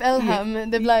will see if Elham,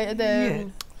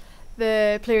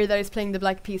 the player that is playing the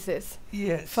black pieces,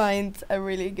 finds a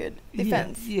really good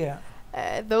defense. Yeah.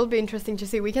 That will be interesting to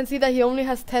see. We can see that he only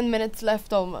has 10 minutes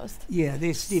left almost. Yeah,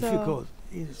 this is difficult.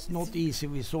 It's not easy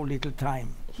with so little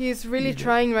time. He's really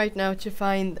trying right now to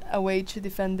find a way to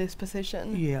defend this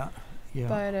position. Yeah.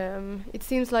 But it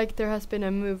seems like there has been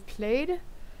a move played.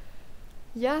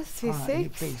 Yes, C6. He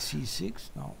played C6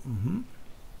 now.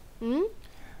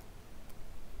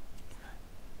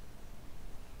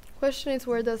 Question is,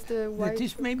 where does the white... That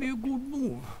is maybe a good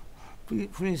move.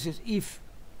 For instance, if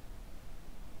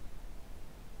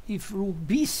rook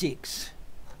b6,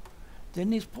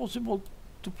 then it's possible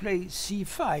to play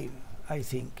c5, I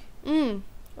think.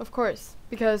 Of course,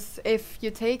 because if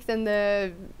you take, then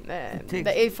the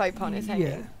a5 pawn is hanging.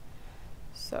 Yeah.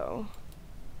 So...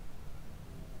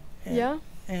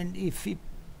 And if he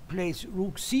plays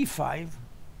rook c5,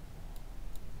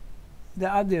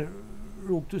 the other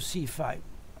rook to c5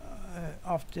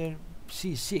 after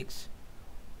c6.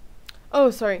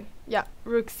 Oh, sorry. Yeah,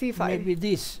 rook c5. Maybe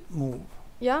this move.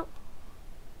 Yeah.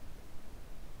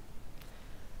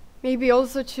 Maybe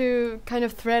also to kind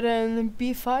of threaten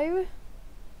b5.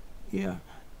 Yeah,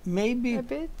 maybe a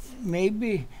bit.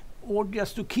 Maybe, or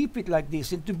just to keep it like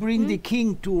this and to bring the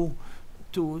king to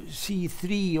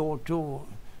c3 or to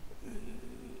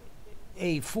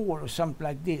a4 or something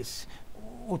like this,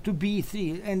 or to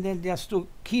b3, and then just to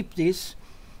keep this,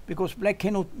 because black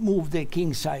cannot move the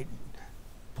king side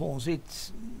pawns.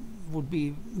 It would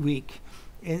be weak.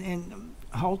 And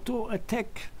how to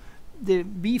attack the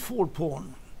b4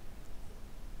 pawn,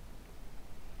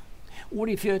 or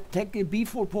if you attack the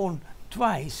b4 pawn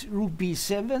twice, rook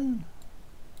b7,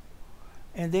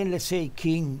 and then let's say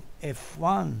king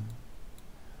f1,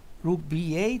 rook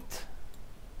b8.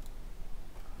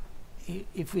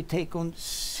 If we take on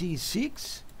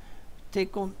c6,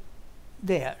 take on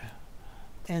there,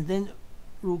 and then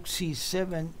rook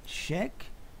c7 check.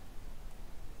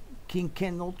 King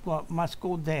cannot go, must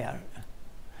go there.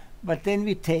 But then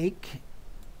we take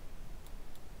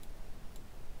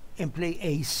and play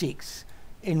a6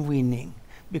 and winning,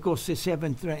 because the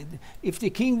 7th rank. If the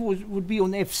king would be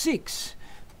on f6,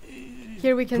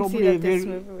 here we can see that this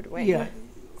move would win. Yeah.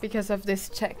 Because of this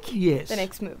check. Yes. The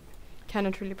next move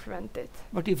cannot really prevent it.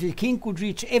 But if the king could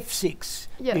reach f6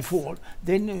 before,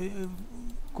 then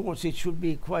of course it should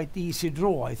be quite easy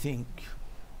draw, I think.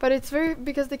 But it's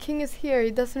because the king is here, he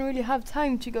doesn't really have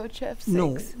time to go to f6.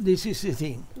 No, this is the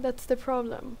thing. That's the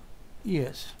problem.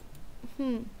 Yes.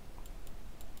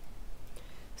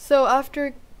 So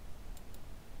after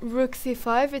rook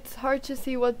c5, it's hard to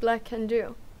see what black can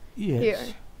do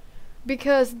here.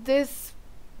 Because this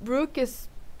rook is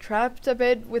trapped a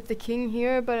bit with the king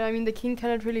here, but I mean the king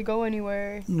cannot really go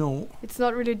anywhere. No. It's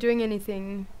not really doing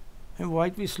anything. And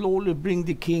white will slowly bring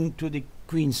the king to the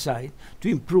queen side to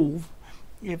improve.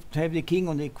 You have to have the king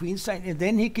on the queen side, and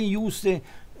then he can use the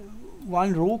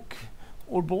one rook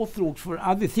or both rooks for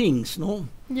other things, no?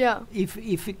 Yeah. If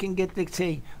he can get, let's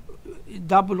say,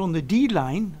 double on the D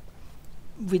line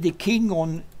with the king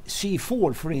on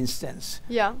c4, for instance.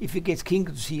 Yeah. If he gets king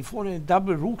to c4 and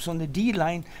double rooks on the D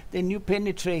line, then you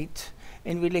penetrate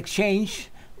and will exchange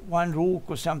one rook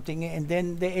or something, and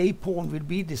then the A pawn will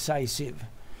be decisive.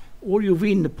 Or you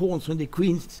win the pawns on the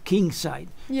king side.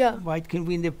 Yeah. White can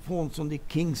win the pawns on the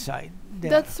king side.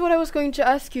 There. That's what I was going to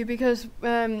ask you, because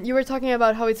you were talking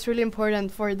about how it's really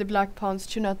important for the black pawns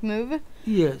to not move.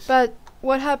 Yes. But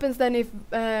what happens then if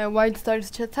white starts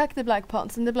to attack the black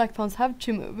pawns and the black pawns have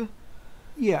to move?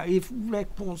 Yeah, if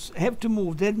black pawns have to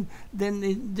move, then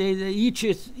they're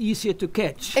easier to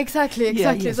catch. Exactly.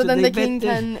 Yeah, so then the king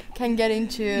can get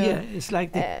into... Yeah, it's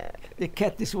like the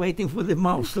cat is waiting for the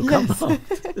mouse to come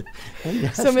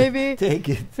out. So maybe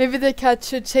the cat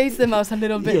should chase the mouse a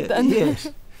little bit then. Yes.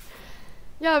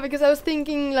 Yeah, because I was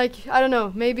thinking, like, I don't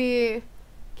know, maybe...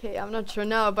 Okay, I'm not sure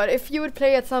now, but if you would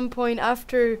play at some point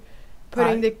after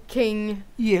putting the king...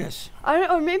 Yes.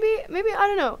 Or maybe, I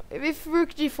don't know, if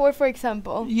rook g4, for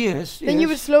example. Yes. Then you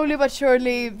would slowly but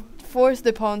surely force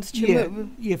the pawns to move.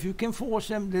 If you can force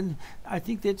them, then I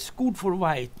think that's good for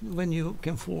white, when you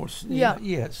can force. Yeah,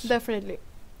 yes. Definitely.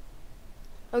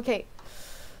 Okay.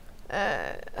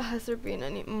 Has there been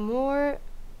any more?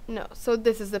 No. So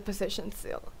this is the position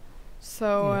still.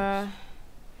 So Yes.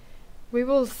 we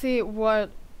will see where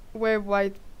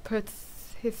white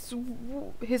puts his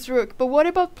rook. But what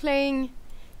about playing?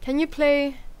 Can you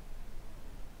play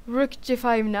rook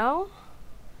g5 now,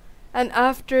 and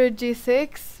after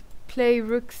g6 play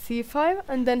rook c5,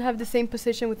 and then have the same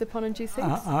position with the pawn on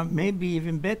g6? Maybe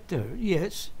even better.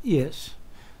 Yes, yes,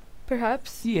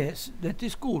 Perhaps. yes. That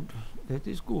is good. That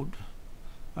is good.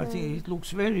 I think it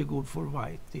looks very good for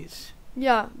white. This.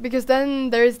 Yeah, because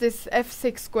then there is this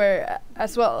f6 square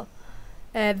as well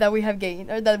that we have gained,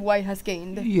 or that white has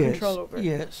gained Yes. control over.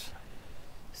 Yes.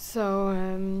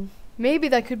 So maybe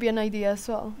that could be an idea as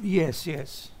well. Yes.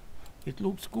 Yes. It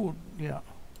looks good. Yeah.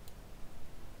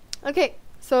 Okay,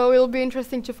 so it'll be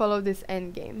interesting to follow this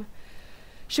end game.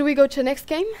 Should we go to the next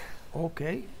game?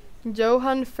 Okay.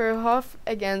 Johan Verhoeff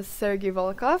against Sergei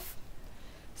Volkov.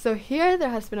 So here there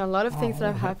has been a lot of things that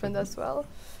have happened as well.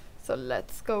 So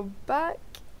let's go back.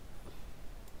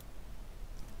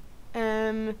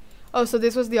 So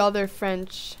this was the other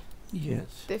French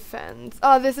Yes. defense.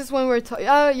 This is when we're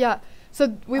yeah.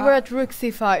 So we were at rook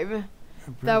c5.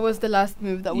 That was the last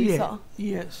move that we saw.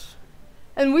 Yes.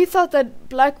 And we thought that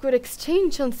black would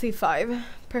exchange on c5,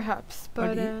 perhaps,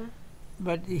 but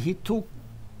But he took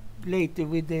later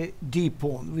with the d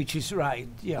pawn, which is right.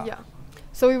 Yeah. yeah.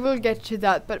 So we will get to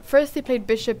that. But first he played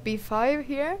bishop b5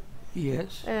 here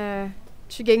Yes.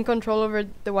 to gain control over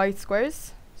the white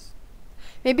squares.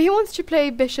 Maybe he wants to play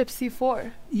bishop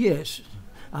c4. Yes.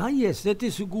 Yes. That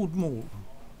is a good move.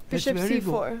 That's Bishop very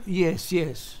c4. good. Yes.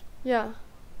 Yes. Yeah.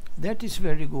 That is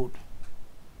very good.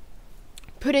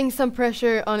 Putting some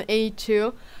pressure on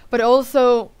a2, but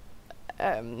also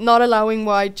not allowing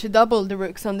white to double the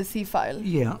rooks on the c file.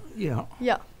 Yeah. Yeah.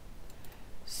 Yeah.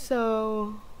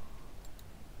 So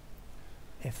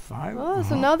f5.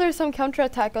 so now there's some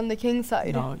counterattack on the king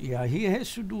side. Now, yeah, he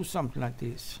has to do something like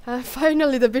this.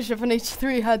 Finally, the bishop on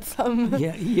h3 had some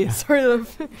Yeah. Yeah. sort of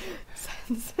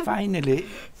sense. Finally.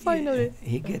 Finally.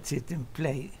 He gets it in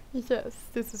play. Yes,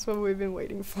 this is what we've been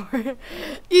waiting for.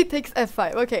 E takes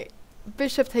f5. Okay,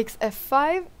 bishop takes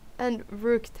f5 and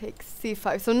rook takes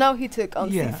c5. So now he took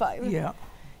on Yeah. c5. Yeah.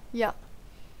 Yeah.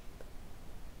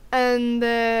 And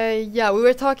yeah, we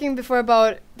were talking before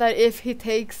about that if he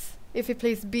plays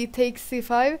b takes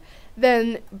c5,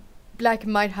 then black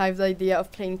might have the idea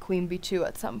of playing queen b2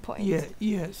 at some point. Yeah.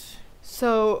 Yes.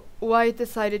 So white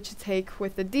decided to take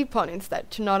with the d pawn instead,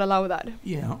 to not allow that.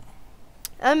 Yeah.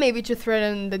 And maybe to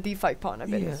threaten the d5 pawn a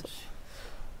bit. Yes.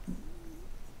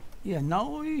 Yeah,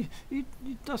 now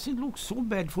it doesn't look so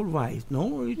bad for white,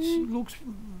 no? It looks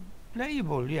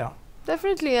playable, yeah.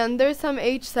 Definitely, and there's some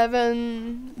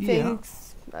h7 Yeah.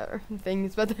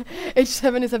 things, but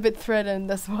h7 is a bit threatened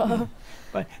as well.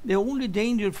 But the only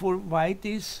danger for white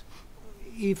is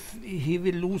if he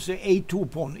will lose the a2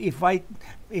 pawn. If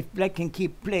black can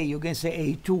keep play against the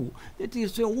a2, that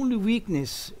is the only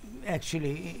weakness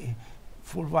actually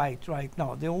for white right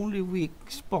now. The only weak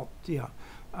spot, yeah.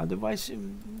 Otherwise,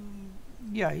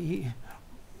 yeah,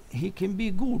 he can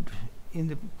be good in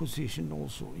the position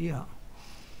also, yeah.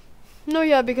 No,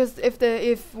 yeah, because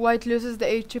if white loses the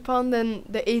h2 pawn, then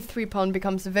the a3 pawn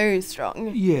becomes very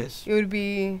strong. Yes. It would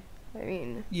be, I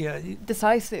mean, Yeah.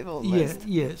 decisive almost.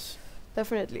 Yes.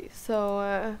 Definitely.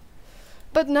 So,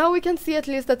 but now we can see at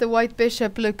least that the white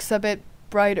bishop looks a bit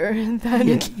brighter than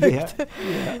it looked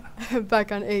back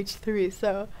on h3.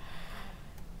 So,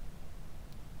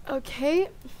 okay,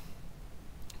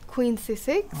 queen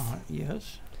c6,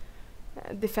 Yes.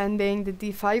 defending the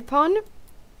d5 pawn.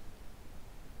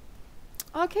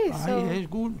 Okay, so Yes,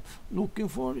 good. Looking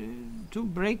for to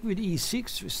break with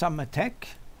e6 with some attack.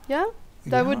 yeah,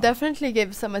 that would definitely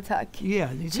give some attack Yeah,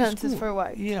 this chances is good. for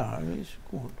white. Yeah, it's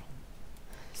good.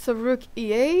 So rook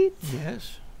e8,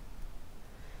 Yes.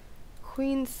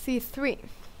 queen c3.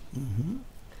 Mm-hmm.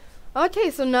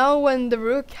 Okay, so now when the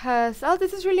rook has...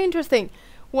 this is really interesting.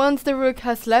 Once the rook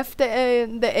has left the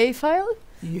a file,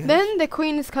 Yes. then the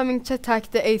queen is coming to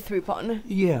attack the a3 pawn.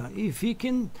 Yeah, if he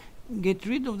can get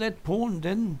rid of that pawn,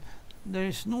 then there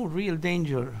is no real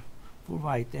danger for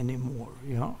white anymore.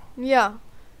 Yeah. Yeah,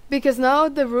 because now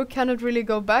the rook cannot really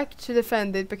go back to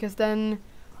defend it, because then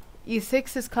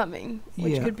e6 is coming,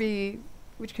 which Yeah.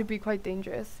 could be quite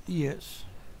dangerous. Yes.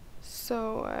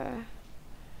 So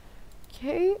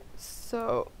okay,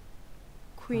 so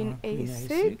queen Queen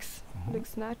a6 Uh-huh.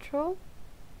 looks natural.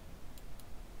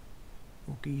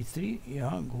 Rook e3.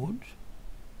 Yeah, good.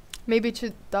 Maybe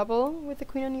to double with the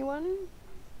queen on e1.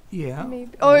 Yeah.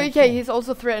 Maybe. Oh, okay. He's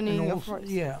also threatening, And of also- course.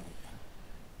 Yeah.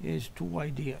 He has two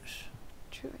ideas.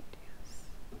 True ideas.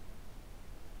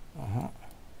 Uh-huh.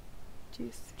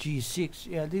 G6. G6.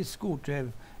 Yeah, this is good to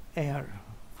have air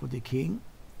for the king,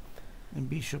 and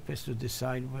bishop has to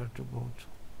decide where to go to.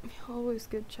 Always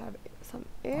good to have some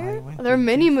I air. went There are to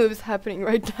many G- moves happening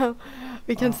right now.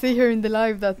 We can see here in the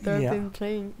live that they've yeah. been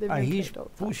playing. They've been He's played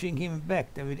all the time. pushing him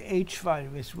back there with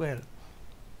H5 as well.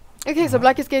 Okay, so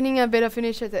black is gaining a bit of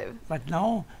initiative. But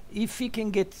now, if he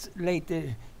can get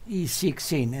later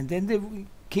E6 in, and then the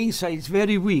king side is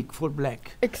very weak for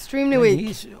black. Extremely Then weak.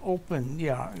 he's open,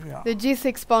 yeah. The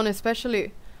G6 pawn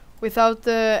especially. Without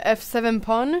the F7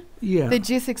 pawn, Yeah. the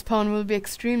G6 pawn will be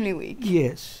extremely weak.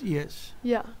 Yes.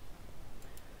 Yeah.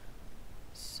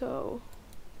 So,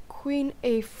 Queen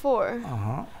A4.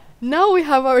 Uh-huh. Now we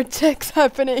have our checks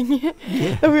happening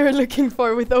Yeah. that we were looking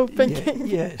for with open Yeah, king.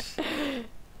 yes.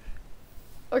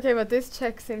 Okay, but this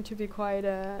check seemed to be quite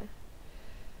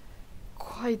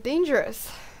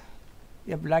dangerous.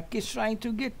 Yeah, black is trying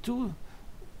to get to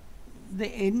the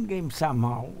end game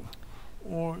somehow.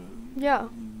 Or Yeah.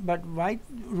 but white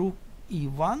rook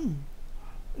E1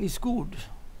 is good.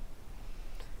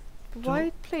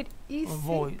 White played E6.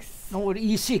 Avoid. No, or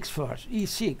E6 first.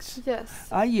 E6. Yes.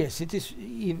 Yes, it is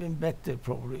even better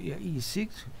probably. Yeah,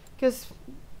 E6. Because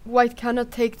white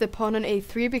cannot take the pawn on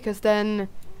A3 because then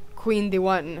Queen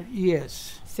D1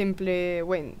 Yes. simply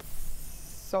wins.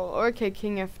 So, okay,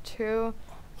 King F2.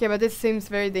 Okay, but this seems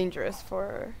very dangerous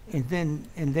for... And then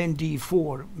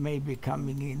D4 maybe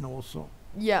coming in also.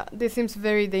 Yeah, this seems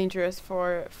very dangerous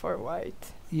for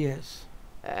white. Yes.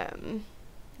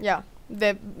 Yeah,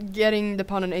 getting the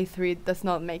pawn on A3 does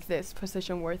not make this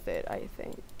position worth it, I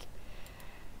think.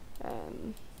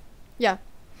 Yeah,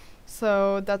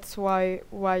 so that's why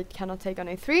white cannot take on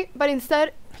A3, but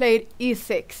instead played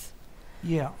E6.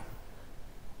 Yeah.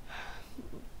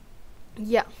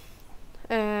 Yeah.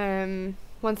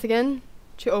 Once again,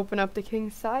 to open up the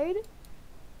king side.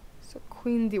 So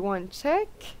Queen D1 check.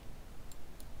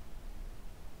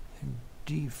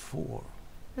 D4.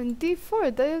 And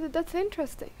D4, that's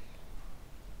interesting.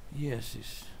 Yes,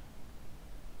 it's...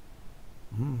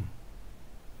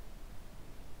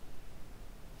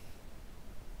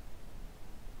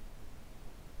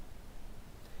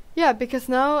 Yeah, because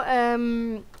now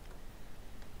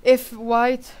if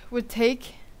white would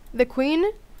take the queen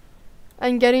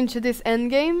and get into this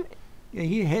endgame... Yeah,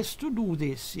 he has to do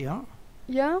this, yeah.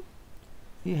 Yeah.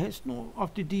 He has no...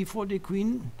 After D4 the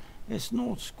queen has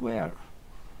no square.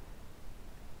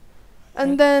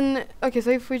 And then, okay, so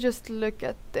if we just look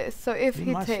at this, so if He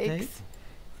he must takes,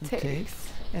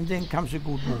 and then comes a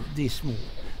good move, this move.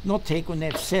 Not take on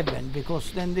F7,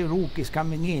 because then the rook is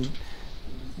coming in.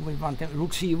 We want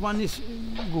rook C1 is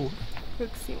good.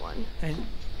 rook C1.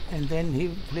 And then he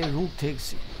play rook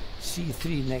takes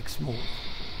C3 next move.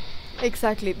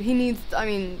 Exactly, he needs, I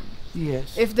mean,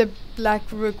 Yes. if the black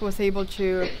rook was able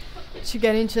to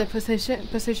get into the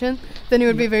position, then it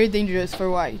would be very dangerous for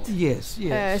white. Yes,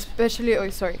 yes.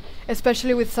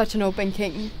 Especially with such an open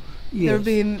king. There would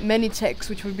be many checks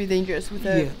which would be dangerous with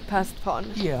a passed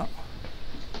pawn. Yeah.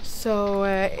 So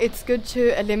it's good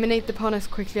to eliminate the pawn as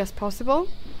quickly as possible.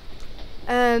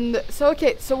 And so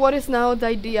okay, so what is now the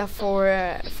idea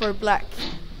for black?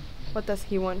 What does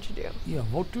he want to do? Yeah,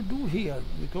 what to do here?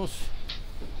 Because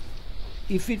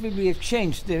if it will be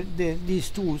exchanged, these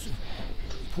two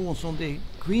pawns on the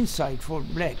queen side for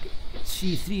black,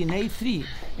 C3 and A3,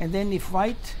 and then if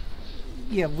white,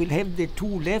 will have the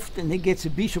two left, and he gets a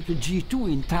bishop to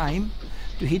G2 in time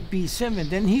to hit B7,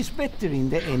 then he's better in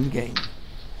the endgame,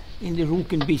 in the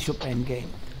rook and bishop endgame.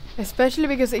 Especially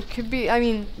because it could be, I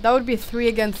mean, that would be 3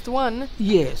 against 1.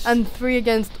 Yes. And 3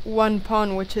 against 1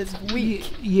 pawn, which is weak.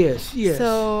 Yes, yes.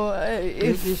 So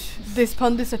if this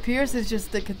pawn disappears, it's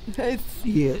just like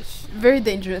it's very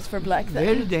dangerous for black then.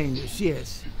 Very dangerous,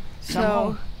 yes.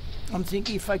 Somehow, I'm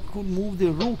thinking if I could move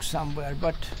the rook somewhere,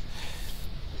 but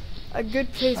a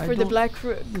good place I for the black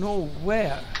rook. No,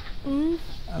 where?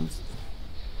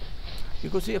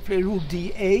 Because if I play rook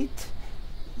D8.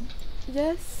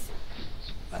 Yes.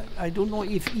 I don't know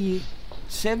if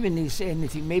E7 is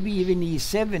anything. Maybe even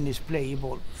E7 is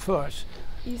playable first.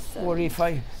 E7. Or if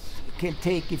I can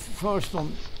take it first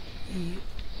on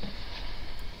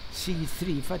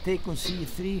C3. If I take on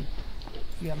C3,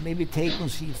 maybe take on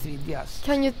C3, yes.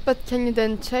 Can you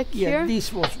then check here? Yeah,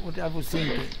 this was what I was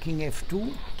thinking. King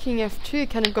F2. King F2, you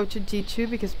cannot go to G2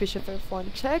 because bishop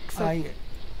F1 checks. So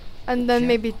and then check.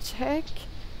 maybe check.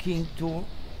 King to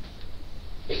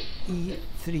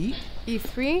E3.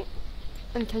 E3.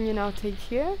 And can you now take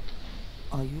here?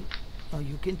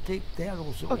 You can take there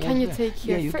also. Or can you take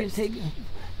here you first? can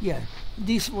take.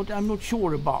 This what I'm not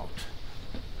sure about.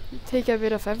 Take a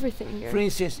bit of everything here. For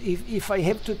instance, if I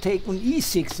have to take on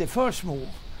E6 the first move,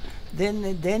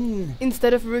 Then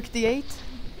Instead of rook d8?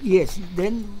 yes,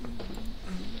 then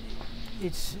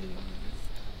it's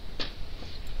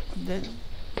then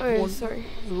Oh, on sorry.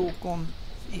 rook on.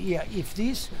 Yeah, if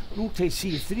this rook takes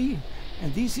c3,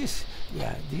 and this is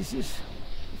this is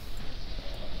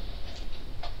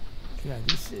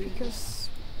this Because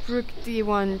rook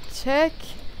d1 check,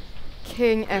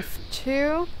 king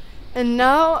f2, and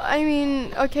now, I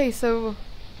mean, okay, so,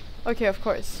 okay, of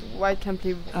course, white can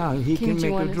play he king can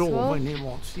make g1 a as draw well, when he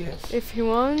wants. Yes. if he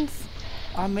wants.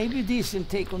 Maybe this and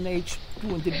take on h2,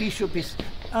 and the bishop is.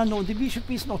 No, the bishop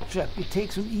is not trapped. It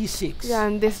takes on e6. Yeah,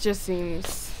 and this just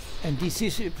seems, And this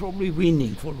is probably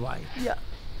winning for white.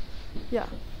 yeah.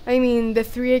 I mean, the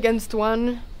 3 against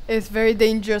 1 is very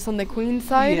dangerous on the queen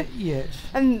side, Yes.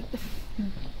 and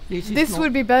This this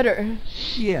would be better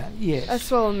yes.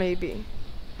 as well, maybe.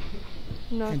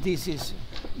 No. And this is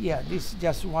this is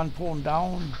just one pawn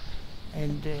down,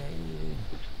 and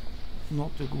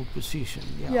not a good position.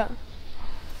 Yeah.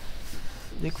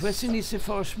 The question is the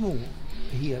first move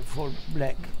here for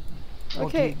black. What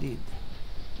Okay. he did.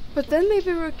 But then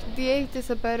maybe rook d8 is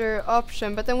a better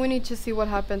option, but then we need to see what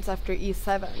happens after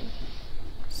e7.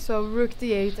 So rook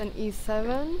d8 and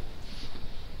e7.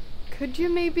 Could you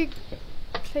maybe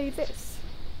play this?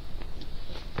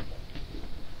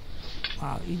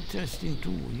 Interesting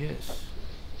too. Yes.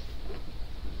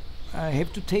 I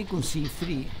have to take on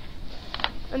c3.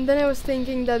 And then I was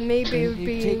thinking that maybe it And would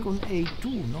be, take on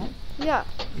a2. No. yeah,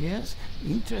 Yes.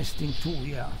 Interesting too.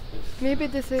 Yeah. maybe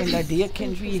this is And idea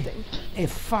can be interesting.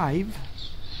 f5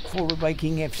 followed by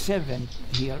king f7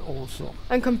 here also.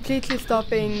 And completely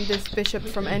stopping this bishop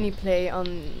from any play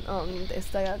on this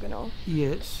diagonal.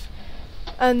 Yes.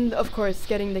 And of course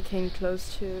getting the king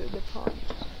close to the pawn.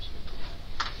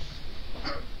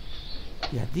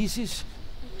 Yeah, this is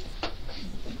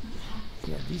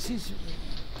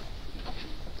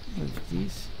with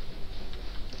this.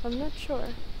 I'm not sure.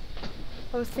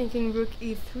 I was thinking rook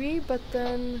e3, but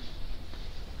then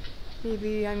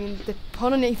maybe, I mean, the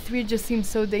pawn on a3 just seems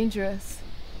so dangerous.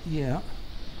 Yeah.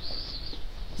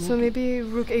 So maybe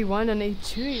rook a1 and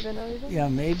a2 even, or even? Yeah,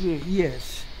 maybe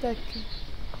yes. That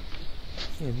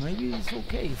Yeah, maybe it's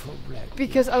okay for black.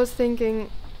 because I was thinking,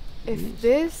 if Yes.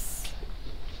 this...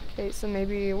 Okay, so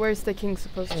maybe, where's the king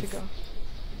supposed to go?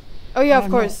 Oh yeah, of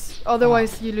no. course.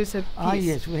 Otherwise you lose a piece.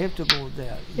 Yes, we have to go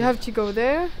there. You have to go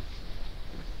there.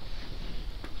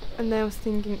 And then I was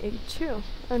thinking a2.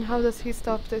 And how does he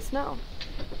stop this now?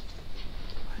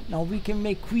 Now we can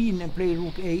make queen and play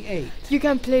rook a8. You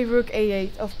can play rook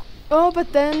a8. Oh,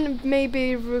 but then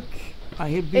maybe rook I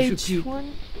have bishop G, h1.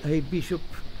 I have bishop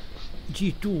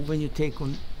g2 when you take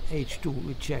on h2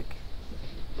 we check.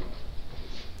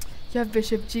 You have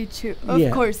bishop g2. Of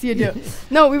Yeah. course you do.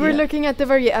 No, we were Yeah. looking at the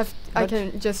very I But-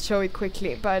 can just show it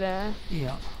quickly, but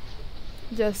Yeah.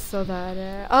 just so that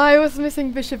I was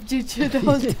missing bishop g2 the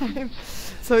whole time.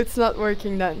 So it's not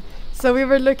working then. So we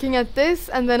were looking at this,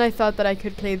 and then I thought that I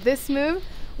could play this move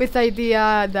with the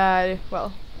idea that,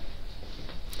 well,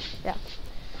 yeah.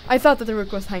 I thought that the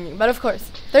rook was hanging, but of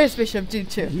course, there's bishop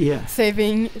g2. Yeah.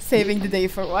 Saving the day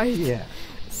for white. Yeah.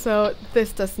 So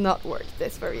this does not work,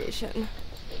 this variation.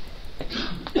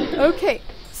 Okay,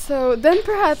 so then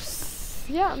perhaps,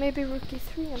 yeah, maybe rook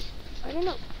e3, and I don't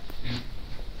know.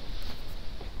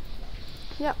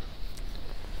 Yeah.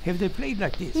 Have they played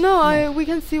like this? No, we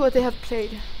can see what they have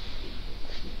played.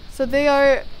 So they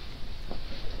are...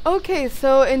 Okay,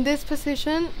 so in this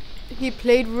position, he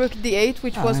played rook d8,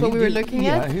 which was what we were looking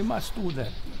yeah, at. he must do that.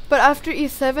 But after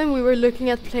e7, we were looking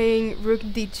at playing rook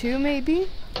d2 maybe.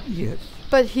 Yes.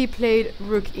 But he played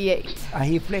rook e8.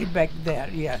 He played back there,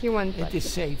 yeah. He went It back.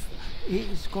 is safe.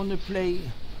 He's gonna play.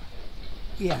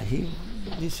 Yeah,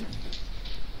 this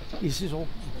is all.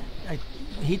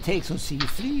 He takes on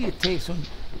c3. He takes on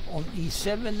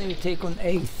e7. And he takes on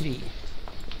a3.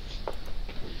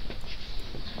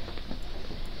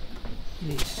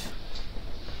 This.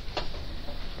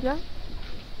 Yeah.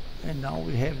 And now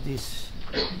we have this.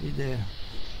 With the,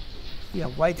 yeah,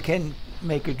 white can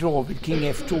make a draw with king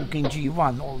f2, king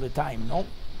g1 all the time, no?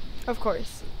 Of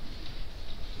course.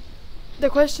 The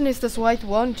question is, does white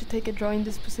want to take a draw in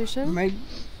this position? Maybe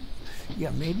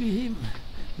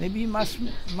he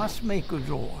must make a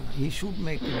draw. He should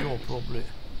make a draw probably.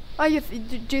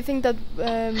 Do you think that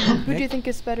who do you think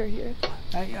is better here?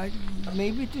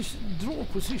 Maybe this draw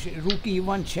position. Rook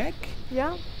e1 check.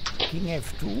 Yeah. King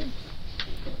f2.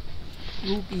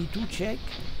 Rook e2 check.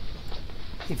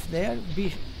 If there,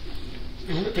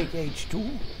 rook take h2.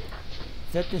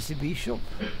 That is the bishop,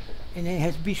 and he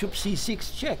has bishop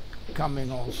c6 check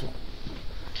coming also.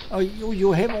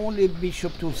 You have only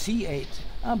bishop to c8.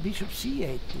 Bishop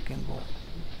c8 you can go.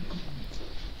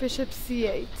 Bishop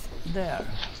c8. there.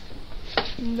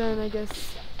 And then I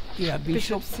guess Yeah,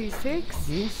 bishop bishop c6.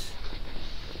 this,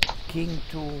 king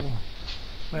to,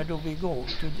 where do we go?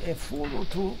 To f4 or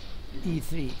to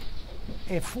e3?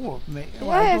 F4, oh,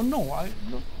 I Yeah, don't know.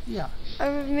 Yeah.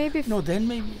 Maybe No, then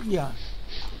maybe, yeah.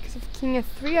 because of king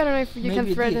f3, I don't know if you Maybe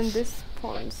can threaten this. this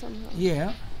pawn somehow.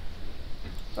 Yeah.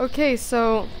 Okay,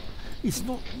 so It's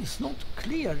not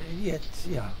clear yet,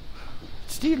 yeah.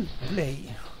 Still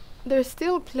play. there's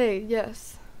still play,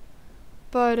 yes.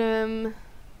 But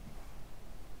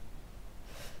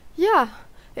yeah,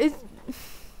 it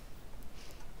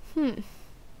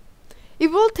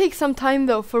it will take some time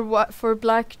though for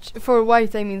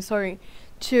white, I mean, sorry,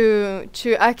 to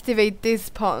activate these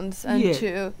pawns and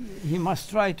Yeah. He must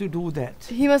try to do that.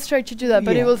 he must try to do that,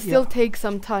 but it Yeah, will still yeah. take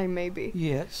some time maybe.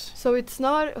 Yes. So it's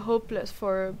not hopeless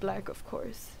for black, of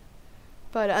course.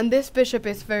 But and this bishop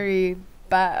is very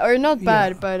bad, or not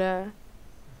bad, Yeah. but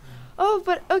oh,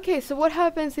 but okay. So what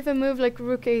happens if I move like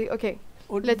rook a? Okay,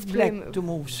 Or let's play black move. to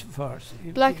moves first.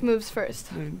 Black moves first.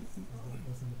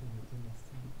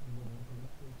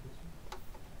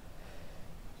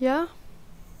 Yeah.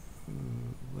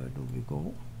 Where do we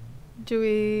go? Do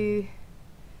we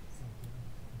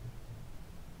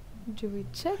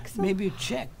check? Some? Maybe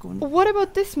check on. What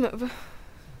about this move?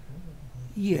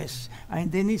 Yes,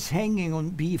 and then it's hanging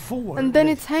on b4. And then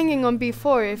it's hanging on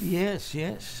b4.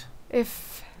 Yes.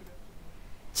 If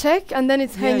check, and then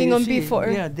it's Yeah, hanging you on see,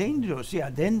 b4. Yeah, dangerous. Yeah,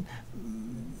 then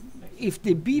if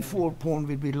the b4 pawn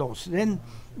will be lost, then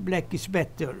black is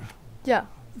better. Yeah.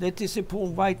 That is a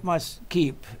pawn white must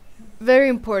keep. Very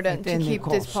important at to any keep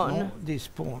cost, this pawn. no? This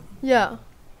pawn. Yeah,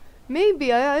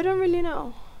 maybe I don't really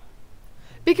know,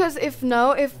 because if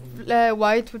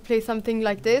white would play something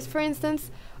like this, for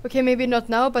instance, okay, maybe not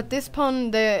now, but this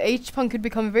pawn, the h pawn, could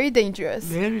become very dangerous.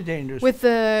 Very dangerous. With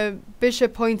the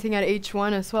bishop pointing at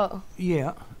h1 as well.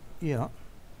 Yeah.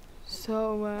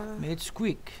 So It's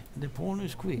quick. The pawn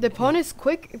is quick. the pawn is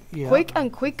quick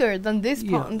and quicker than these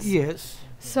pawns. Yes.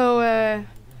 So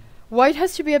white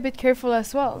has to be a bit careful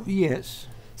as well. Yes.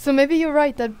 So maybe you're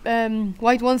right that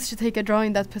white wants to take a draw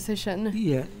in that position.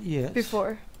 Yeah. Yes.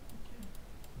 Before.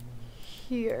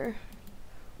 Here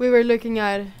we were looking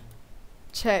at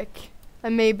check,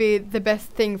 and maybe the best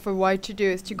thing for white to do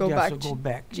is to go Just back to go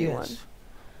back. G1.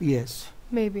 Yes.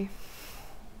 Maybe.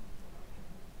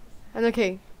 And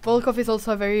okay, Volkov is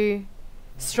also a very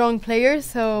strong player,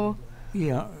 so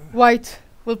Yeah. white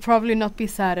will probably not be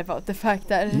sad about the fact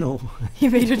that No. he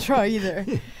made a draw either.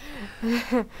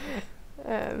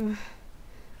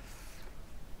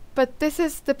 But this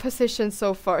is the position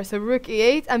so far. So rook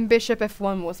e8 and bishop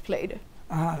f1 was played.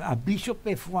 A bishop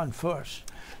f1 first.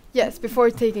 Yes, before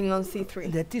taking on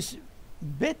c3. That is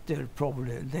better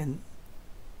probably than.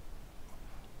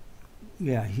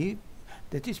 Yeah,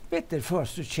 that is better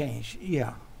first to change.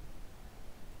 Yeah.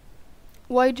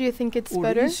 Why do you think it's Or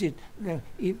better? is it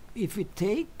if we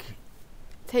take?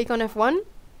 Take on f1?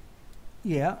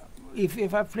 Yeah.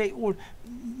 If I play, or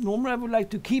normally I would like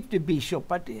to keep the bishop,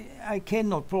 but I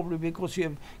cannot probably because you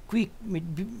have quick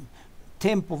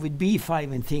tempo with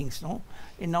b5 and things, no?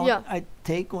 And now Yeah. I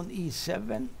take on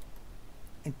e7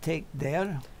 and take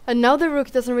there. And now the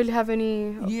rook doesn't really have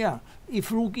any Yeah.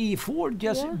 If rook e4,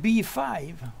 just Yeah.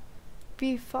 b5.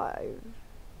 b5.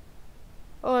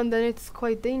 Oh, and then it's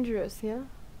quite dangerous, yeah?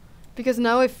 Because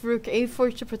now if rook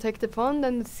a4 to protect the pawn,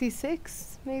 then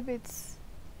c6, maybe it's...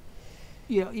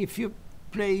 Yeah, if you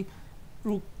play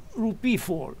rook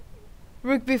b4,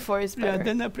 Rook b4 is better. yeah,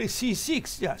 then I play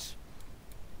c6, yes.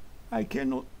 I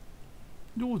cannot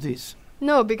do this.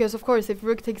 No, because of course if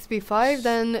rook takes b5,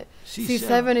 then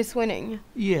c7 is winning.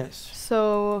 Yes.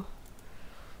 So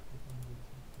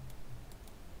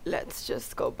let's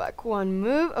just go back one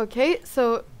move. Okay,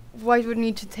 so white would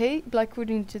need to take, black would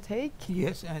need to take.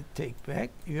 Yes, and take back.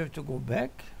 You have to go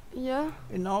back. Yeah.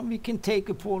 And now we can take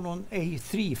a pawn on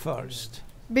a3 first.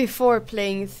 Before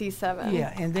playing c7.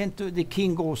 Yeah, and then the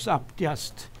king goes up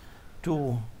just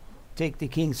to take the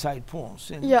king side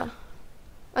pawns. And Yeah.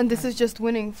 And this is just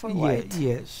winning for white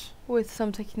yes. with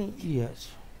some technique.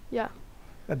 Yes. Yeah.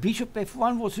 Bishop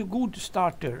f1 was a good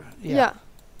starter. Yeah.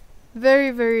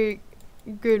 Very, very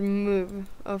good move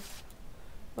of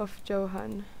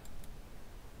Johan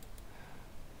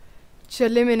to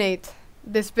eliminate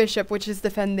this bishop, which is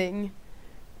defending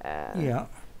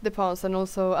the pawns and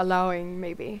also allowing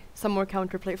maybe some more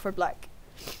counterplay for black.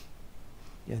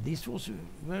 Yeah, this was a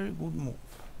very good move.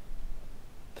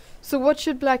 So what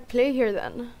should black play here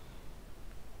then?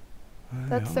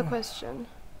 That's the Yeah. question.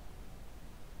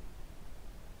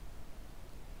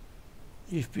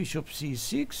 If bishop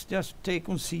c6, just take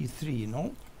on c3,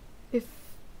 no? If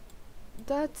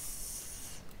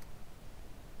That's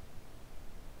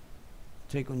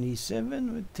Take on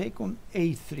e7, we take on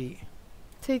a3.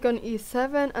 take on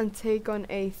e7 and take on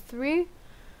a3.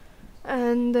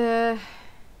 And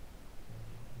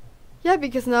yeah,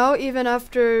 because now even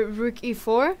after rook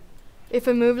e4, if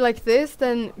a move like this,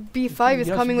 then b5 is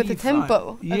Just coming with a b5.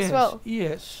 tempo Yes, as well.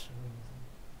 yes.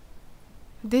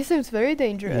 This seems very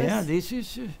dangerous. Yeah, this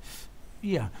is...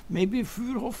 yeah, maybe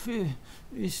Furhoff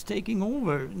is taking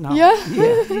over now. Yeah?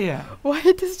 Yeah, yeah.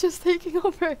 White is just taking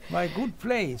over. By good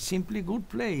play, simply good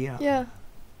play, yeah. Yeah.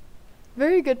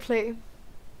 Very good play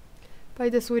by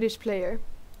the Swedish player.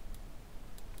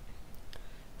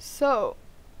 So,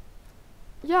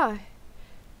 yeah.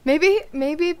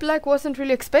 Maybe Black wasn't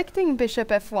really expecting bishop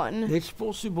f1. It's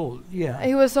possible, yeah.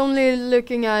 He was only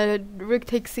looking at rook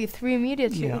takes c3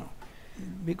 immediately. Yeah.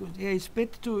 Because it's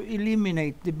better to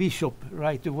eliminate the bishop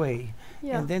right away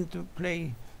Yeah. and then to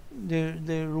play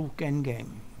the rook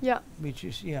endgame, Yeah. which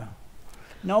is, yeah.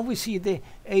 Now we see the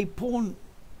a pawn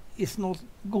is not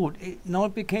good. Now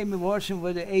it became a version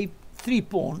where the a3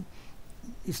 pawn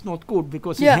is not good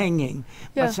because Yeah. it's hanging.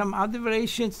 Yeah. But some other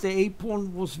variations, the a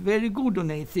pawn was very good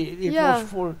on a3. It Yeah. was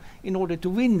for in order to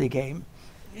win the game,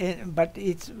 but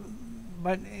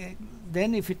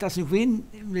then if it doesn't win,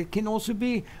 it can also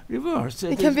be reversed.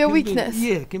 It can be a weakness.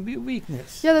 Yeah, it can be a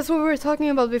weakness. Yeah, that's what we were talking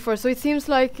about before. So it seems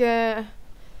like, yeah,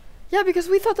 because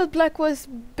we thought that Black was a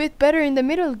bit better in the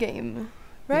middle game,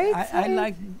 right? I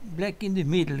like black in the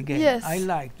middle game. Yes. I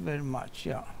liked very much,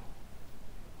 yeah.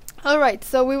 All right,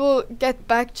 so we will get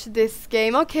back to this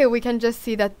game. Okay, we can just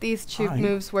see that these two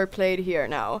moves were played here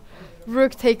now.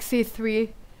 Rook takes c3.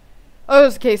 Oh,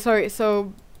 okay, sorry.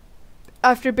 So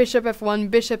after bishop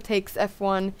f1, bishop takes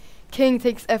f1, king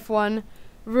takes f1,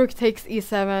 rook takes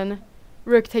e7,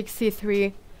 rook takes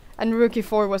c3, and rook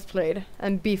e4 was played,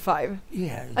 and b5.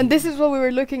 Yeah. And this is what we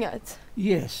were looking at.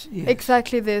 Yes, yes.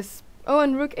 Exactly this. Oh,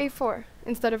 and rook a4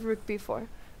 instead of rook b4.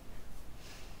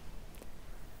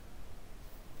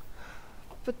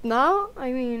 But now,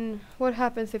 I mean, what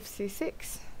happens if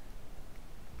c6?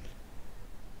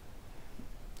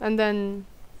 And then...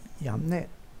 Janne,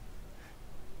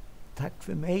 tack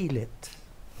för mejlet.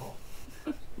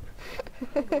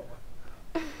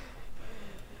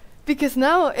 Because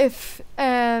now if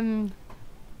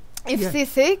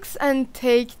c6 and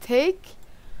take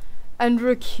and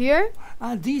rook here.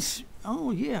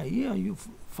 Oh yeah, you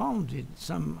found it,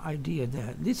 some idea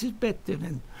there. This is better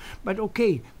than, but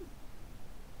okay.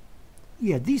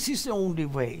 Yeah, this is the only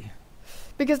way.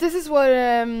 Because this is what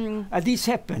this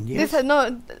happened, yes.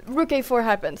 Rook a4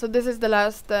 happened. So this is the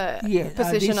last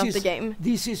position of the game.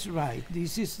 This is right.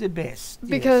 This is the best.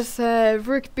 Because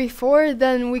rook b4,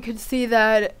 then we could see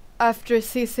that after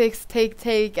c6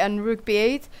 take and rook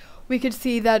b8, we could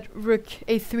see that rook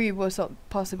a3 was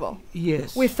possible.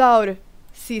 Yes. Without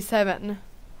c7.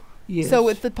 Yes. So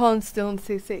with the pawn still on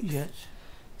c6. Yes.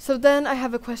 So then I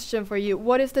have a question for you.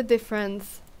 What is the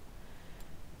difference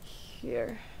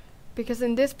here? Because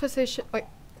in this position, wait,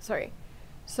 sorry.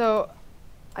 So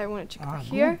I wanted to go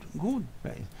here. Good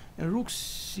play. And rook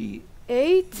c8.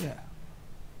 Yeah.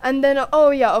 And then,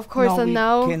 oh yeah, of course, and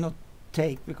now cannot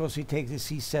take because he takes the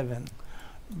c7.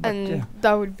 But and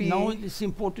that would be... Now it's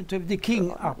important to have the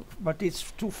king up, but it's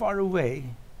too far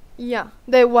away. Yeah.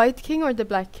 The white king or the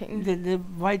black king? The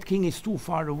white king is too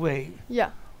far away.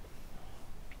 Yeah.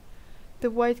 The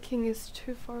white king is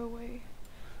too far away.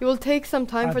 It will take some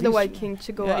time for the white king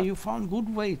to go up. Yeah, you found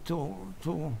good way to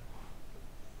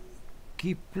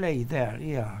keep play there,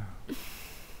 yeah.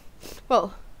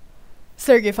 Well,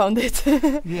 Sergey found it.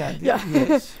 Yeah, yeah.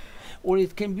 Yes. Or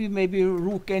it can be maybe a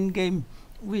rook endgame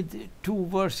with 2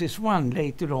 versus 1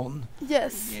 later on.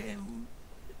 Yes. Yeah.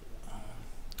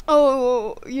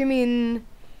 Oh, you mean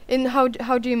in how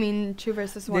do you mean 2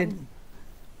 versus 1?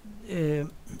 Then,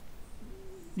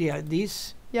 yeah,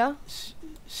 this. Yeah.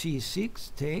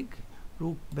 c6 take,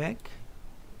 rook back.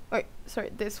 Wait,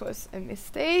 sorry, this was a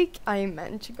mistake. I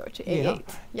meant to go to a8.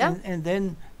 Yeah. And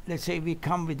then let's say we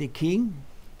come with the king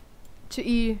to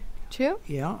e2.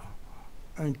 Yeah,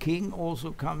 and king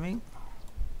also coming.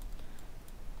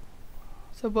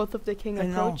 So both of the king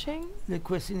and approaching. The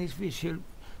question is visual,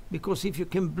 because if you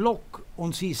can block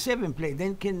on c7 play,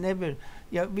 then can never.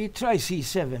 Yeah, we try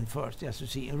c7 first, just to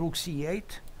see rook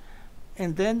c8,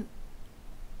 and then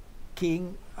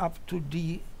king up to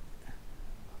d3.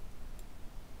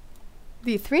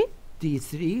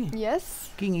 d3. Yes.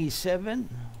 King e7.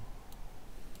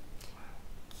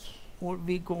 Or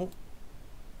we go.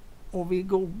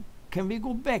 Can we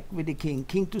go back with the king?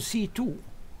 King to c2.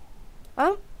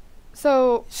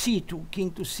 So C2,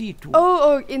 king to C2.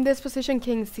 oh, in this position,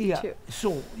 king c2. Yeah.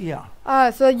 So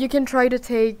yeah. So you can try to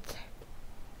take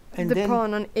And the then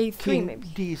pawn on a3 king maybe.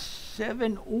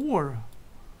 D7 or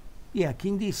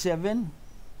king D7,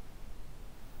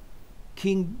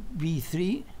 king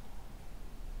B3.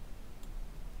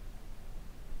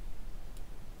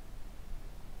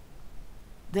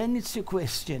 Then it's a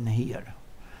question here.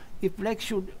 If black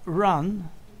should run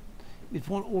with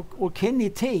pawn, or can he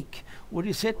take, or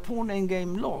is that pawn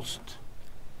endgame lost?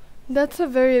 That's a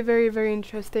very, very, very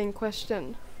interesting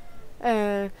question,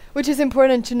 which is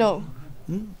important to know,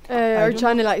 or to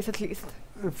analyze at least.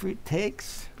 If it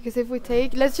takes, Because if we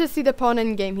take, let's just see the pawn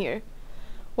endgame here.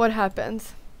 What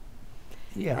happens?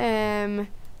 yeah,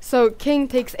 So king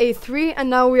takes a3, and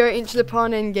now we are into the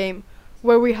pawn endgame,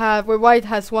 where white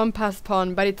has one passed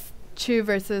pawn, but it's 2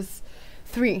 versus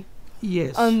 3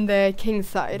 yes. on the king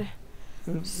side.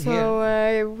 Here,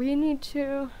 So we need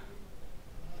to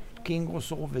king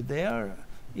goes over there.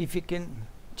 If he can,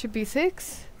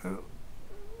 b6.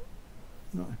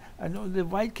 no, I know the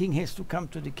white king has to come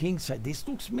to the king side. This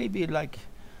looks maybe like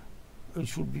it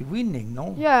should be winning,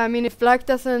 no? Yeah, I mean, if black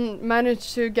doesn't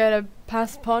manage to get a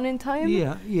passed pawn in time,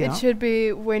 Yeah, yeah. it should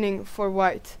be winning for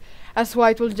white, as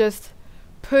white will just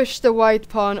push the white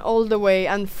pawn all the way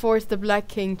and force the black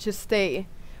king to stay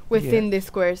within Yeah. the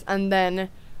squares, and then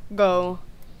go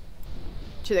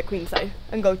to the queen side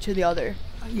and go to the other.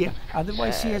 Yeah,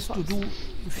 otherwise he has to do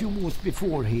a few moves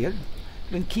before here.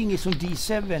 When king is on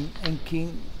d7 and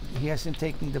king, he hasn't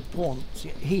taken the pawn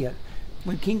here.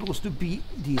 When king goes to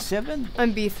d7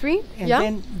 And b3, and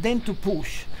yeah, then to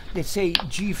push, let's say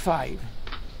g5.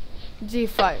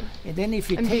 g5. And then if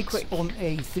he And be takes quick. on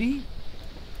a3,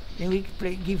 then we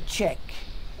give check.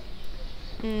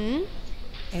 Mm.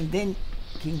 And then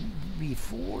king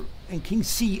b4 and king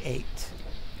c8.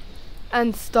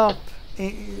 And stop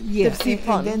Yeah, the c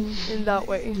pawn then in that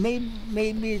way.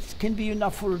 maybe it can be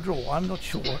enough for a draw. I'm not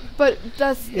sure. But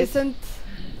Yes. isn't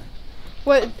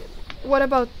what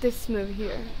about this move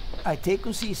here? I take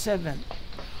on c7.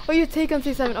 Oh, you take on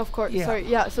c7, of course. Yeah. Sorry,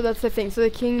 yeah. So that's the thing. So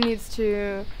the king needs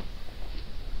to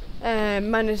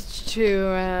manage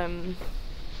to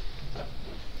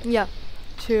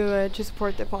to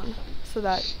support the pawn, so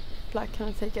that black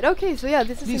cannot take it. Okay, so yeah,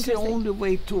 this is This is the interesting. only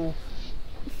way to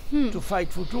fight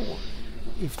for draw.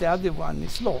 If the other one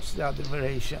is lost, the other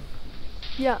variation.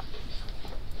 Yeah.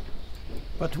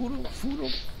 But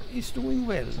Furov is doing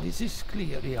well. This is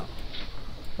clear. Yeah.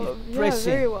 Oh, He's yeah,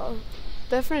 pressing. very well.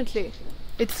 Definitely.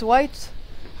 It's white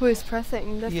who is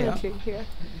pressing, Yeah. definitely, here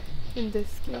in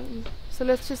this game. So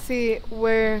let's just see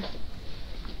where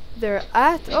they're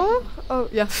at. Oh,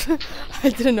 yes. I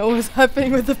didn't know what was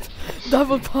happening with the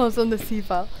double pawns on the c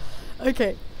file.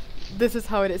 Okay, this is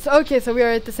how it is. Okay, so we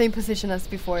are at the same position as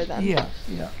before then. Yeah.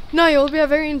 Yeah. Now it will be a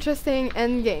very interesting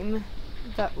end game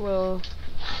that will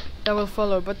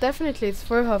follow, but definitely it's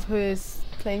Furhov who is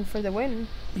playing for the win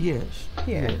Yes.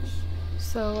 here. Yes.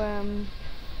 So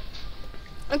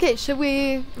okay, should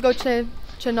we go to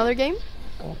another game,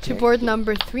 to Okay. board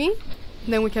number 3,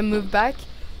 and then we can move back.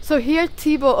 So here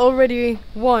Thibaut already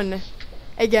won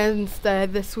against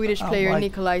the Swedish player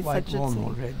Nikolai White won Sajitsyn.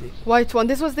 already. White won.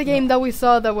 This was the game that we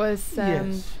saw that was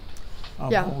Yes.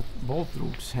 yeah. Both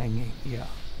rooks hanging. Yeah.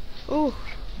 ooh,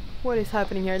 what is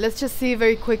happening here? Let's just see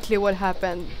very quickly what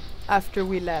happened after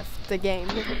we left the game.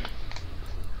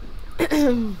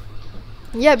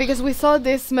 Yeah, because we saw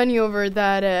this maneuver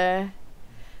that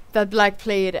that black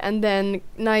played, and then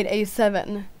knight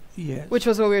a7, Yes. which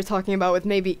was what we were talking about, with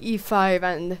maybe e5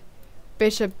 and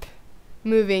bishop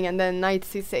moving, and then knight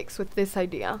c6 with this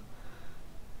idea.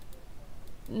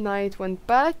 Knight went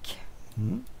back.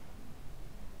 Hmm?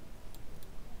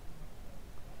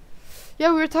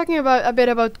 Yeah, we were talking about a bit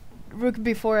about rook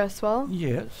before as well.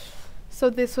 Yes. So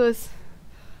this was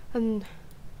an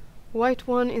white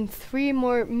won in 3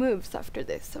 more moves after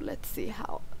this. So let's see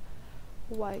how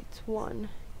white won.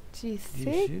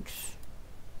 g6,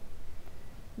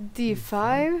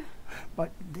 d5.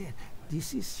 But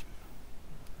this is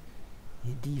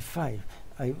d5.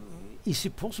 Is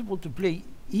it possible to play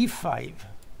e5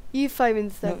 e5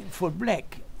 instead. no, for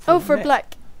black? For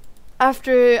black.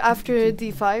 After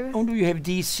d5. Only you have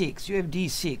d6. You have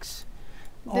d6.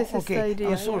 This is the okay. idea,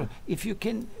 I'm sorry. yeah. If you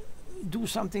can do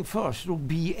something first, rook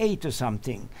b8 or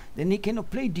something, then he cannot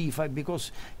play d5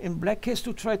 because and black has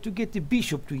to try to get the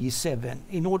bishop to e7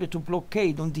 in order to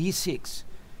blockade on d6.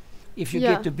 If you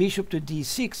Yeah. get the bishop to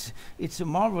d6, it's a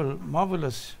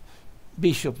marvelous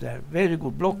bishop there. Very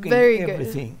good, blocking Very good.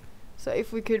 everything. So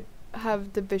if we could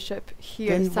have the bishop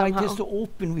here Then white somehow. has to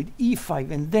open with e5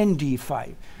 and then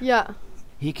d5. Yeah.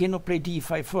 he cannot play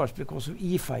d5 first because of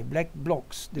e5. Black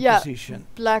blocks the Yeah. position.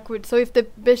 Black would. So if the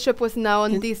bishop was now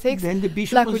on And d6, then the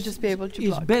bishop black was- would just be able to is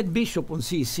block. bad bishop on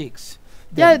c6.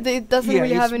 Yeah, Then- it doesn't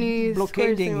really it's have any squares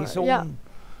blockading anymore. his own Yeah.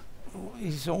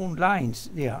 his own lines.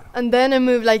 Yeah. And then a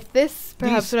move like this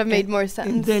perhaps This would have made and- more sense.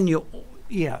 And then you,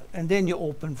 and then you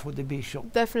open for the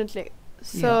bishop. Definitely.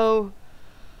 So,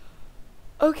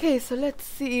 okay, so let's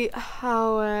see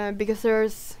how, because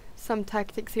there's some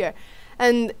tactics here.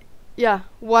 And yeah,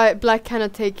 why black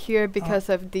cannot take here because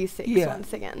of d6 yeah.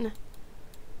 once again.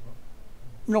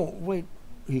 No, wait,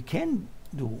 he can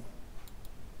do.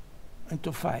 And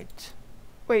to fight.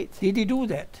 Wait, Did he do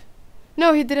that?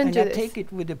 no, he didn't And do I this. take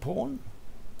it with the pawn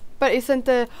But isn't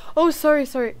the, oh, sorry.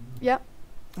 Yeah,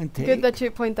 and take. good that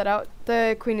you point that out.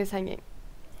 The queen is hanging.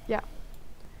 Yeah.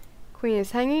 Queen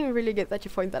is hanging, really good that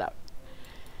you point that out.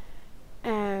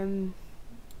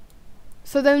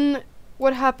 So then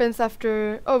what happens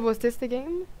after, oh, was this the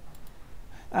game?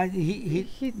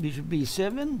 He bishop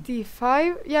b7,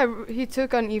 d5, yeah, he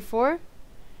took on e4.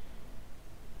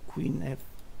 queen f.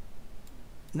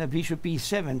 No, bishop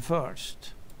b7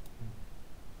 first.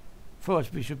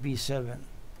 First bishop b7.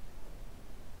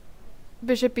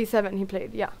 Bishop b7 he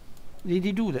played, yeah. Did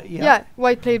he do that? Yeah. Yeah,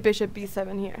 white played bishop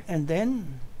b7 here. And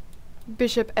then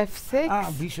Bishop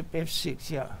f6 bishop f6.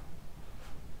 Yeah.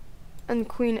 and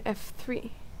queen f3.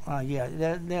 Yeah.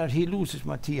 There he loses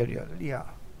material. Yeah.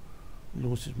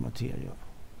 Loses material.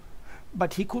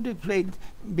 But he could have played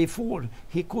before.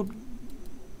 He could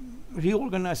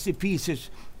reorganize the pieces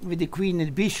with the queen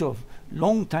and bishop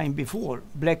long time before.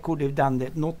 Black could have done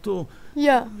that. Not to.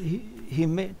 Yeah, He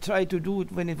tried to do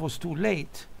it when it was too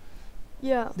late.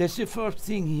 yeah. That's the first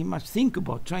thing he must think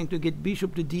about, trying to get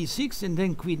bishop to d6 and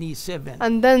then queen e7.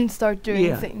 And then start doing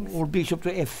yeah, things. or bishop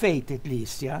to f8 at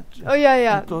least, yeah. Oh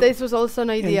yeah. and to- This was also an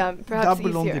idea, And perhaps double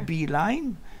easier. on the b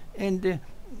line and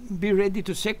be ready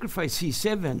to sacrifice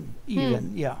c7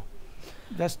 even, yeah.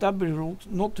 That's double root,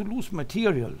 not to lose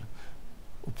material.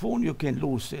 A pawn you can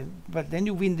lose, but then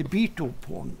you win the b2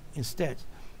 pawn instead.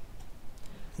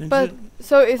 And But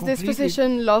so is this completely-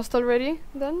 position lost already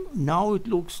then? now it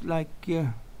looks like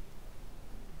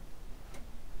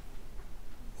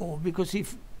because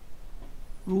if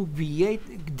rook b8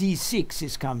 d6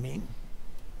 is coming,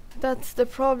 That's the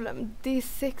problem.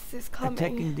 d6 is coming.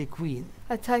 attacking the queen.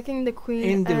 Attacking the queen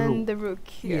And the rook. the rook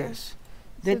here. Yes,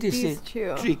 So that is these a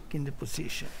two. trick in the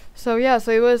position. So yeah,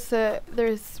 so it was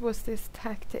was this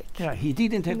tactic. Yeah, he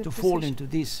didn't In have the to fall position. into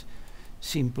this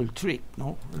simple trick.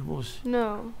 No, it was.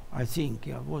 No. I think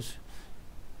it was.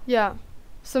 Yeah.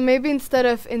 So maybe instead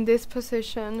of in this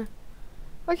position.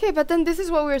 Okay, but then this is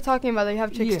what we were talking about. That you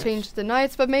have to Yes. exchange the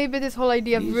knights, but maybe this whole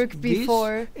idea of This- rook this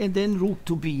b4. And then rook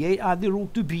to b8. The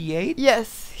rook to b8.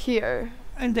 Yes, here.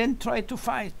 And then try to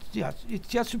fight. Yes, it's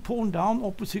just a pawn down,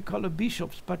 opposite color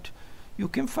bishops, but you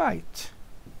can fight.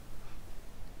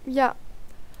 Yeah.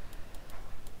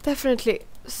 Definitely.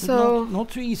 But So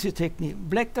not so easy technique.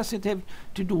 Black doesn't have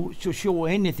to show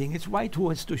anything. It's white who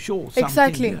has to show something.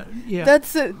 Exactly. there. Yeah.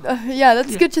 that's Yeah.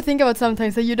 good to think about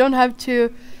sometimes. That you don't have to.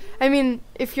 I mean,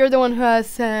 if you're the one who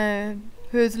has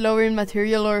who's lower in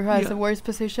material or who has Yeah. a worse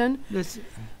position, That's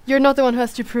you're not the one who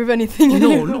has to prove anything. no,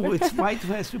 anymore. no. It's white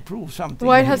who has to prove something.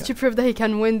 White has here. to prove that he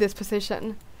can win this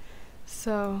position.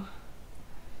 So,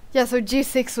 yeah. So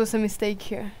g6 was a mistake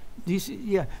here. This,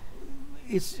 yeah.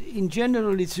 It's in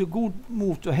general, it's a good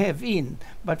move to have in,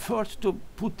 but first to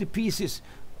put the pieces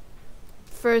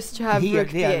First, you have here,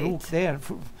 rook there, b8. rook there,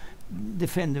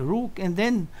 defend the rook, and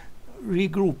then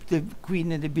regroup the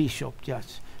queen and the bishop,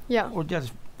 just Yeah. or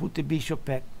just put the bishop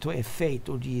back to f8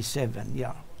 or g7,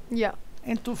 yeah, Yeah.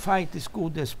 and to fight as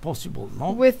good as possible,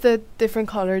 no? With the different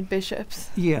colored bishops.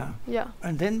 Yeah, Yeah.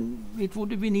 and then it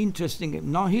would have been interesting.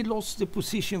 Now he lost the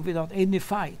position without any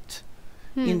fight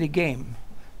in the game.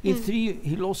 In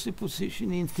he lost the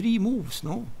position in 3 moves,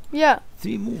 no? Yeah.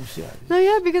 3 moves, yeah. No,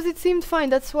 yeah, because it seemed fine.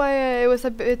 That's why it was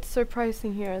a bit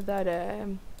surprising here that.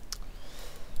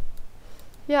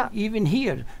 Yeah. Even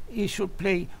here, he should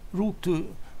play rook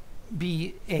to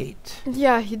b8.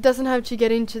 Yeah, he doesn't have to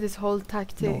get into this whole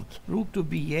tactic. No, rook to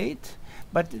b8.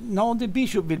 But now the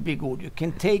bishop will be good. You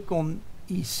can take on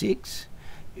e6.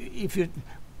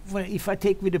 If I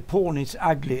take with the pawn, it's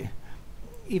ugly.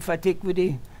 If I take with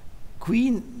the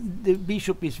queen, the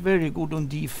bishop is very good on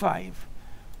d5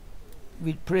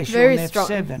 with pressure Very on strong.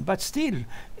 f7. But still,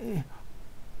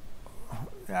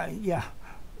 yeah,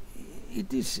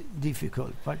 it is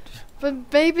difficult. But But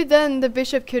maybe then the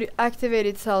bishop could activate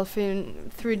itself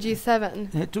through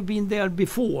g7. had to be in there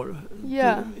before.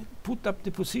 Yeah. To put up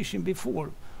the position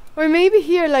before. Or maybe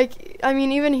here, like, I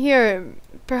mean, even here,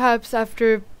 perhaps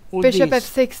after all Bishop this.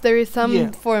 f6, there is some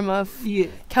Yeah. form of Yeah,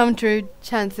 counter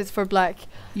chances for black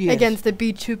yes. against the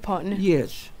b2 pawn.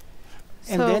 Yes.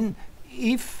 And So- then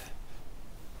if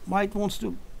white wants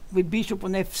to, with bishop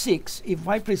on f6, if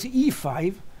white plays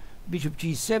e5, bishop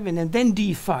g7, and then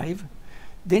d5,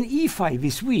 then e5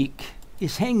 is weak,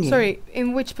 is hanging. Sorry,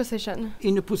 in which position?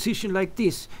 In a position like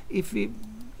this, if we,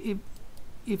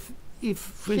 if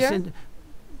for Here? instance,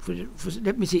 for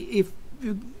let me see, if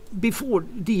you, before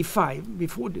d5,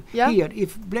 before Yeah. here,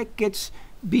 if black gets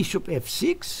bishop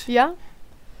f6, Yeah.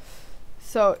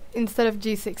 So instead of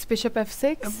g6, bishop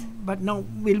f6. but now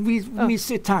we Oh. miss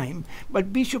the time.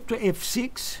 But bishop to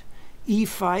f6,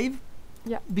 e5,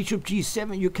 Yeah. bishop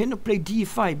g7. You cannot play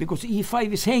d5 because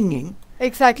e5 is hanging.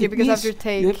 Exactly, It because means after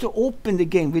take. you have to open the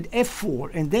game with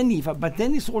f4 and then e5. But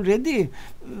then it's already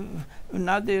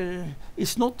another.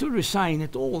 It's not to resign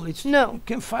at all. It's No. you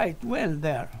can fight well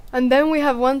there. And then we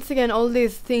have once again all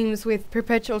these themes with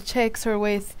perpetual checks or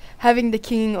with having the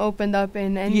king opened up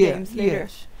in endgames later.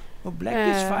 Yes. Well, black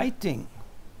is fighting.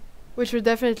 Which would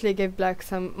definitely give black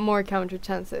some more counter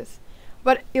chances.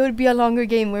 But it would be a longer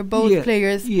game where both Yeah,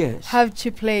 players Yes. have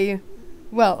to play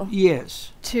well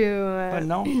Yes. to. But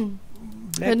now,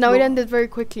 But now it ended very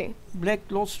quickly. Black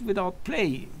lost without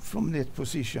play from that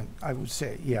position, I would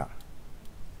say. Yeah.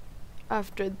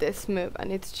 After this move,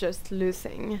 and it's just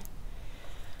losing.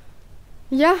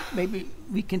 Yeah, Maybe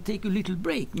we can take a little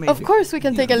break. Maybe. of course we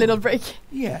can take a Yeah. little break.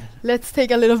 Yeah. Let's take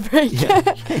a little break. Yeah.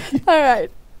 All right.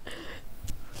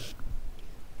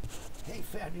 Hej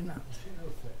Ferdinand.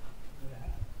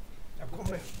 Jag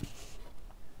kommer.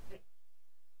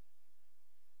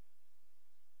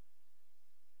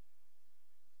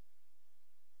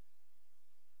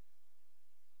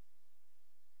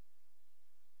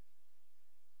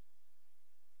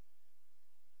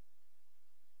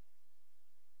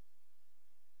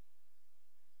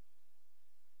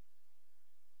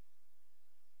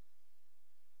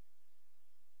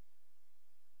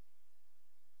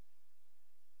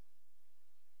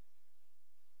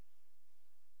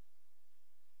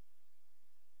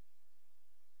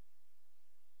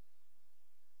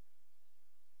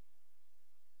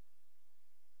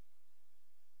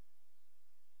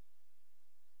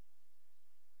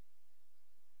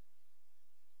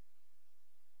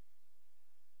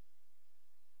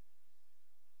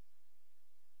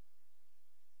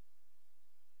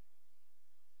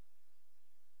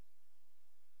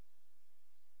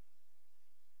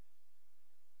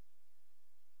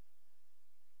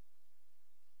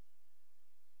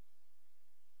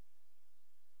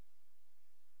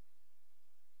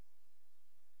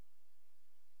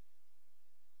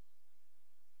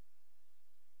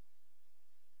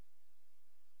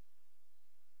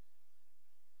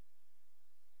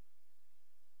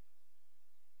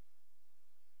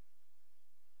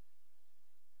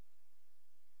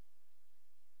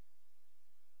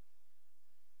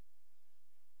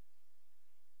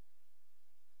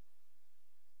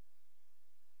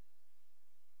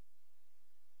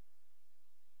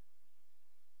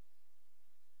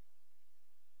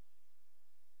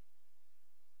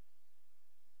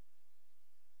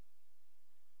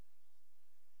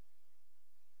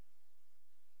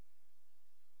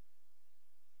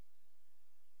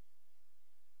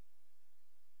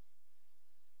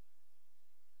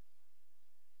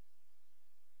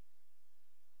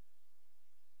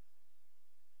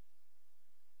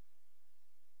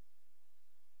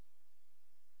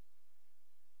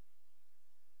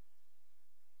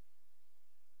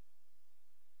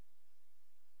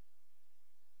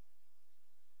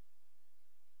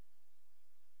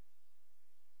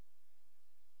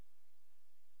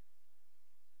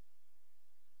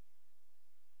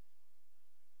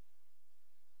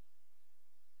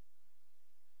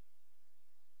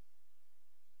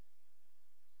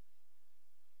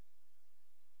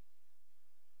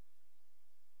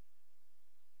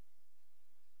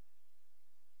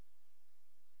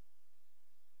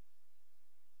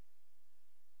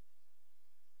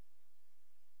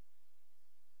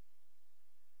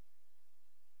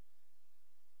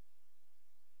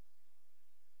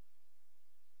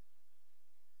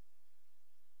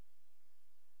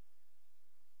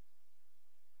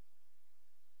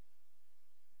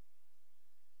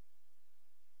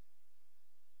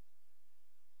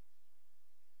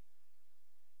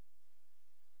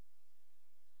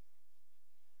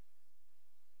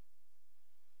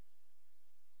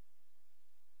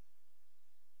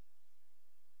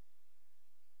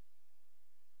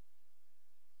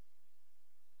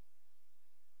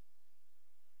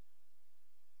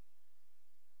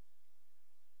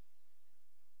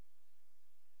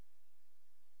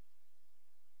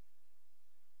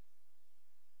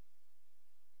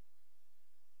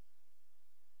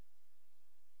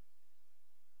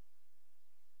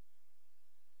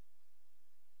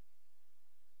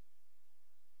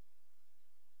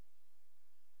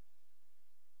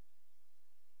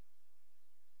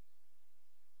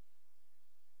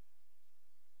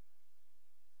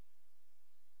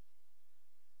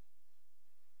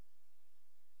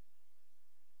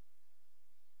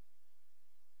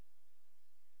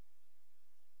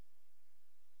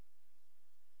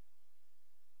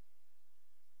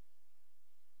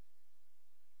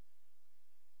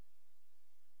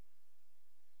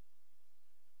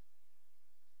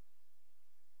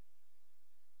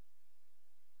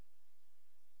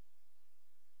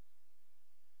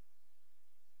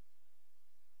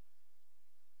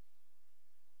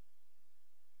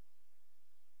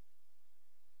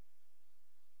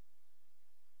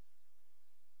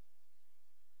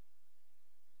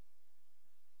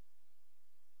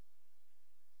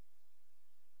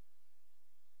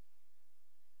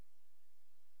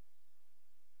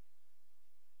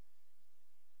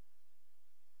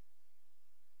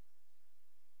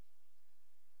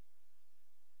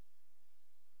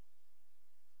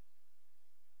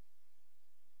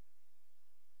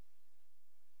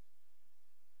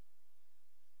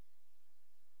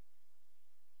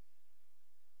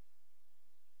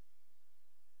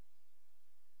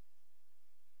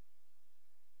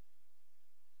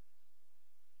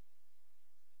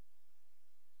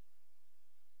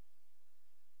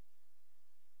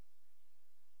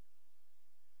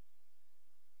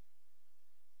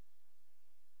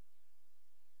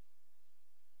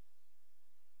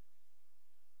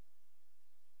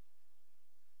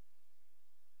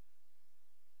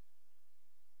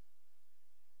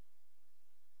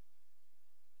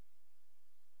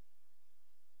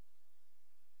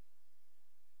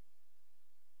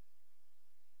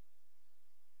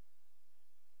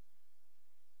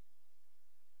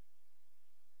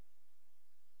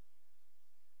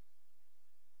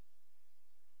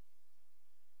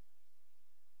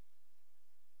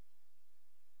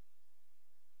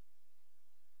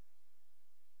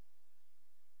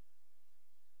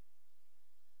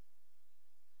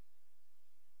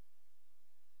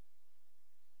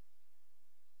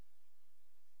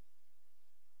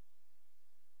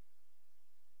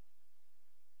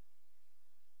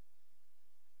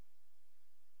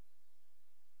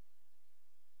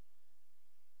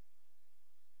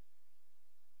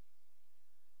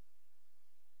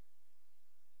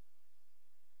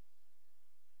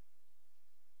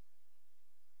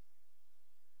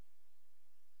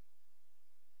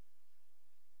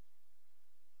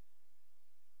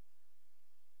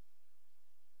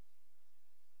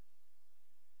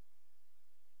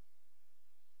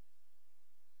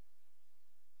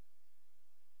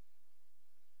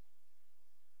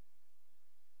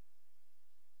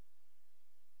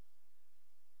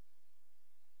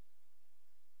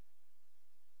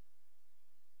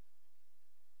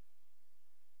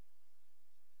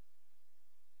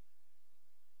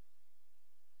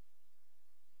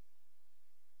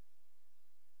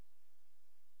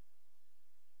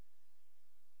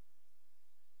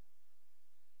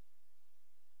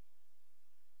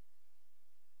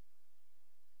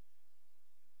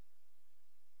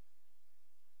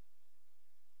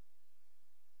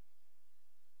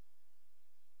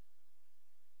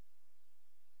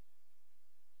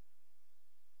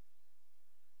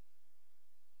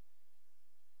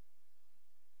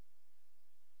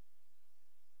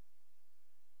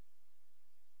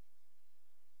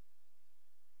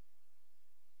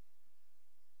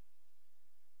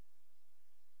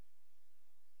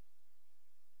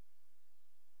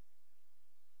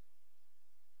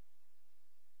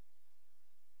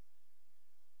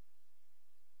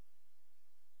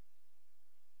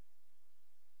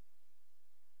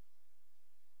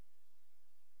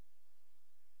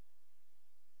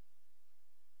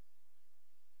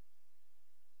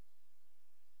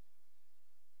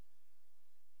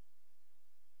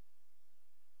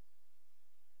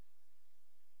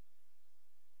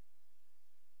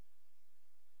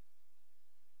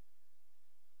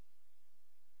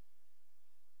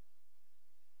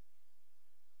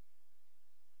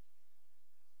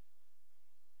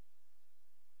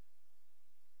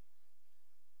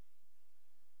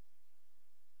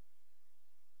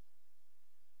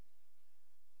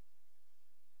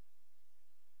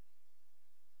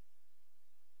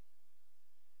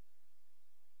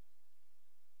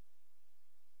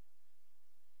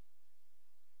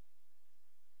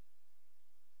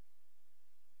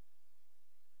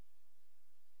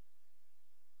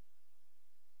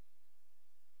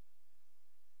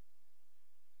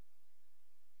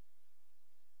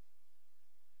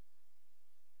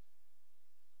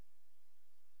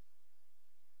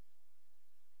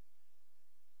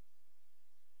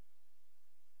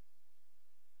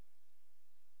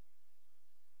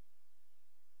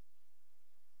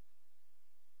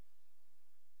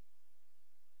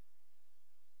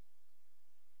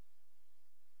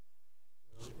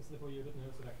 sätter på ljudet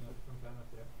nu så räknar jag upp från 5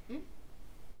 efter det. Mm.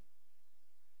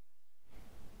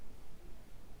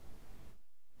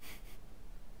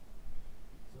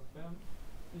 Så 5,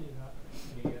 4,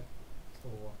 3, 2.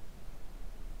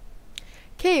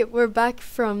 Okay, we're back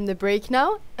from the break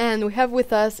now, and we have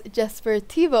with us Jesper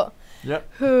Tivo, Yeah.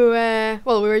 who,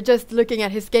 well, we were just looking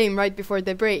at his game right before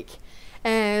the break.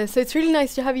 So it's really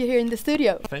nice to have you here in the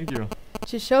studio Thank you.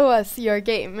 to show us your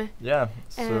game. Yeah.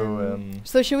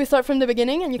 So should we start from the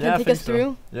beginning, and you yeah, can I take us think so.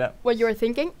 through Yeah. what you were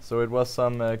thinking? So it was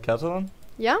some Catalan,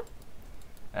 Yeah?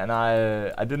 and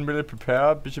I didn't really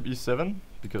prepare Bishop E7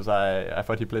 because I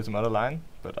thought he played some other line,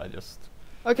 but I just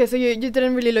Okay, so you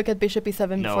didn't really look at Bishop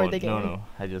E7 before the game?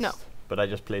 no. No. But I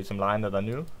just played some line that I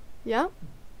knew, Yeah?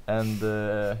 and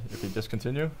if we just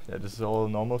continue, yeah, this is all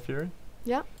normal theory.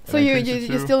 Yeah. And So then you queen to you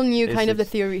two, still knew kind of the A6.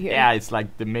 theory here? Yeah, it's like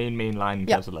the main line in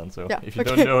Yeah. Catalan. So Yeah, if you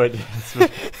okay. don't know it,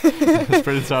 it's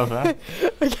pretty tough, huh?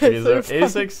 Okay, So fine.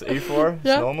 A6, A4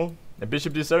 Yeah. is normal. And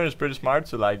Bishop D7 is pretty smart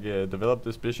to like develop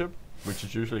this bishop, which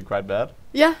is usually quite bad.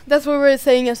 Yeah, that's what we were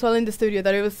saying as well in the studio,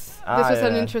 that it was this was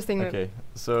an yeah. interesting move. Okay,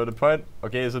 so the point.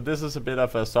 Okay, so this is a bit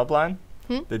of a subline.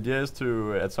 Hmm? The idea is to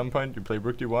at some point you play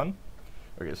Rook D1.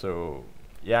 Okay, so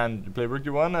yeah, and you play Rook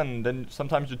D1, and then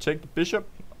sometimes you take the bishop.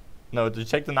 No, you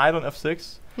take the knight on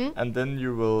F6, Hmm? and then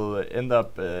you will end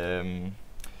up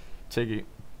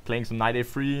playing some knight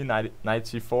A3, knight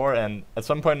C4, and at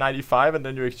some point knight E5, and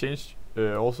then you exchange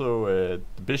also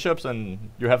the bishops, and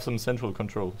you have some central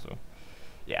control. So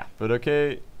yeah, but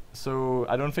okay. So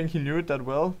I don't think he knew it that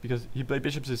well because he played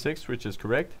bishop C6, which is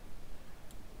correct.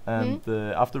 And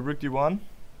after Rook D1,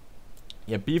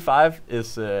 yeah, B5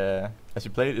 is as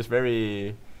you played is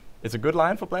very. It's a good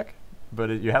line for black, but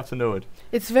you have to know it.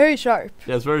 It's very sharp.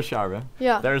 Yeah, it's very sharp. Yeah.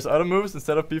 Yeah. There's other moves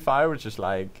instead of B5, which is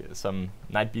like some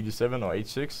knight BD7 or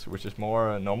H6, which is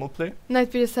more normal play.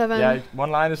 Knight B7. Yeah,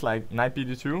 one line is like knight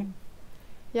BD2,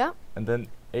 Yeah. and then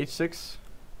H6,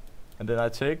 and then I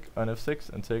take on F6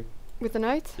 and take. With the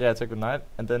knight. Yeah, I take with knight,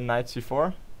 and then knight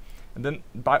C4, and then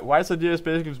White's idea is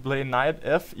basically to play knight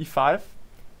F E5,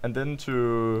 and then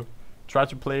to try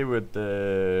to play with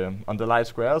on the light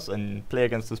squares and play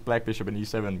against this black bishop in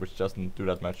E7, which doesn't do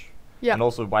that much. Yeah. And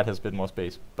also White has a bit more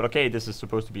space. But okay, this is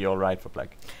supposed to be all right for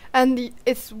black. And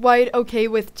it's White okay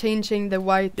with changing the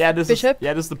white This bishop?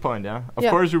 is the point. Yeah. Of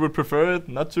Yeah. course, you would prefer it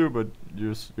not to, but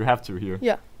you have to here.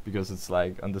 Yeah. Because it's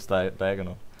like on this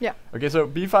diagonal. Yeah. Okay, so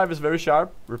B5 is very sharp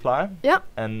reply. Yeah.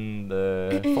 And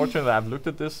fortunately, I've looked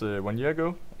at this 1 year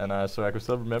ago, and so I could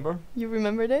still remember. You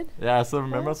remembered it? Yeah, I still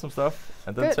remember some stuff.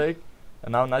 And then Good. take.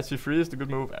 And now knight C3 is the good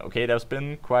move. Okay, there's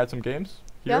been quite some games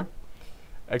here. Yeah.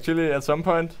 Actually, at some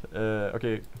point,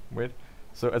 okay, wait.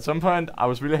 So at some point, I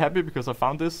was really happy because I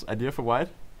found this idea for White,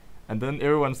 and then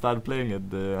everyone started playing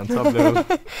it on top level.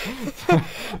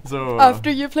 So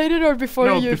After you played it or before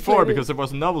no, you before played because it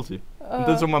was a novelty. And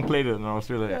then someone played it, and I was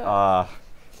really yeah.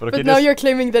 But okay, But now you're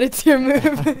claiming that it's your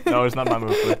move. no, it's not my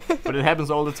move. But it happens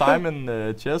all the time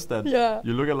in chess that Yeah.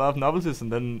 you look at a lot of novelties,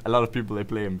 and then a lot of people they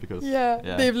play them because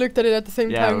They've looked at it at the same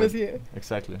Yeah, time as you.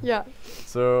 exactly. Yeah.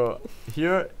 So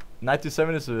here, knight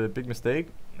d7 is a big mistake.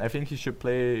 I think he should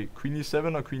play queen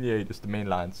e7 or queen e8 is the main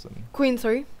lines. Queen,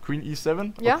 sorry. Queen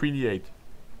e7 Yeah. or queen e8.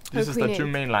 This is queen the two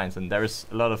e8. main lines, and there is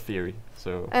a lot of theory.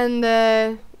 So And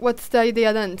what's the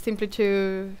idea then? Simply to...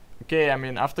 okay, I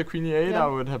mean after queen e8, Yeah. I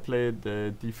would have played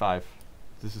d5.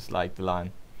 This is like the line.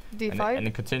 d5? And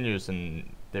it continues, and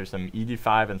there's some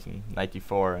ed5 and some knight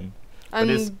d4 and.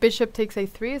 And bishop takes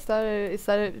a3. Is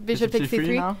that a bishop takes c3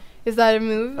 c3? now? Is that a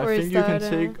move I or think is you that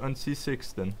can take on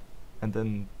c6 then, and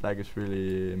then black is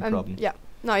really in problem. yeah.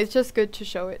 No, it's just good to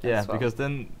show it. Yeah, as well. because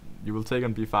then you will take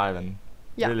on b5 and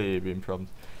Yeah. really be in problems.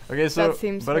 Okay, so That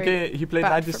seems but very okay, he played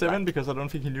bad knight for d7 black. because I don't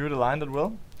think he knew the line that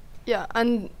well. Yeah,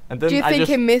 and And then do you I think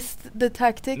just he missed the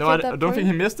tactic no, at I that don't think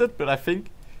he point? missed it, but I think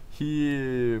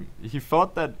he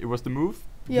thought that it was the move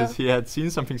because he had seen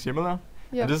something similar.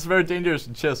 Yeah. And this is very dangerous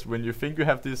in chess when you think you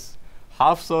have this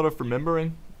half sort of remembering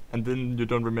and then you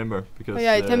don't remember because Oh,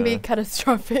 yeah, it can be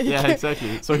catastrophic. yeah,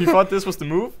 exactly. So he thought this was the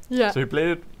move. Yeah. So he played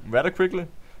it rather quickly,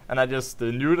 and I just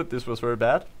knew that this was very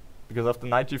bad because after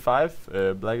knight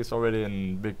g5, black is already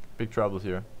in big trouble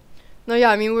here. No,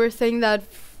 yeah, I mean, we were saying that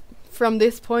from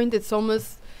this point, it's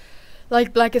almost like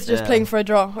black is just Yeah. playing for a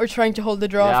draw or trying to hold the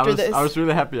draw Yeah, after this. I was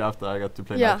really happy after I got to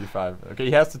play Yeah. knight g5. Okay,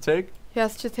 he has to take He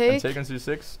has to and take, take on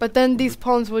c6. but then these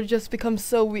pawns will just become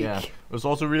so weak. Yeah, it was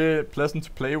also really pleasant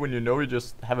to play when you know you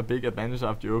just have a big advantage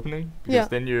after the opening because Yeah.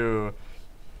 then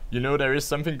you know there is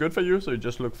something good for you, so you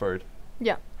just look for it.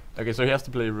 Yeah. Okay, so he has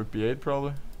to play rook b8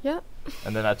 probably. Yeah.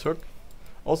 And then I took.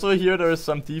 Also here there is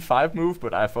some d5 move,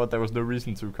 but I thought there was no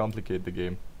reason to complicate the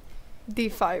game.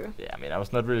 D5. Yeah, I mean, I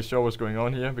was not really sure what's going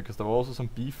on here because there were also some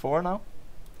B4 now.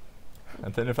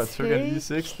 And then if I took an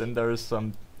E6, then there is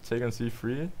some take on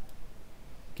C3.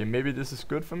 Okay, maybe this is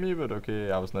good for me, but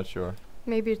okay, I was not sure.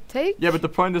 Maybe take? Yeah, but the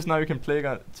point is now you can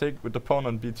take with the pawn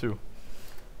on B2.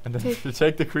 And then if you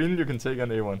take the queen, you can take on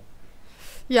A1.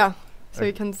 Yeah, so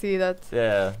you can see that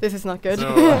this is not good.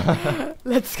 So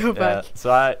Let's go back.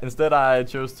 So instead I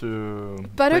chose to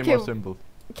play more simple.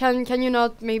 Can you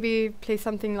not maybe play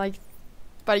something like...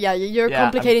 But yeah, you're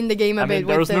complicating the game a bit.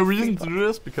 There was no reason to do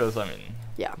this because, I mean,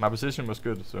 yeah, my position was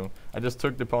good. So I just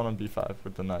took the pawn on B5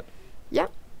 with the knight. Yeah.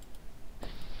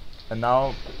 And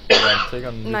now I take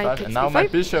on Knight B5. And now my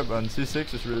bishop on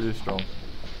C6 is really strong.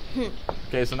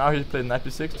 Okay, so now he played knight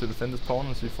B6 to defend his pawn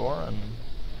on C4. And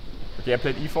okay, I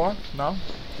played E4 now,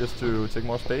 just to take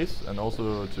more space and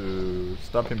also to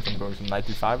stop him from going to knight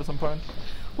D5 at some point.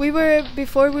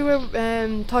 Before we were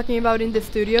talking about in the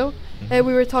studio, we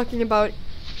were talking about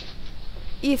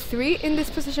E3 in this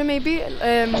position maybe.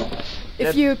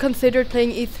 If you considered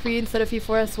playing E3 instead of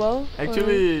E4 as well?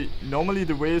 Actually, normally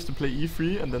the way is to play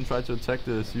E3 and then try to attack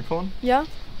the C-pawn. Yeah.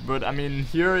 But I mean,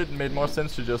 here it made more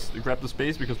sense to just grab the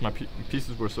space because my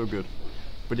pieces were so good.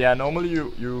 But yeah, normally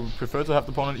you prefer to have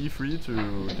the pawn on E3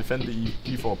 to defend the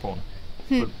D4 pawn.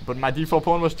 But my D4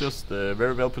 pawn was just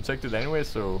very well protected anyway,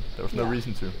 so there was no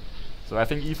reason to. So I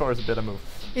think E4 is a better move.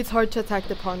 It's hard to attack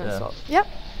the pawn as well. Yeah.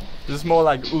 This is more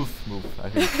like Ulf move, I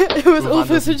think. It was Ulf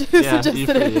who suggested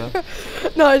E3,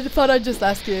 it. No, I thought I'd just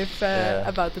ask you if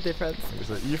about the difference. Okay,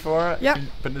 so E4,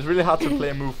 but it's really hard to play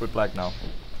a move with black now.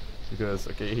 Because,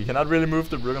 okay, he cannot really move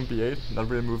the rook on B8, not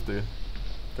really move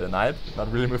the knight,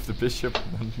 not really move the bishop,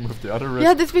 not move the other rook.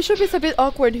 Yeah, this bishop is a bit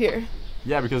awkward here.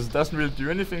 Yeah, because it doesn't really do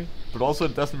anything, but also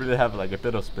it doesn't really have like a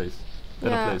better place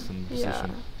in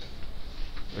position.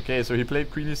 Okay, so he played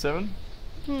queen E7.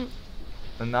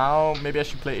 And now maybe I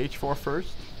should play H4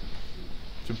 first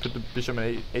to put the bishop on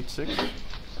H6,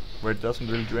 where it doesn't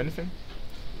really do anything.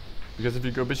 Because if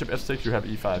you go bishop F6, you have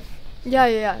E5.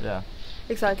 Yeah.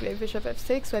 Exactly. Bishop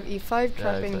F6, we have E5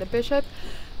 trapping the bishop.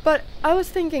 But I was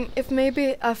thinking if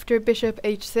maybe after bishop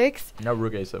H6. Now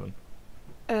rook A7.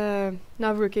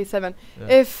 Now rook A7.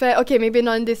 If okay, maybe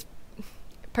not in this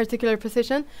particular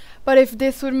position, but if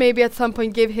this would maybe at some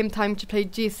point give him time to play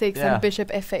G6 and bishop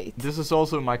F8. This is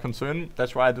also my concern.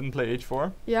 That's why I didn't play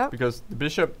H4. Yeah. Because the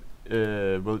bishop, he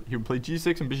will play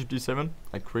G6 and bishop D7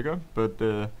 like quicker, but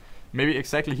maybe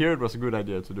exactly here it was a good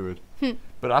idea to do it.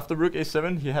 But after rook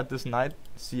A7, he had this knight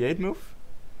C8 move.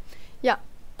 Yeah.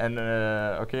 And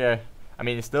okay, I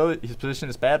mean still his position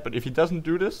is bad, but if he doesn't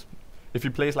do this, if he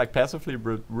plays like passively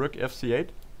rook Fc8,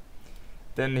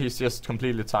 then he's just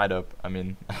completely tied up. I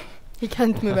mean, he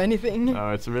can't move anything. No,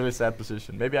 it's a really sad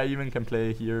position. Maybe I even can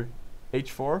play here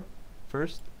H4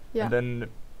 first, and then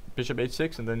bishop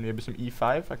H6, and then maybe some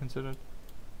E5 I considered.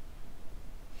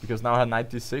 Because now I have knight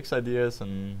D6 ideas,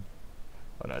 and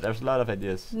there's a lot of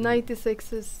ideas. Knight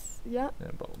D6 is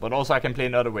but also I can play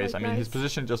in other ways. Quite I mean, his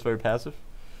position is just very passive.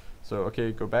 So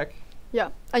okay, go back. Yeah,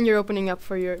 and you're opening up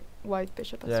for your white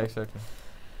bishop as well. Yeah, exactly.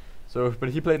 So, but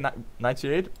he played knight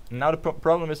C8. Now the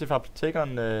problem is if I take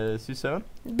on C7.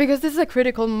 Because this is a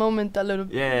critical moment, a little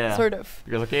sort of.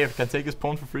 Because okay, if I can take his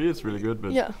pawn for free, it's really good.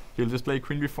 But he'll just play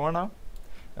queen B4 now.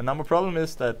 And now my problem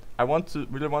is that I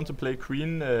really want to play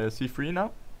queen C3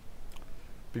 now.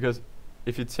 Because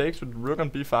if he takes with rook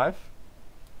on B5,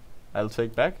 I'll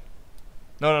take back.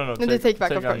 No. No, they take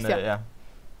back, of course. Yeah.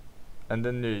 And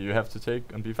then you have to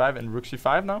take on B5 and rook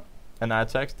C5 now. And I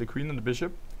attack the queen and the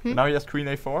bishop. And now he has queen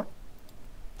A4.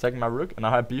 Attacking my rook. And now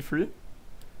I have B3.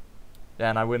 Yeah,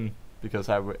 and I win. Because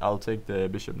I'll take the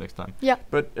bishop next time. Yeah.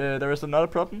 But there is another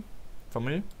problem for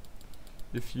me.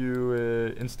 If you,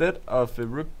 instead of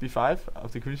rook B5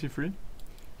 of the queen C3,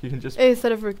 he can just...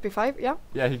 Instead of rook B5, yeah?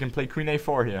 Yeah, he can play queen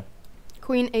A4 here.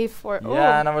 Queen A4.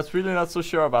 Yeah, and I was really not so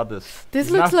sure about this. This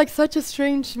looks like such a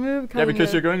strange move. Yeah,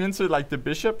 because you're going into like the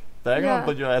bishop diagonal,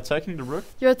 but you're attacking the rook.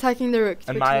 You're attacking the rook.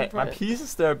 And my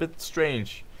pieces, they're a bit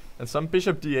strange. And some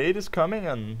bishop D8 is coming,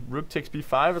 and rook takes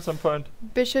B5 at some point.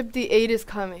 Bishop D8 is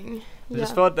coming. I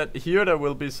just thought that here there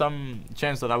will be some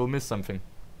chance that I will miss something.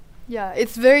 Yeah,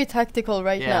 it's very tactical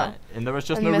right now. Yeah, and there was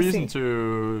just no reason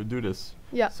to do this.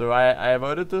 Yeah. So I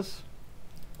avoided this.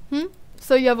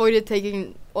 So you avoided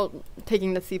taking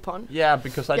the c-pawn. Yeah,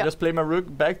 because I just play my rook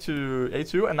back to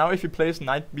a2, and now if he plays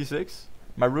knight b6,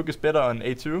 my rook is better on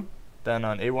a2 than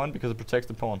on a1 because it protects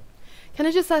the pawn. Can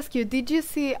I just ask you, did you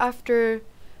see after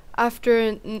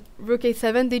rook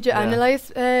a7, did you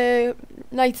analyze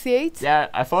knight c8? Yeah,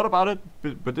 I thought about it,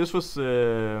 but this was...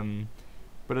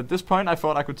 but at this point I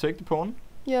thought I could take the pawn.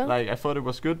 Yeah. Like I thought it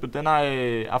was good, but then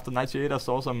after 98 I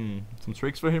saw some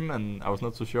tricks for him, and I was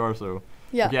not so sure. So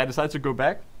Yeah. okay, I decided to go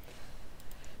back.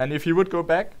 And if he would go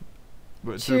back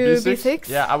To B6?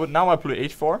 yeah, I play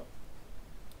H4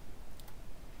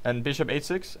 and Bishop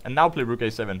H6, and now play Rook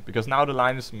A7, because now the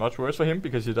line is much worse for him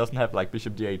because he doesn't have like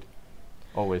Bishop D8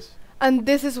 always. And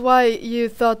this is why you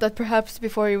thought that perhaps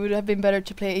before it would have been better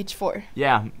to play H4.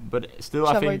 Yeah, but still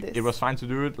To I avoid think this. it was fine to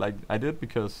do it like I did,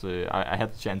 because I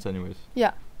had the chance anyways.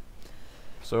 Yeah.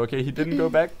 So okay, he didn't go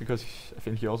back because I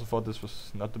think he also thought this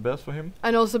was not the best for him.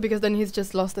 And also because then he's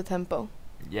just lost the tempo.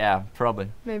 Yeah, probably.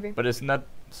 Maybe. But it's not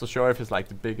so sure if it's like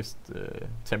the biggest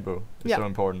tempo is Yeah. so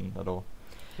important at all.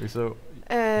 Okay, so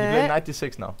he played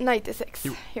 96 now. 96.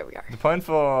 You- Here we are. The point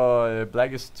for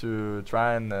black is to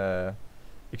try and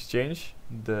exchange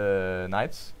the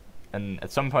knights, and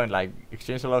at some point like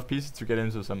exchange a lot of pieces to get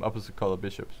into some opposite color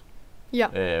bishops.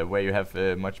 Yeah. Where you have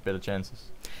much better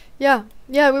chances. Yeah.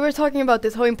 Yeah, we were talking about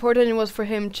this, how important it was for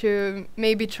him to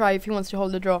maybe try, if he wants to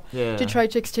hold the draw, Yeah. to try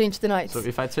to exchange the knights. So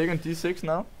if I take on d6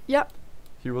 now, Yeah.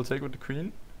 he will take with the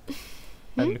queen,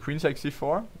 and the queen takes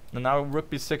c4, and now rook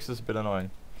b6 is a bit annoying,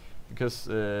 because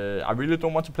I really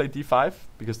don't want to play d5,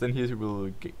 because then he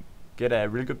will get a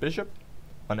really good bishop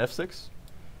on f6,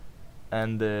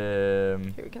 and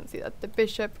Here we can see that the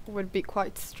bishop would be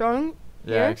quite strong.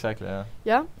 yeah, Here? exactly, yeah.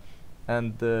 Yeah.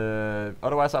 And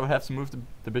otherwise I would have to move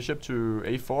the bishop to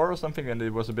a4 or something, and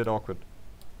it was a bit awkward.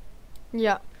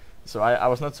 Yeah. So I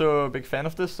was not so a big fan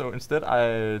of this, so instead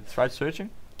I tried searching.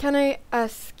 Can I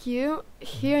ask you,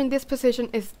 here in this position,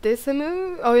 is this a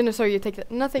move? Oh, no, sorry, you take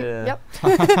that. Nothing. Yeah. Yep.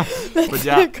 But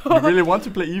yeah, go you really want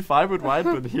to play e5 with white,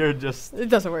 but here just It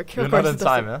doesn't work. you're Of not course in it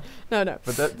doesn't. time, yeah. No, no.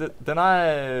 But then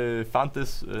I found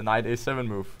this knight a7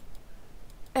 move.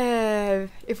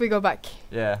 If we go back.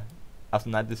 Yeah, after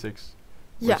knight d6,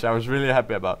 Yeah. which I was really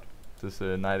happy about. This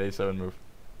knight a7 move.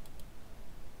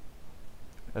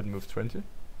 At move 20.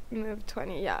 Move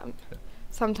 20, yeah.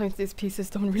 Sometimes these pieces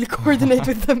don't really coordinate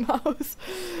with the mouse.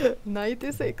 Knight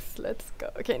d6, let's go.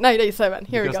 Okay, knight a7,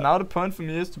 here we Because go. now the point for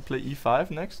me is to play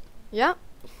e5 next, Yeah.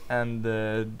 and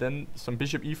then some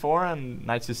bishop e4 and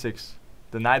knight c6.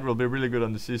 The knight will be really good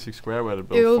on the c6 square, where it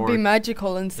will, It will be fork,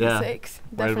 magical in c6. Yeah,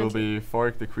 where it will Definitely. be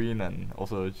fork the queen, and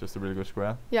also it's just a really good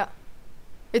square. Yeah.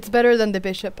 It's better than the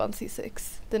bishop on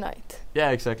c6, the knight. Yeah,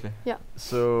 exactly. Yeah.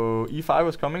 So e5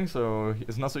 was coming, so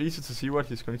it's not so easy to see what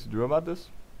he's going to do about this.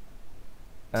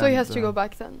 So he And, has to go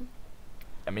back then.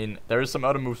 I mean, there is some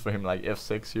other moves for him, like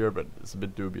f6 here, but it's a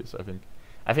bit dubious, I think.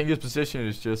 I think his position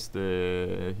is just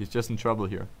he's just in trouble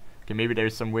here. Okay, maybe there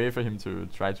is some way for him to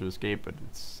try to escape, but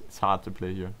it's hard to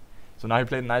play here. So now he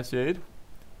played knight c8,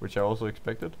 which I also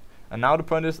expected. And now the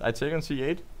point is, I take on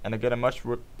c8, and I get a much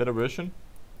better version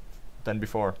than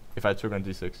before if I took on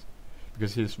d6,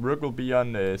 because his rook will be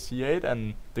on c8,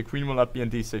 and the queen will not be on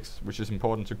d6, which is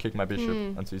important to kick my bishop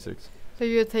on c6. So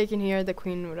you're taking here, the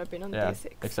queen would have been on Yeah, d6.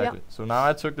 exactly. So now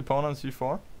I took the pawn on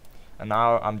c4, and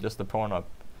now I'm just a pawn up,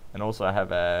 and also I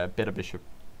have a better bishop.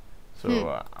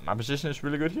 So my position is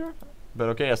really good here, but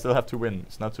okay, I still have to win.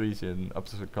 It's not too easy in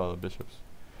opposite color bishops.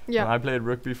 Yeah. So I played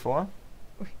rook b4,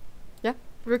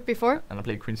 Rook b4. and I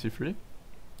played queen c3.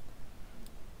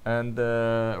 And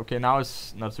okay, now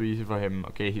it's not so easy for him.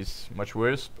 Okay, he's much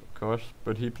worse, of course,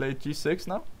 but he played g6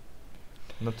 now.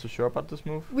 Not too sure about this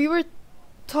move. We were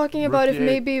talking Rook about if d8.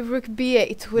 maybe rook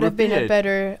b8 would have Rook been a b8.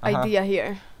 better idea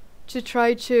here. To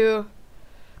try to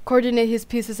coordinate his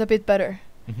pieces a bit better.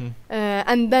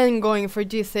 And then going for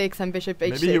g6 and bishop h6.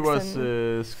 Maybe he was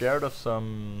and scared of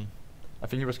some. I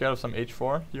think he was scared of some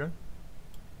h4 here,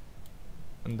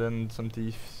 and then some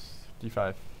d5.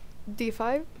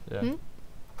 d5. Yeah.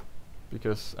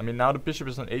 Because I mean now the bishop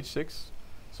is on h6,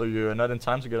 so you're not in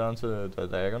time to get onto the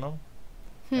diagonal.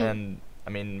 And I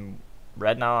mean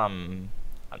right now I'm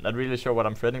not really sure what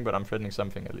I'm threatening, but I'm threatening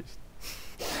something at least.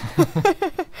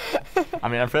 I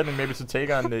mean I'm threatening maybe to take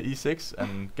on the e6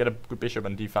 and get a good bishop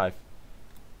on d5.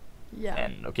 Yeah.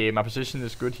 And okay, my position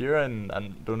is good here, and I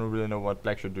don't really know what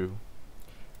black should do.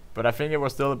 But I think it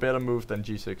was still a better move than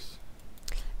g6.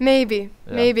 Maybe,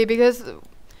 Yeah. maybe because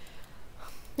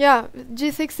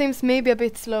g6 seems maybe a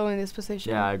bit slow in this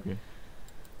position. Yeah, I agree.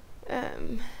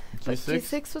 But g6,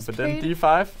 g6 was but played. then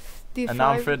d5, d5. and now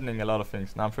I'm threatening a lot of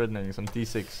things. Now I'm threatening some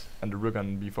d6, and the rook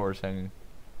on b4 is hanging.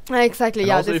 Exactly. And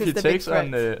Yeah. also This if is he the big takes on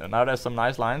threat. now there's some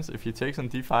nice lines. If he takes on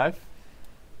d5,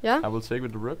 Yeah. I will take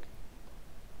with the rook.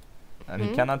 And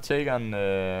he cannot take on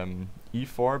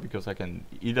e4, because I can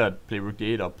either play rook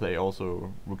d8 or play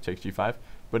also rook takes g5.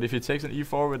 But if he takes an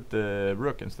e4 with the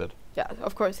rook instead. Yeah.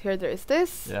 Of course, here there is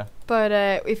this. Yeah. But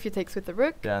if he takes with the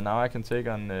rook. Yeah, now I can take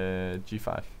on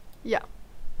g5. Yeah.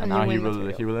 And you now he win will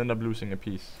material. end up losing a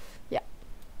piece.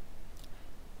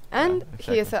 And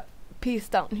exactly. he has a piece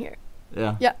down here.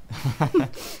 Yeah. Yeah.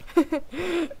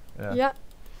 Yeah. Yeah.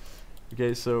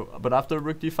 Okay, so but after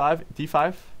rook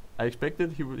d5, I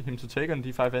expected him to take on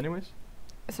d5 anyways.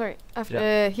 Sorry, after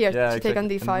Yeah. here to take on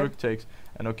And d5. rook takes,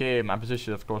 and okay, my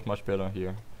position is of course much better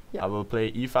here. Yeah. I will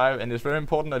play e5, and it's very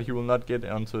important that he will not get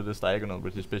onto this diagonal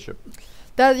with his bishop.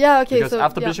 Okay. Because So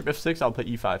after yeah, bishop f6, I'll play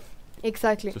e5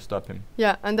 exactly. to stop him.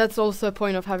 Yeah, and that's also a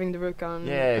point of having the rook on,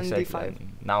 Yeah, on exactly. d5.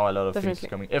 And now a lot of things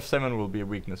Definitely. is coming. f7 will be a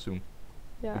weakness soon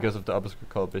Yeah. because of the obstacle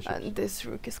called bishop. And this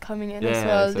rook is coming in Yeah, as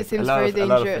well. exactly. This seems a lot very of, A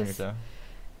lot of dangerous. things, yeah.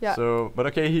 Yeah. So, but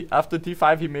okay, after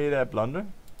d5 he made a blunder.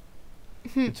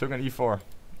 Hmm. He took an e4,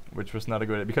 which was not a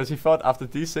good idea because he thought after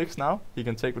d6 now he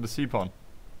can take with the c pawn.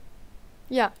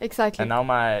 Yeah, exactly. And now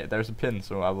there's a pin,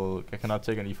 so I cannot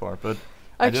take an e4. But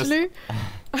Actually,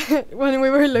 when we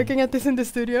were looking at this in the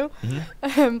studio,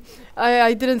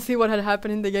 I didn't see what had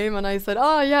happened in the game, and I said,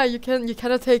 "Oh yeah, you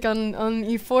cannot take on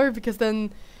e4 because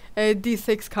then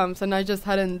d6 comes," and I just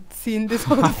hadn't seen this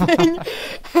whole thing.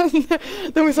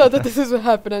 And then we saw that this is what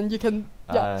happened, and you can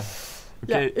okay,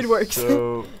 yeah, it works.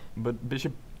 So, but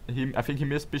bishop, I think he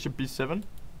missed bishop b7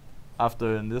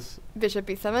 after this. Bishop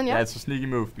b7, Yeah, yeah. it's a sneaky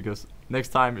move because next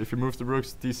time if you move the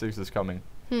rooks, d6 is coming.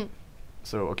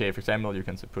 So okay, for example, you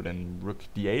can put in rook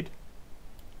d8,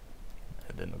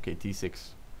 and then okay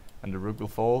d6, and the rook will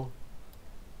fall.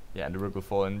 Yeah, and the rook will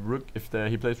fall. And rook, if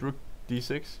he plays rook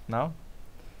d6 now,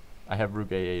 I have rook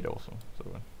a8 also. So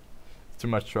it's too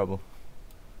much trouble.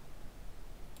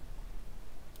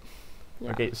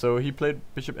 Yeah. Okay, so he played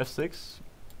bishop f6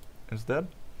 instead.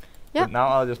 Yeah. But now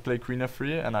I'll just play queen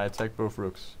f3 and I attack both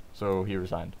rooks. So he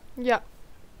resigned. Yeah.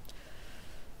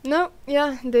 No,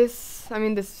 yeah, this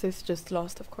is just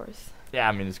lost, of course. Yeah,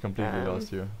 I mean it's completely lost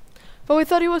here. But we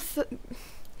thought it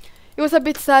was a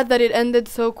bit sad that it ended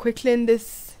so quickly in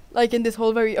this, like in this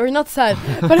whole or not sad,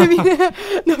 but I mean,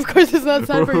 no, of course it's not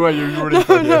sad. Who are you rooting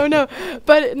for? No,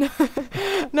 but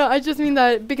no, I just mean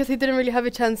that because he didn't really have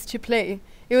a chance to play.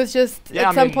 It was just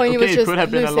at some point he was just it could have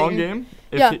been a long losing.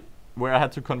 game where I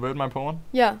had to convert my pawn.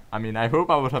 Yeah. I mean, I hope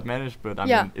I would have managed, but I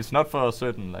mean, it's not for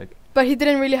certain. Like. But he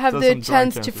didn't really have the Doesn't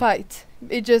chance drawing to chances. fight.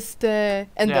 It just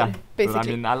ended, basically. But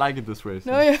I mean, I like it this way.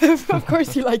 So No, yeah, of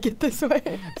course you like it this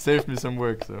way. saves me some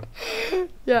work. So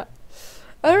Yeah.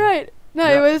 All right. No,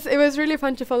 Yeah. it was really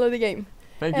fun to follow the game.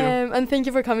 thank you. And thank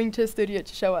you for coming to the studio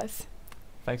to show us.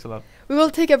 Thanks a lot. We will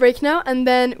take a break now, and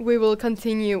then we will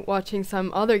continue watching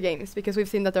some other games because we've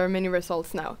seen that there are many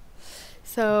results now.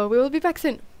 So we will be back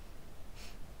soon.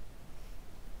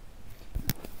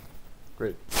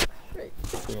 Great. Great.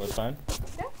 Everything was fine.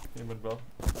 Yeah. It went well.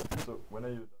 So when are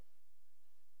you?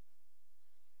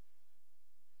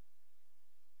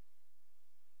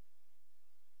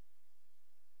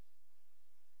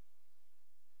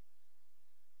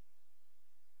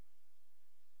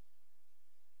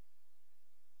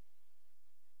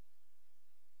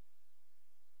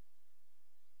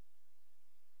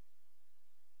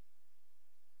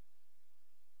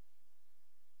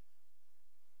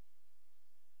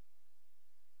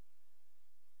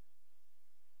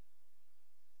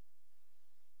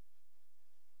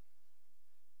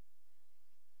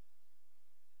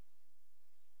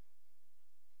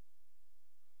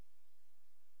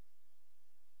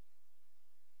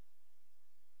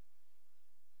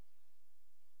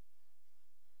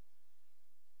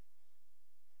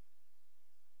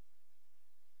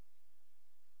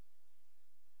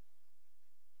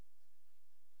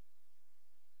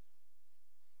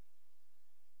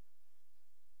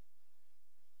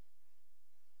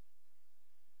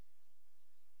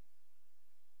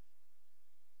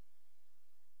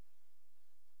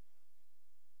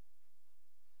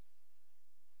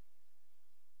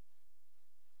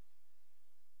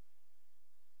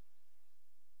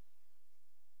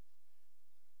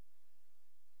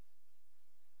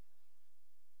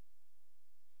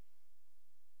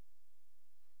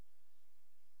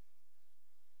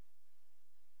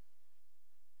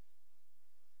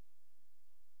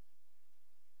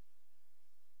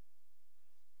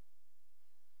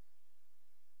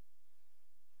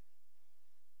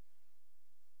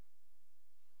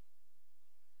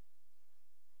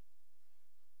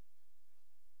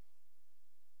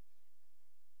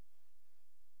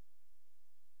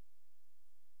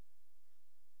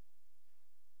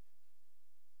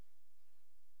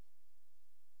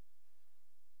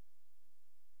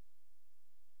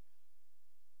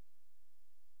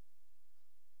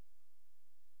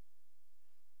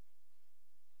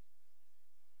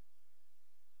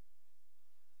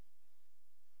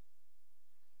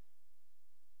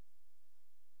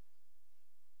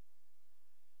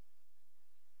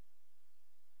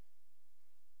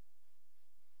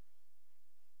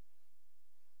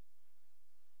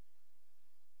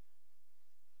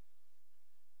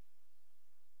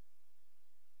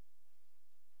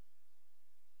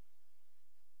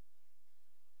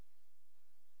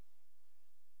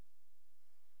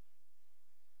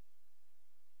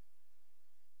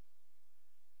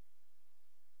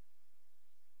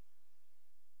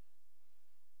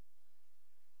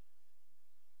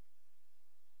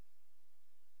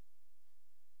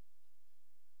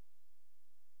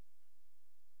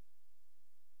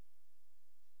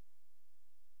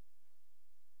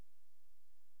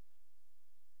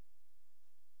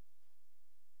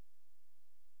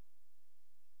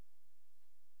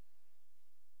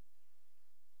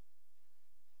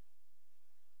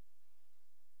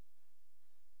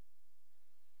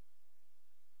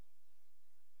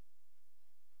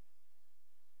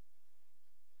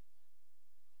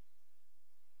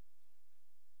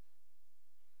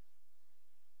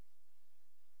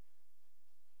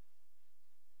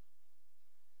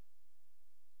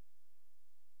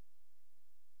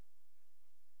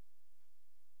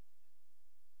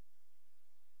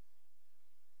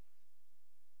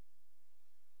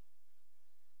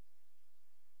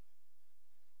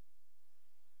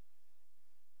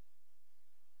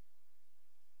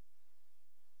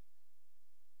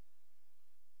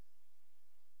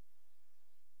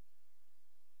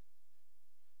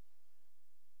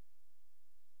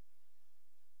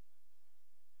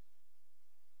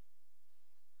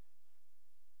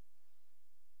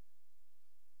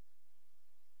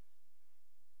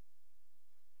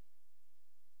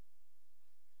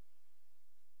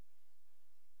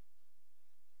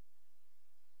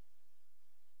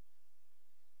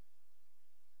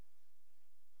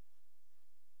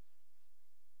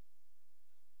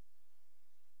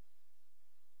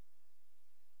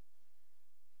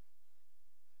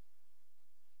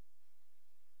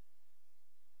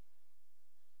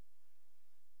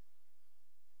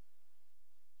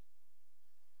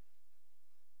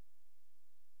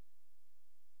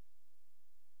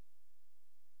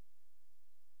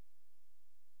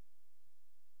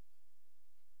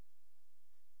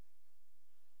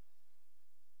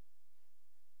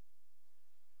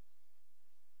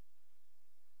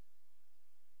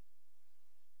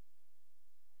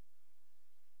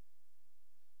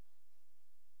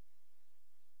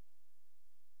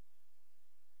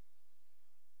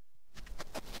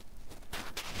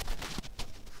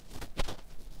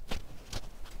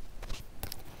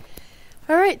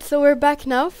 Alright, so we're back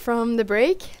now from the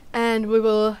break, and we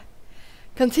will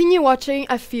continue watching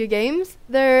a few games.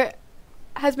 There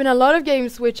has been a lot of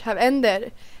games which have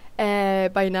ended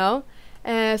by now,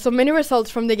 so many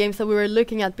results from the games that we were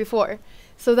looking at before.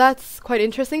 So that's quite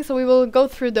interesting, so we will go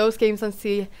through those games and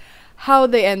see how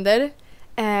they ended.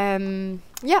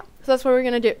 Yeah, so that's what we're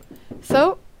gonna do.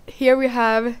 So here we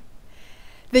have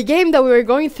the game that we were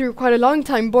going through quite a long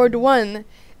time, board 1,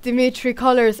 Dimitri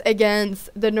Colors against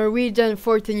the Norwegian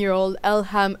 14-year-old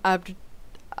Elham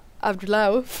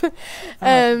Abdullauf.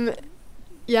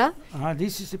 Yeah.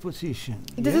 This is the position.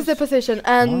 This is the position,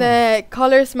 and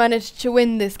Colors managed to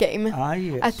win this game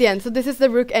Yes. at the end. So this is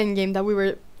the rook endgame that we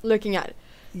were looking at.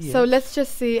 Yes. So let's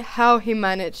just see how he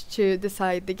managed to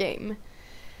decide the game.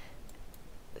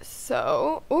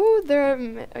 So,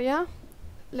 yeah.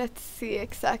 Let's see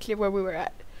exactly where we were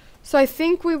at. So I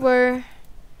think we were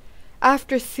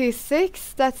after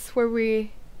c6. That's where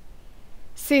we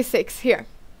c6 here.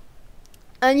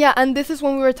 And yeah, and this is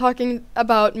when we were talking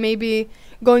about maybe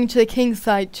going to the king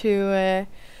side to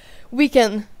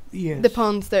weaken the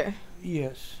pawns there.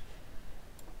 Yes.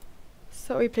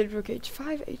 So he played rook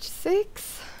h5,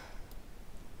 h6.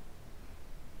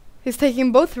 He's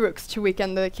taking both rooks to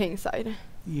weaken the king side.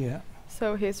 Yeah.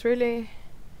 So he's really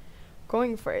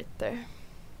going for it there.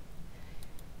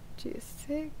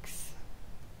 g6.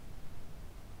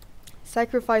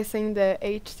 Sacrificing the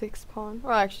h6 pawn.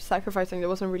 Well, actually sacrificing, there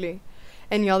wasn't really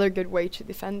any other good way to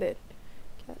defend it.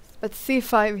 Yes. But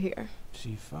c5 here.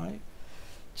 c5.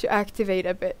 To activate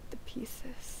a bit the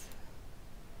pieces.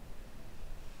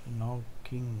 Now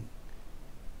king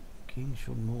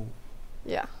should move.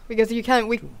 Yeah, because you can't.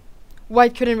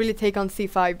 White couldn't really take on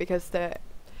c5 because the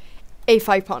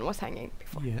a5 pawn was hanging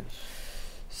before. Yes.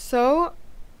 So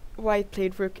white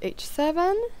played rook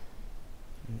h7.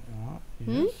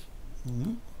 Yes.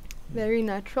 Very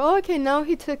natural. Okay, now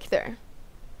he took there.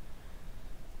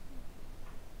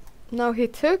 Now he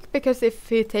took, because if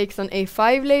he takes on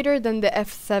a5 later, then the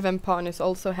f7 pawn is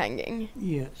also hanging.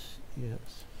 Yes.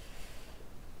 Yes.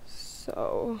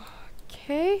 So,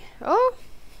 okay. Oh,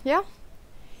 yeah.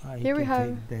 Here we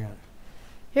have.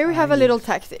 Here we have a little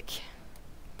tactic.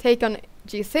 Take on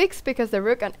g6 because the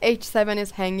rook on h7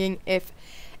 is hanging if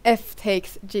f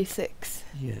takes g6.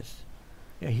 Yes.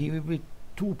 Yeah, he will be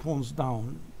 2 pawns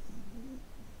down.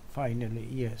 Finally,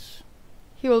 yes.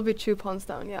 He will be 2 pawns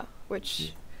down, yeah,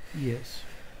 which yes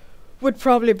would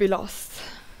probably be lost.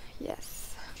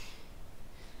 Yes.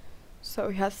 So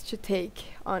he has to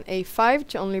take on a5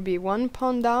 to only be 1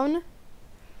 pawn down.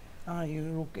 You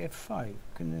rook f5.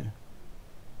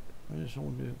 There's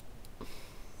only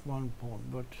 1 pawn,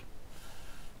 but.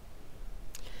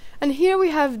 And here we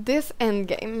have this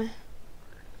endgame.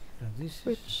 This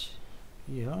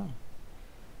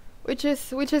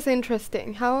which is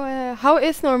interesting. How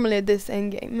is normally this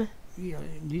endgame? Yeah,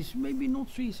 this may be not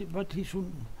so easy, but he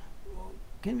should.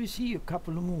 Can we see a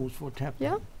couple of moves? What happened?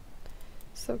 Yeah.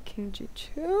 So king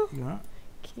g2. Yeah.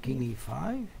 King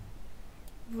e5.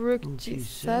 Rook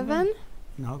g7.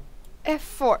 Now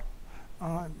f4.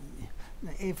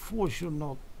 f4 should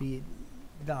not be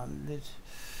done.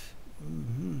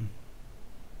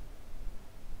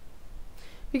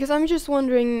 Because I'm just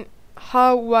wondering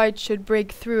how white should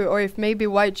break through, or if maybe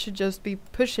white should just be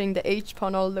pushing the h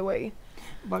pawn all the way.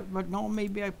 But now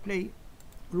maybe I play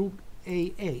rook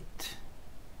a8.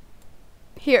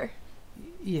 Here.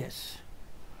 Yes.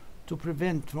 To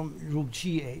prevent from rook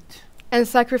g8. And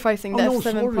sacrificing the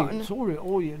f7 pawn. Sorry.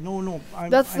 Oh yeah. No.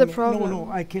 That's the problem. No,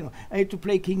 I cannot. I have to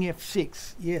play king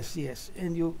f6. Yes.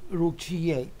 And you rook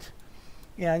g8.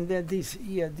 Yeah, and then this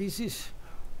is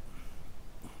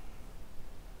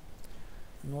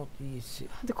not easy.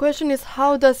 The question is,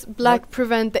 how does black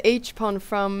prevent the h pawn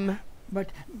from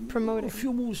promoting? A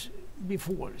few moves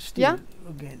before, still. Yeah?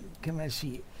 Again, can I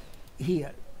see?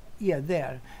 Here. Yeah,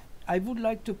 there. I would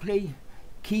like to play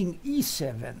king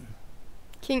e7.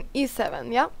 King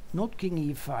e7, yeah? Not king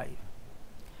e5.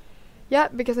 Yeah,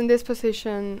 because in this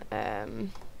position,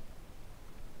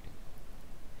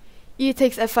 e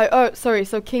takes f5. Oh, sorry,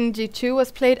 so king g2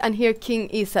 was played, and here king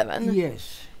e7.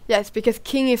 Yes. Yes, because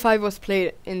king e5 was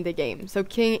played in the game. So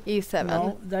king e7.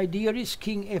 Now, the idea is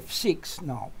king f6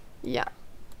 now. Yeah.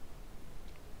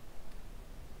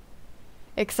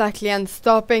 Exactly, and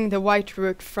stopping the white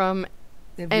rook from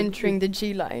entering the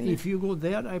g line. If you go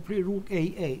there, I play rook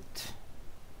a8.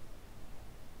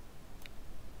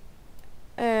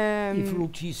 If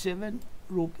rook g7,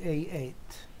 rook a8.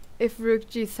 If rook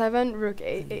g7, rook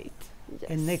a8. Yes.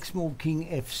 And next move, king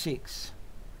f6.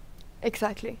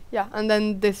 Exactly, yeah. And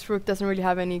then this rook doesn't really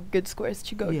have any good squares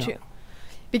to go to.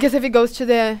 Because if it goes to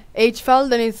the h file,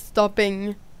 then it's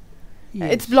stopping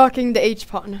It's blocking the H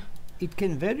pawn. It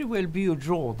can very well be a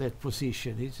draw, that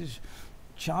position. It is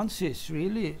chances,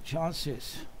 really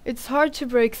chances. It's hard to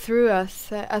break through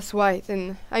as white,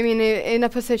 and I mean in a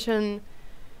position.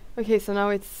 Okay, so now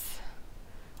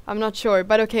I'm not sure,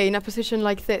 but okay, in a position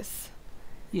like this.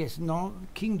 Yes, now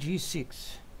King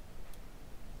G6.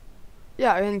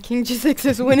 Yeah, and King G6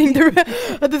 is winning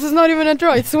the. This is not even a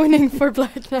draw; it's winning for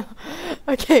black now.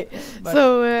 Okay, But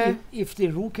so if the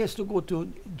rook has to go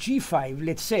to G5,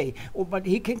 let's say, but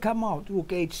he can come out rook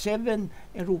H7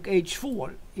 and rook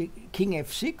H4, King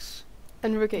F6,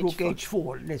 and rook rook H4.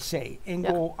 H4, let's say, and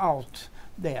Yeah. go out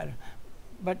there.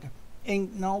 But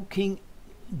and now King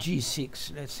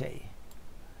G6, let's say,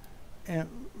 and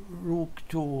rook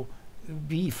to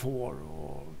B4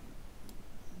 or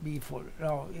B4.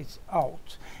 Now it's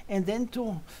out, and then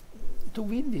to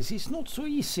win this, it's not so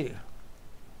easy.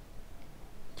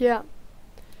 Yeah,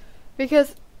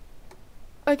 because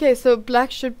okay, so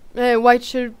white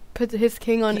should put his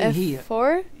king on King here.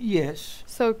 F4. Yes,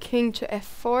 So king to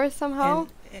F4 somehow.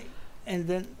 and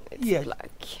then It's yes,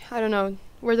 black. I don't know.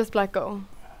 Where does black go?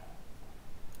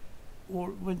 or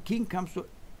when king comes to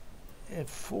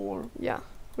F4. Yeah,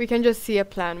 we can just see a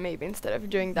plan maybe instead of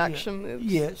doing the Yeah. action moves.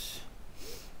 Yes.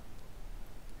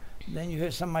 Then you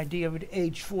have some idea with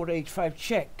H4, H5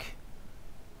 check,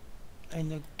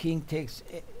 and the king takes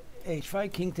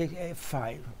H5, king takes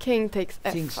F5. King takes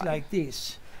Things F5. like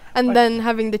this. And but then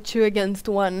having the 2 against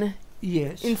 1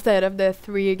 Yes. instead of the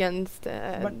 3 against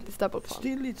But this double pawn.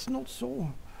 Still, it's not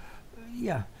so.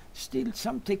 Yeah. Still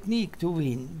some technique to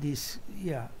win this.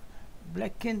 Yeah.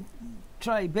 Black can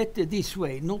try better this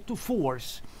way, not to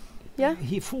force. Yeah.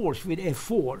 He forced with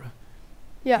F4.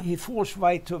 Yeah. He forced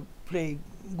white to play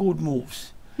good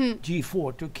moves. Hmm.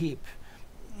 G4 to keep.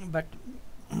 But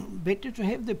better to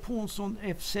have the pawns on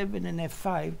F7 and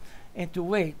F5 and to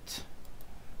wait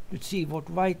to see what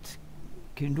white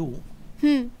can do.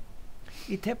 Hmm.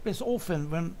 It happens often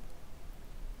when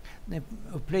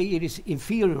a player is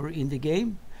inferior in the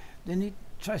game, then it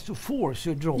tries to force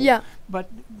a draw. Yeah. But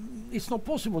it's not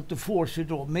possible to force a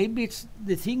draw. Maybe it's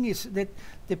the thing is that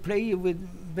the player with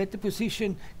better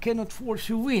position cannot force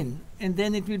a win, and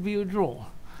then it will be a draw.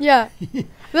 Yeah.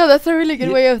 No, that's a really good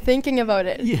Yeah. way of thinking about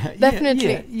it. Yeah,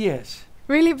 Definitely. Yeah, yes.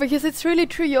 Really, because it's really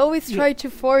true. You always Yeah. try to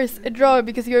force a draw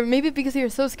because you're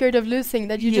so scared of losing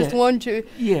that you just Yeah. want to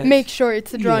Yes. make sure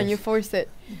it's a draw and you Yes. force it.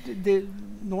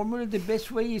 Normally the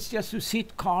best way is just to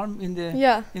sit calm in the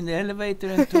Yeah. elevator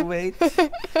and to wait.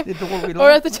 The door will Or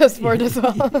open. at the chessboard as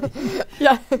well.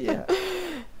 Yeah. Yeah.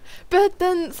 But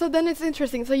then it's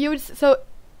interesting. So so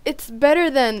it's better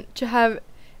then to have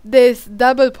these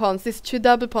 2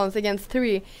 double pawns against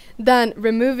 3 than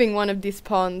removing one of these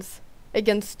pawns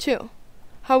against 2.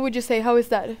 How would you say? How is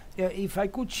that? If I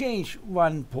could change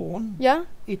one pawn, Yeah,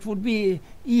 it would be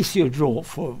easier draw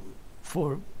for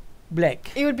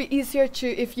black. it would be easier to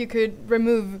if you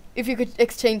could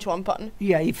exchange one pawn.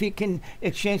 Yeah, if you can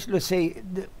exchange, let's say,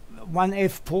 the one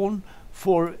F pawn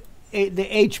for the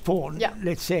H pawn. Yeah.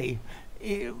 Let's say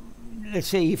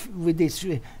if with this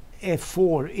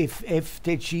F4, if F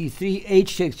takes G3,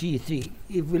 H takes G3,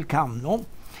 it will come. No,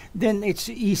 then it's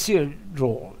easier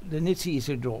draw.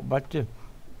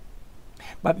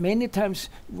 But many times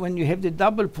when you have the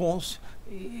double pawns,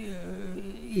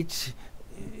 it's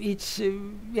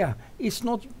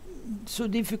not so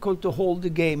difficult to hold the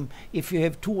game if you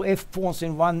have 2 F pawns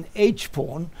and 1 H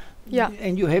pawn. Yeah.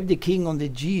 And you have the king on the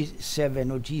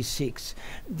G7 or G6.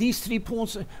 These 3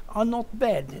 pawns are not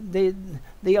bad.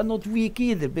 They are not weak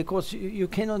either, because you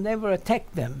cannot never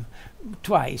attack them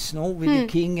twice, no, with the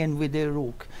king and with the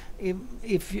rook.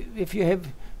 If you have,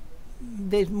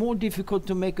 it's more difficult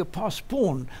to make a pass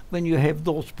pawn when you have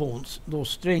those pawns, those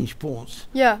strange pawns.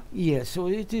 Yeah. Yes, so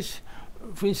it is.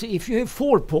 For instance, if you have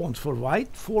 4 pawns for white,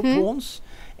 4 pawns,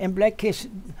 and black has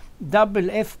double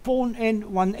F pawn and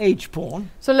 1 H pawn.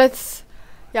 So let's.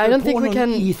 Yeah, I don't think we on can.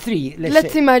 E3.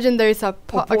 Let's say. imagine there is a A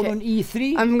pawn. pawn Okay. on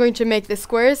E3. I'm going to make the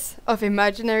squares of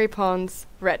imaginary pawns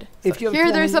red. If So you have here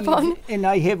pawn there is a on pawn. and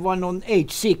I have one on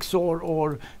H6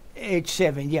 or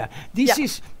H7. Yeah, this Yeah.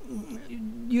 is.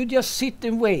 You just sit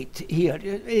and wait here.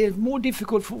 It's more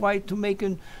difficult for white to make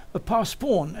a pass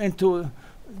pawn and to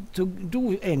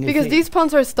do anything. Because these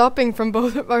pawns are stopping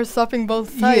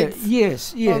both sides.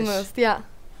 Yes. Almost, yeah.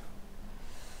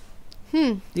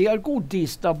 They are good,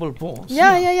 these double pawns.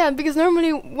 Yeah. Because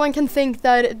normally one can think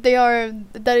that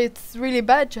that it's really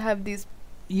bad to have these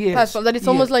Yes. pass pawns. That it's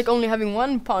almost yes. like only having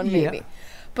one pawn, Yeah. maybe.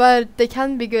 But they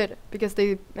can be good because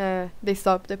they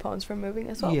stop the pawns from moving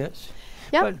as well. Yes,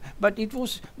 Yeah. But it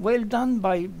was well done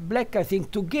by Black, I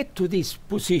think, to get to this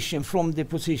position from the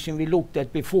position we looked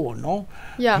at before, no?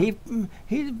 Yeah.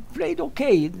 He played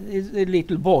okay, the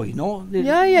little boy, no?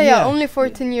 Yeah. Only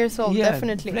 14 years old, yeah,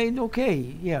 definitely. Played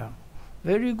okay, yeah.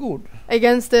 Very good.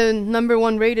 Against the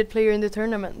 #1 rated player in the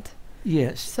tournament.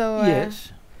 Yes. So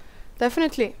yes.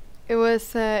 definitely, it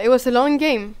was a long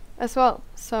game as well.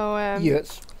 So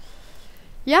yes.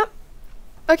 yeah.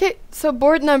 Okay, so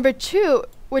board number 2,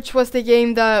 which was the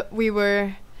game that we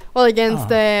were against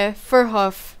the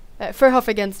Furhoff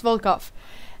against Volkov.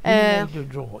 He made a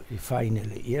draw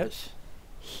finally. Yes.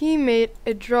 He made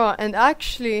a draw, and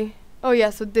actually,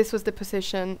 so this was the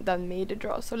position that made a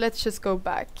draw. So let's just go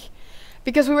back,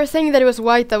 because we were saying that it was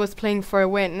white that was playing for a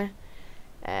win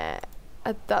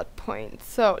at that point.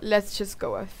 So let's just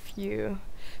go a few.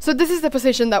 So this is the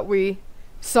position that we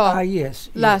saw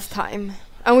last time,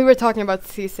 and we were talking about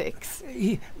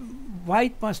c6.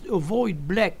 White must avoid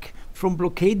black from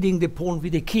blockading the pawn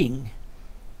with the king.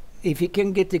 If he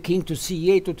can get the king to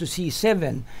c8 or to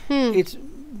c7, it's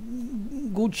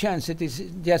good chance that it's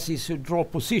just is a draw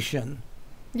position.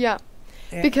 Yeah,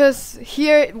 because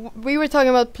here we were talking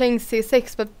about playing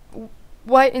c6, but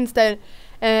white instead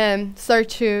started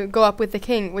to go up with the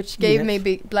king, which gave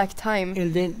maybe black time.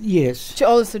 And then to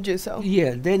also do so.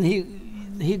 Yeah, then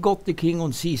he got the king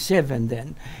on c7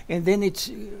 then, and then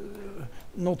it's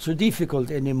not so difficult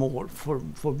anymore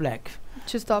for black.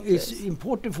 To stop it's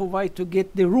important for white to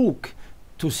get the rook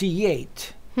to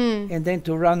c8 and then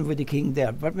to run with the king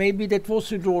there. But maybe that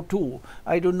was a draw too.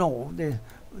 I don't know.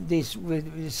 This will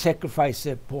sacrifice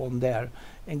a pawn there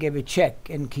and gave a check,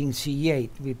 and king c8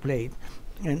 we played.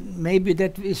 And maybe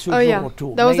that is a draw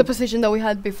too. That was the position that we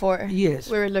had before.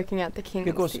 Yes. We were looking at the king.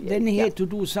 Because then he had to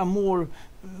do some more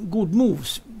good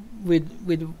moves with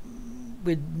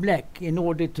black in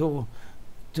order to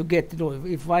get it over.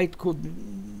 If white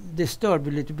could disturb a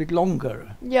little bit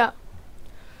longer. Yeah.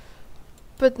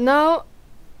 But now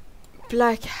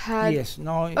black had... Yes,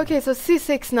 now... Okay, so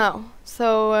c6 now.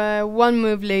 So one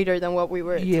move later than what we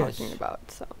were talking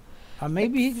about. So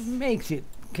maybe he makes it.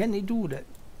 Can he do that?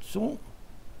 So...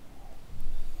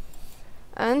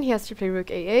 And he has to play rook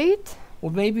a8.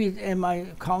 Or maybe am I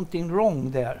counting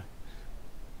wrong there?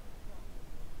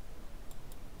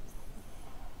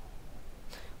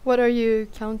 What are you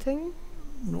counting?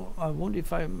 No, I wonder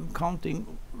if I'm counting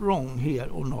wrong here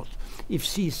or not. If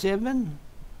c7...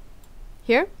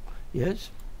 Here? Yes.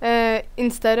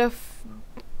 Instead of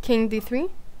king d3?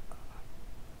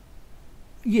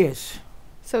 Yes.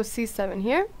 So c7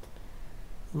 here.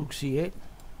 Rook c8.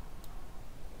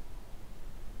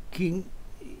 King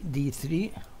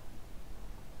d3.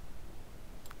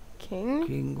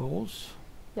 King goes.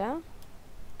 Yeah.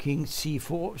 King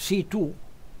c4. c2.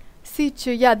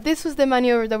 c2, yeah, this was the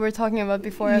maneuver that we were talking about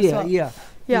before as well. Yeah.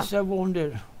 Yes, I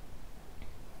wonder.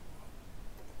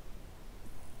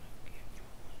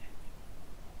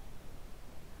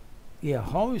 Yeah,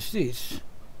 how is this?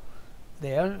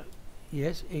 There,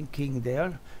 yes, and king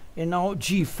there. And now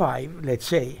g5, let's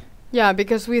say. Yeah,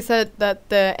 because we said that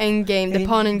the end game, the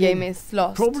pawn endgame is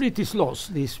lost. Probably it is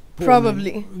lost, this pawn.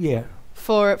 Probably. Yeah.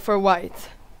 For white.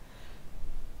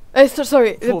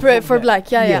 Sorry, for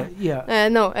black.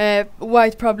 Yeah.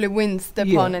 White probably wins the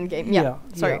pawn endgame. Yeah.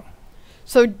 Sorry. Yeah.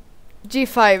 So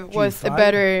g5 was a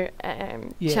better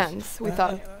chance, we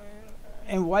thought.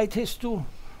 And white has to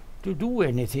do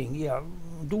anything. Yeah,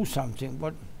 do something.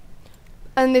 But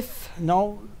and if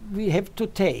now we have to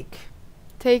take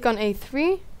on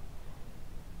a3.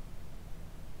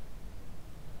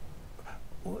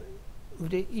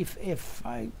 If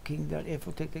f5, king there,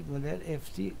 f4 take there,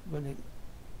 f3,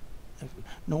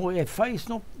 no, f5 is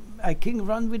not. I can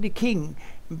run with the king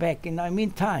back, and I'm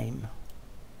in time.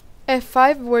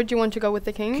 f5, where do you want to go with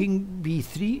the king? King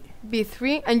b3.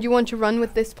 b3, and you want to run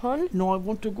with this pawn? No, I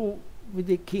want to go with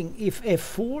the king. If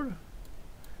f4,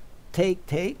 take,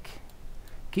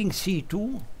 king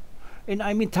c2, and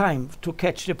I'm in time to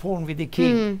catch the pawn with the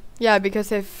king. Yeah,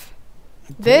 because if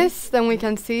this, then we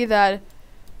can see that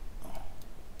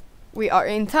we are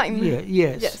in time. Yeah,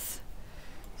 yes.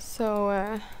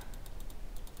 So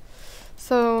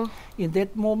in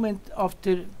that moment,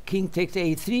 after king takes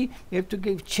a3, we have to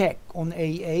give check on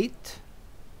a8.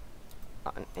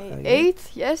 On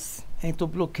a8, yes. And to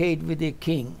blockade with the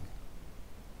king.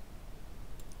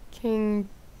 King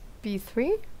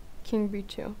b3, king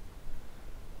b2.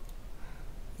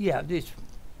 Yeah, this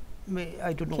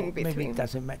I don't know. Maybe it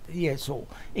doesn't matter. Yeah, so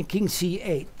and king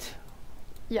c8.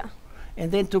 Yeah.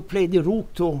 And then to play the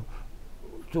rook to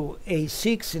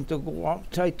a6 and to go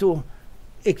out, try to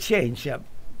exchange. Yeah.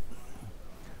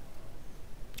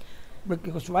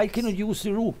 Because why cannot use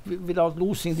the rook without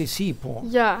losing the c pawn?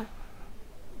 Yeah.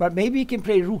 But maybe he can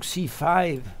play rook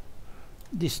c5,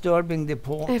 disturbing the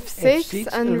pawn. F6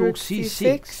 and rook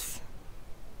c6.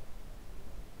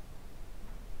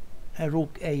 And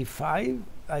rook a5.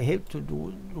 I have to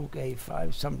do rook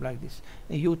a5, something like this.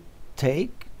 And you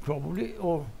take, probably,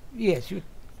 or yes, you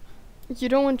You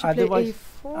don't want to play otherwise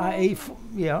a4? a4,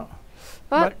 yeah.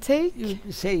 But take? You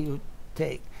say you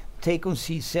take. Take on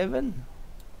c7.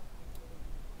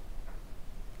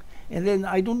 And then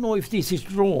I don't know if this is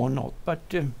draw or not, but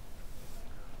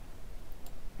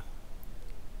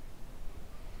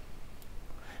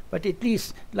at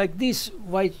least like this,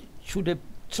 white should have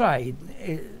tried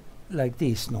like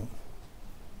this, no?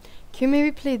 Can you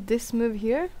maybe play this move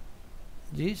here?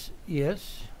 This,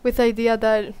 yes. With the idea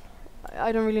that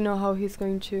I don't really know how he's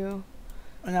going to...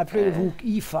 And I play rook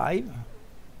e5.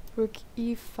 Rook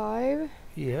e5.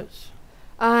 Yes.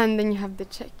 And then you have the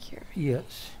check here.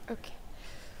 Yes. Okay.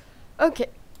 Okay.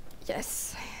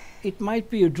 Yes. It might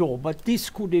be a draw, but this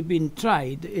could have been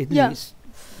tried at least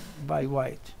by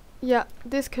white. Yeah,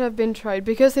 this could have been tried,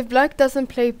 because if black doesn't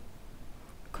play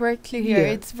correctly here,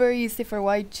 Yeah. it's very easy for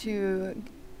white to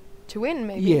win,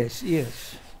 maybe. Yes,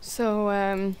 yes. So,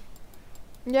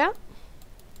 yeah.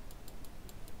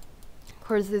 Of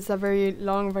course, it's a very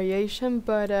long variation,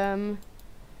 but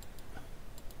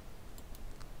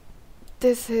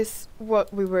this is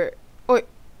what we were... Oh,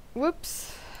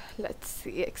 whoops. Let's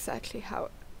see exactly how...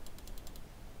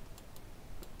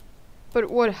 But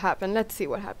what happened? Let's see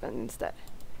what happened instead.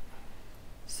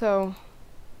 So,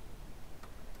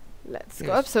 let's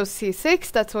go up. So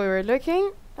c6, that's what we were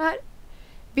looking at.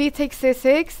 B takes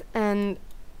c6, and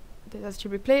this has to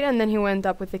be played. And then he went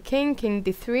up with the king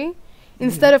d3,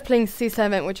 instead of playing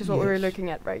c7, which is what we were looking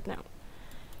at right now.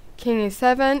 King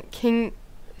e7, king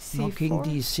c4. Now king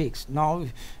d6. Now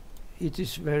it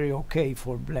is very okay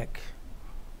for black.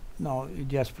 Now he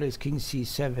just plays king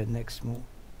c7 next move.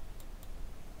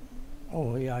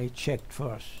 Oh yeah, I checked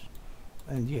first.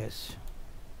 And yes.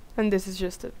 And this is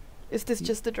just a... Is this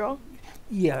just a draw?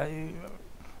 Yeah.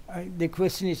 The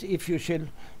question is if you shall...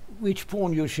 Which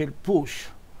pawn you shall push.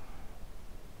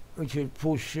 You shall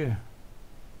push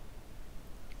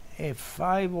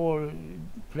f5 or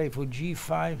play for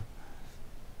g5.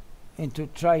 And to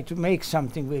try to make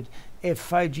something with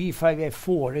f5, g5,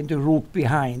 f4 and the rook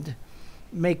behind.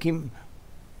 Make him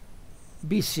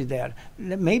busy there.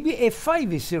 Maybe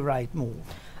f5 is the right move.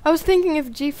 I was thinking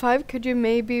if g5, could you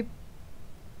maybe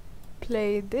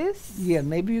play this? Yeah,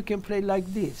 maybe you can play like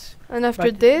this. And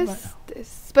after this,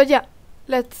 this. But yeah,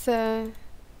 let's...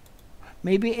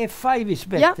 maybe f5 is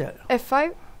better. Yeah,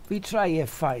 f5. We try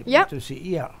f5 Yeah. to see.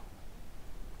 Yeah.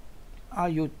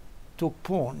 You took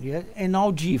pawn, yeah? And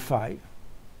now g5.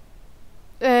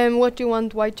 What do you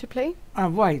want white to play?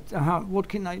 White, what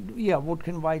can I do? Yeah, what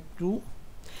can white do?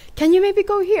 Can you maybe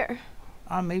go here?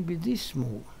 Maybe this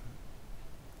move.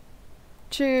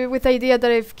 With the idea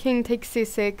that if king takes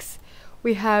c6,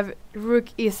 we have rook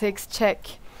e6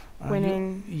 check,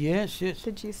 winning yes, the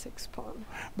g6 pawn.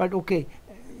 But okay,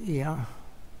 yeah.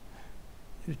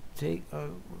 You take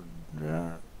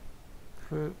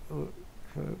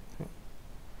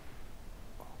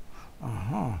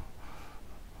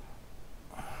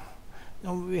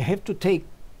no, we have to take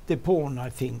the pawn, I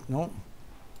think, no?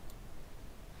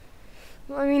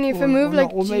 I mean, if a move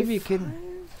like or g5... maybe we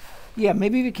can... Yeah,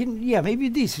 maybe we can... Yeah, maybe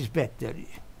this is better.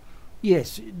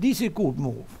 Yes, this is a good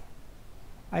move.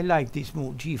 I like this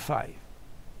move, g5.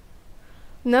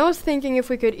 Now I was thinking if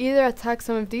we could either attack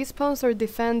some of these pawns or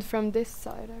defend from this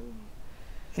side.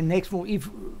 And next move,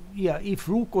 if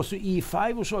rook goes to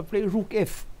e5, or so I play rook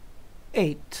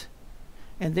f8.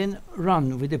 And then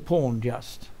run with the pawn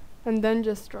just. And then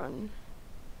just run.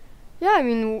 Yeah, I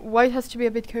mean, white has to be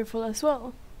a bit careful as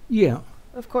well. Yeah.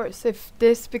 Of course, if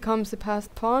this becomes a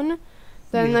passed pawn,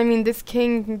 then, I mean, this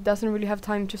king doesn't really have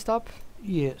time to stop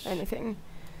anything.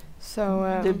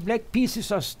 So... the black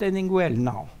pieces are standing well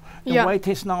now. And white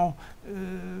has now,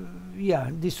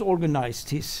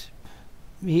 disorganized his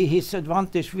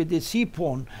advantage with the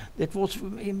c-pawn. That was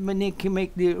when he can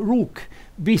make the rook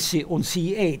busy on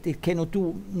c8. It cannot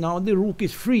do... Now the rook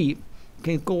is free,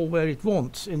 can go where it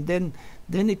wants, and then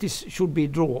it should be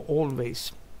draw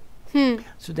always.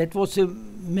 So that was the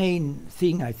main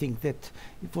thing, I think, that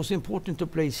it was important to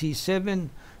play c7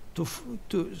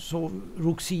 so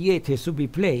rook c8 has to be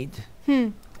played.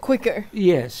 Quicker.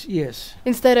 Yes, yes.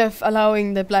 Instead of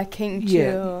allowing the black king to...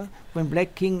 Yeah. When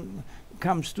black king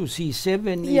comes to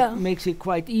c7, it makes it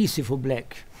quite easy for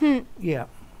black. Yeah.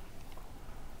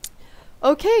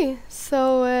 Okay,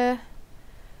 so...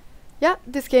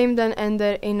 this game then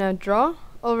ended in a draw.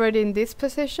 already in this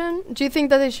position. Do you think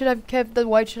that that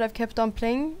white should have kept on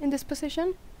playing in this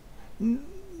position?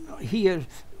 Here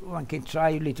one can try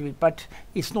a little bit, but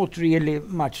it's not really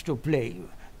much to play.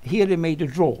 Here they made a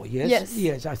draw, yes? Yes.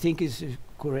 Yes, I think it's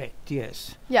correct,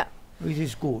 yes. Yeah. Which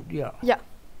is good, yeah. Yeah.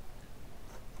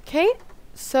 Okay,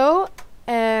 so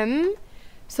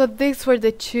so these were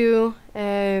the two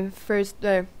first,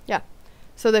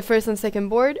 so the first and second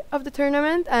board of the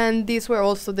tournament, and these were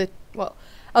also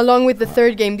along with the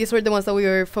third game, these were the ones that we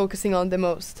were focusing on the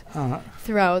most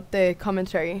throughout the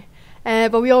commentary.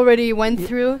 But we already went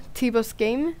through Thibaut's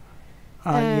game.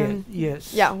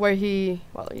 Yes. Yeah, where you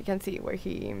can see where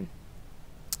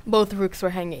both rooks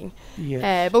were hanging.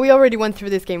 Yes. But we already went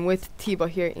through this game with Thibaut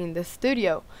here in the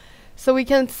studio. So we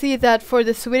can see that for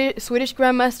the Swedish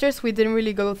Grandmasters, we didn't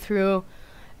really go through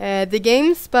the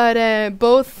games, but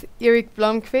both Erik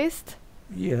Blomqvist,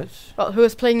 Yes. who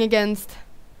was playing against,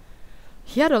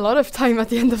 he had a lot of time at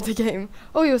the end of the game.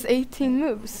 Oh, it was 18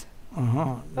 moves.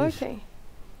 Okay.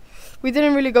 We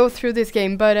didn't really go through this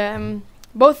game, but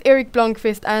both Erik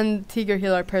Blomqvist and Tiger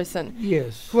Hillar Persson,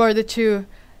 Yes. who are the two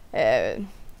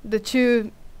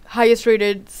highest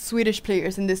rated Swedish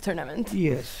players in this tournament.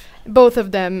 Yes. Both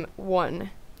of them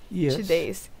won Yes.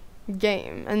 today's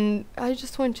game. And I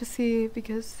just want to see,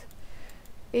 because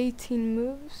 18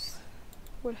 moves,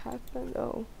 what happened?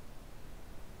 Oh,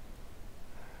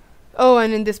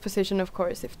 and in this position, of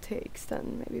course, if takes,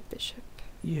 then maybe bishop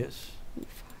Yes. e5.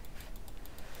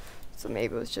 So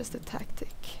maybe it was just a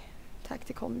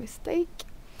tactical mistake.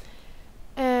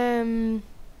 And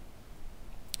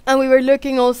we were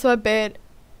looking also a bit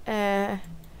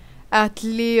at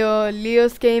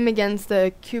Leo's game against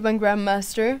the Cuban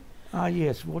Grandmaster.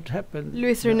 Yes, what happened?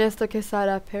 Luis Ernesto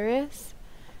Quesada Perez,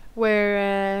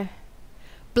 where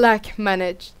black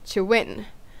managed to win.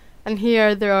 And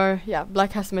here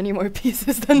black has many more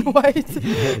pieces than white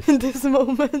in this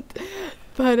moment.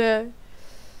 But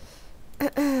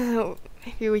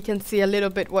maybe we can see a little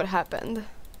bit what happened.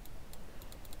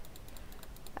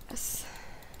 Yes.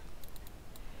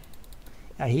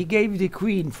 He gave the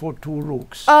queen for 2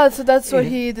 rooks. Oh, so that's what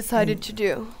he decided to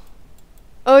do.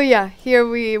 Oh yeah, here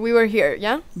we were here,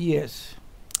 yeah? Yes.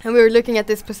 And we were looking at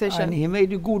this position. And he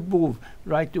made a good move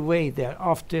right away there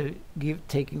after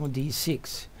taking on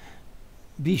d6.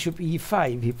 Bishop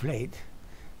e5 he played.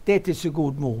 That is a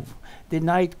good move. The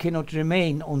knight cannot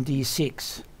remain on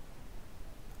d6.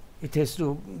 It has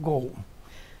to go.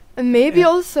 And maybe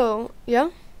also,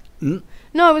 yeah? Mm?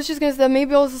 No, I was just going to say that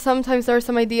maybe also sometimes there are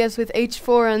some ideas with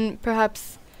h4 and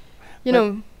perhaps, you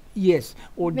know. Yes,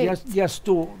 or just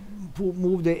to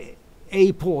move the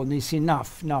a pawn is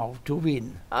enough now to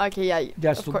win. Okay, yeah,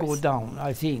 Just of to course. go down,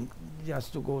 I think.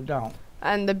 Just to go down.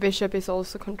 And the bishop is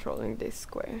also controlling this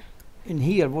square. And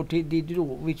here, what did he do?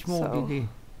 Which move did he?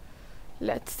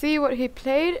 Let's see what he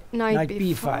played. Knight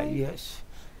b5, yes.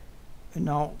 And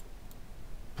now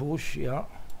push, yeah.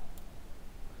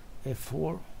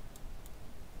 f4.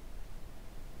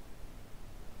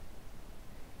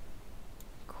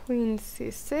 Queen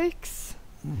c6.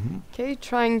 Mm-hmm. Okay,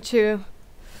 trying to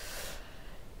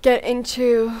get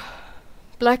into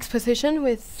black's position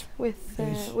with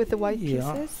the white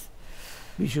pieces.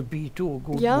 Bishop b2,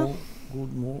 good move.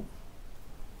 Good move.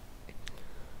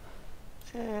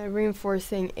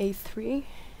 Reinforcing a3.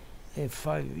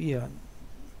 f5, yeah.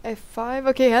 f5.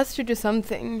 Okay, he has to do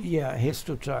something. Yeah, he has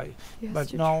to try.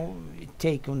 But now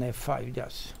take on f5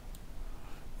 just.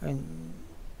 And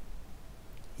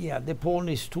yeah, the pawn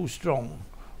is too strong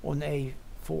on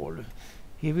a4.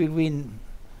 He will win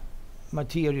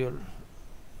material,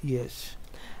 yes.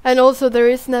 And also there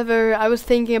is never, I was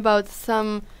thinking about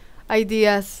some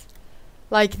ideas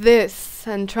like this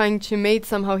and trying to mate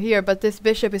somehow here, but this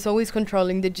bishop is always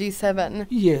controlling the g7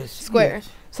 square. Yes.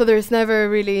 So there is never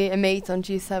really a mate on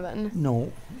g7.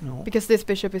 No. Because this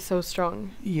bishop is so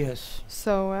strong. Yes.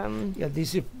 So yeah,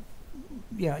 this is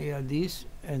this,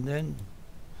 and then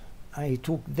I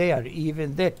took there,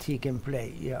 even that he can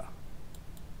play, yeah.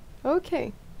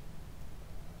 Okay.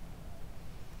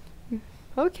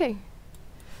 Okay.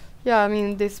 Yeah, I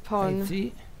mean this pawn. I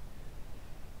see.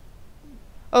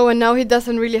 Oh, and now he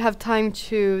doesn't really have time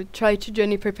to try to do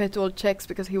any perpetual checks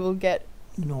because he will get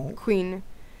queen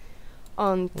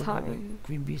on time.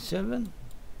 Queen b7.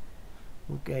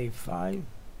 Okay, 5.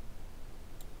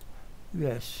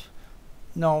 Yes.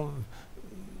 Now,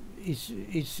 it's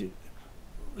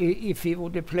if he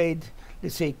would have played,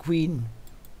 let's say, queen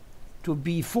to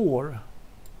b4,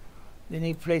 then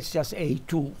he plays just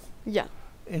a2. Yeah.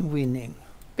 And winning.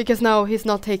 Because now he's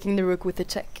not taking the rook with the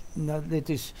check. No, that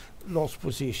is lost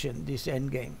position, this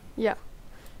endgame. Yeah.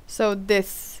 So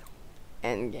this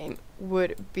endgame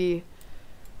would be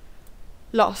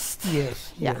lost.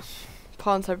 Yes, Yeah. yes.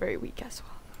 Pawns are very weak as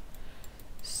well.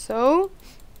 So,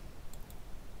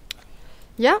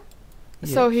 yeah.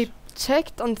 So Yes. he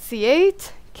checked on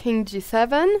c8, king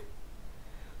g7,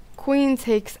 queen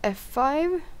takes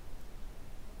f5,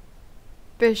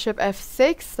 bishop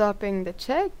f6, stopping the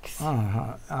checks,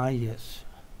 Uh-huh. Ah, yes.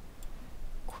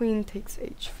 queen takes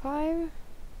h5,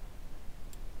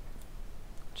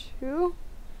 2,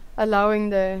 allowing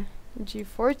the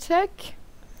g4 check,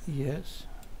 Yes.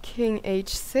 king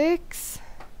h6,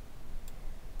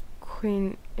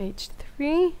 queen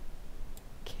h3,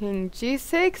 king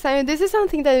g6. I mean, this is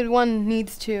something that one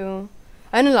needs to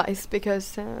analyze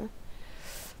because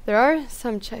there are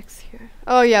some checks here.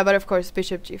 Oh yeah, but of course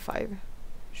bishop g5,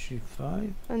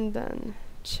 G5. and then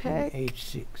check, King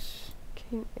H6.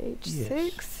 king h6,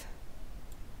 Yes.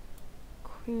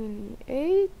 queen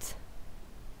e8.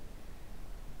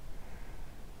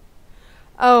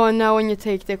 Oh, and now when you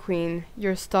take the queen,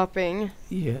 you're stopping.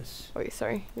 Yes. Oh,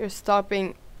 sorry, you're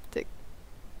stopping the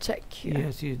check here.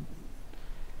 Yes. You.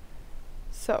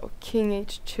 So king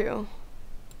h2.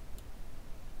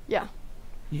 Yeah,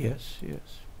 Yes.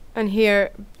 Yes. and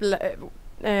here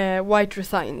white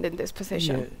resigned in this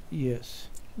position Yes.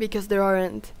 because there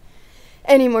aren't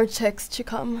any more checks to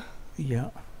come. Yeah.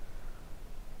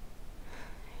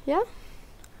 Yeah.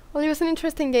 Well, it was an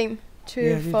interesting game to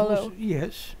Yeah, it follow. was-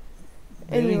 yes.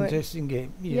 Very Anyway. interesting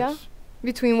game. Yes.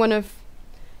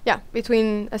 Yeah.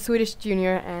 Between a Swedish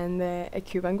junior and a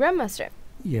Cuban grandmaster.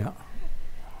 Yeah.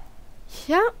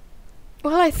 Yeah.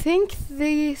 Well, I think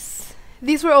these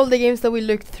were all the games that we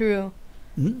looked through.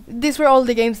 Hmm? These were all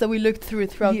the games that we looked through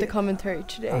throughout the Yeah. commentary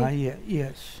today. Ah, yeah.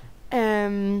 Yes.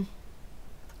 And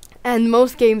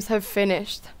most games have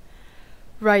finished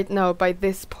right now by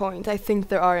this point. I think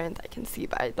there aren't, I can see,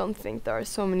 but I don't think there are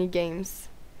so many games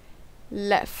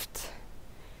left.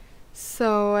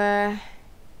 So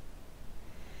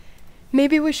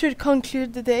maybe we should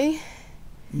conclude the day.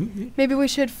 Mm, Maybe we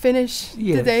should finish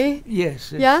yes. the day.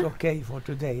 Yes. It's Yeah? okay for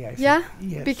today. I Yeah,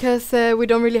 think. Yes. because we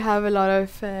don't really have a lot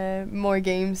of more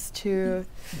games to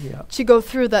Yeah. go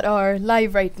through that are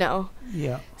live right now.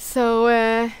 Yeah. So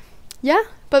yeah,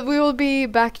 but we will be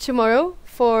back tomorrow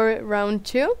for round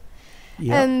 2.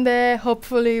 Yeah. And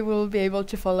hopefully we'll be able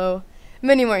to follow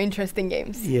many more interesting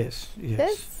games. Yes. Yes.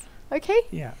 Yes? Okay.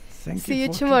 Yeah. Thank See you. you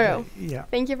for tomorrow. today. Yeah.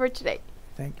 Thank you for today.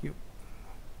 Thank you.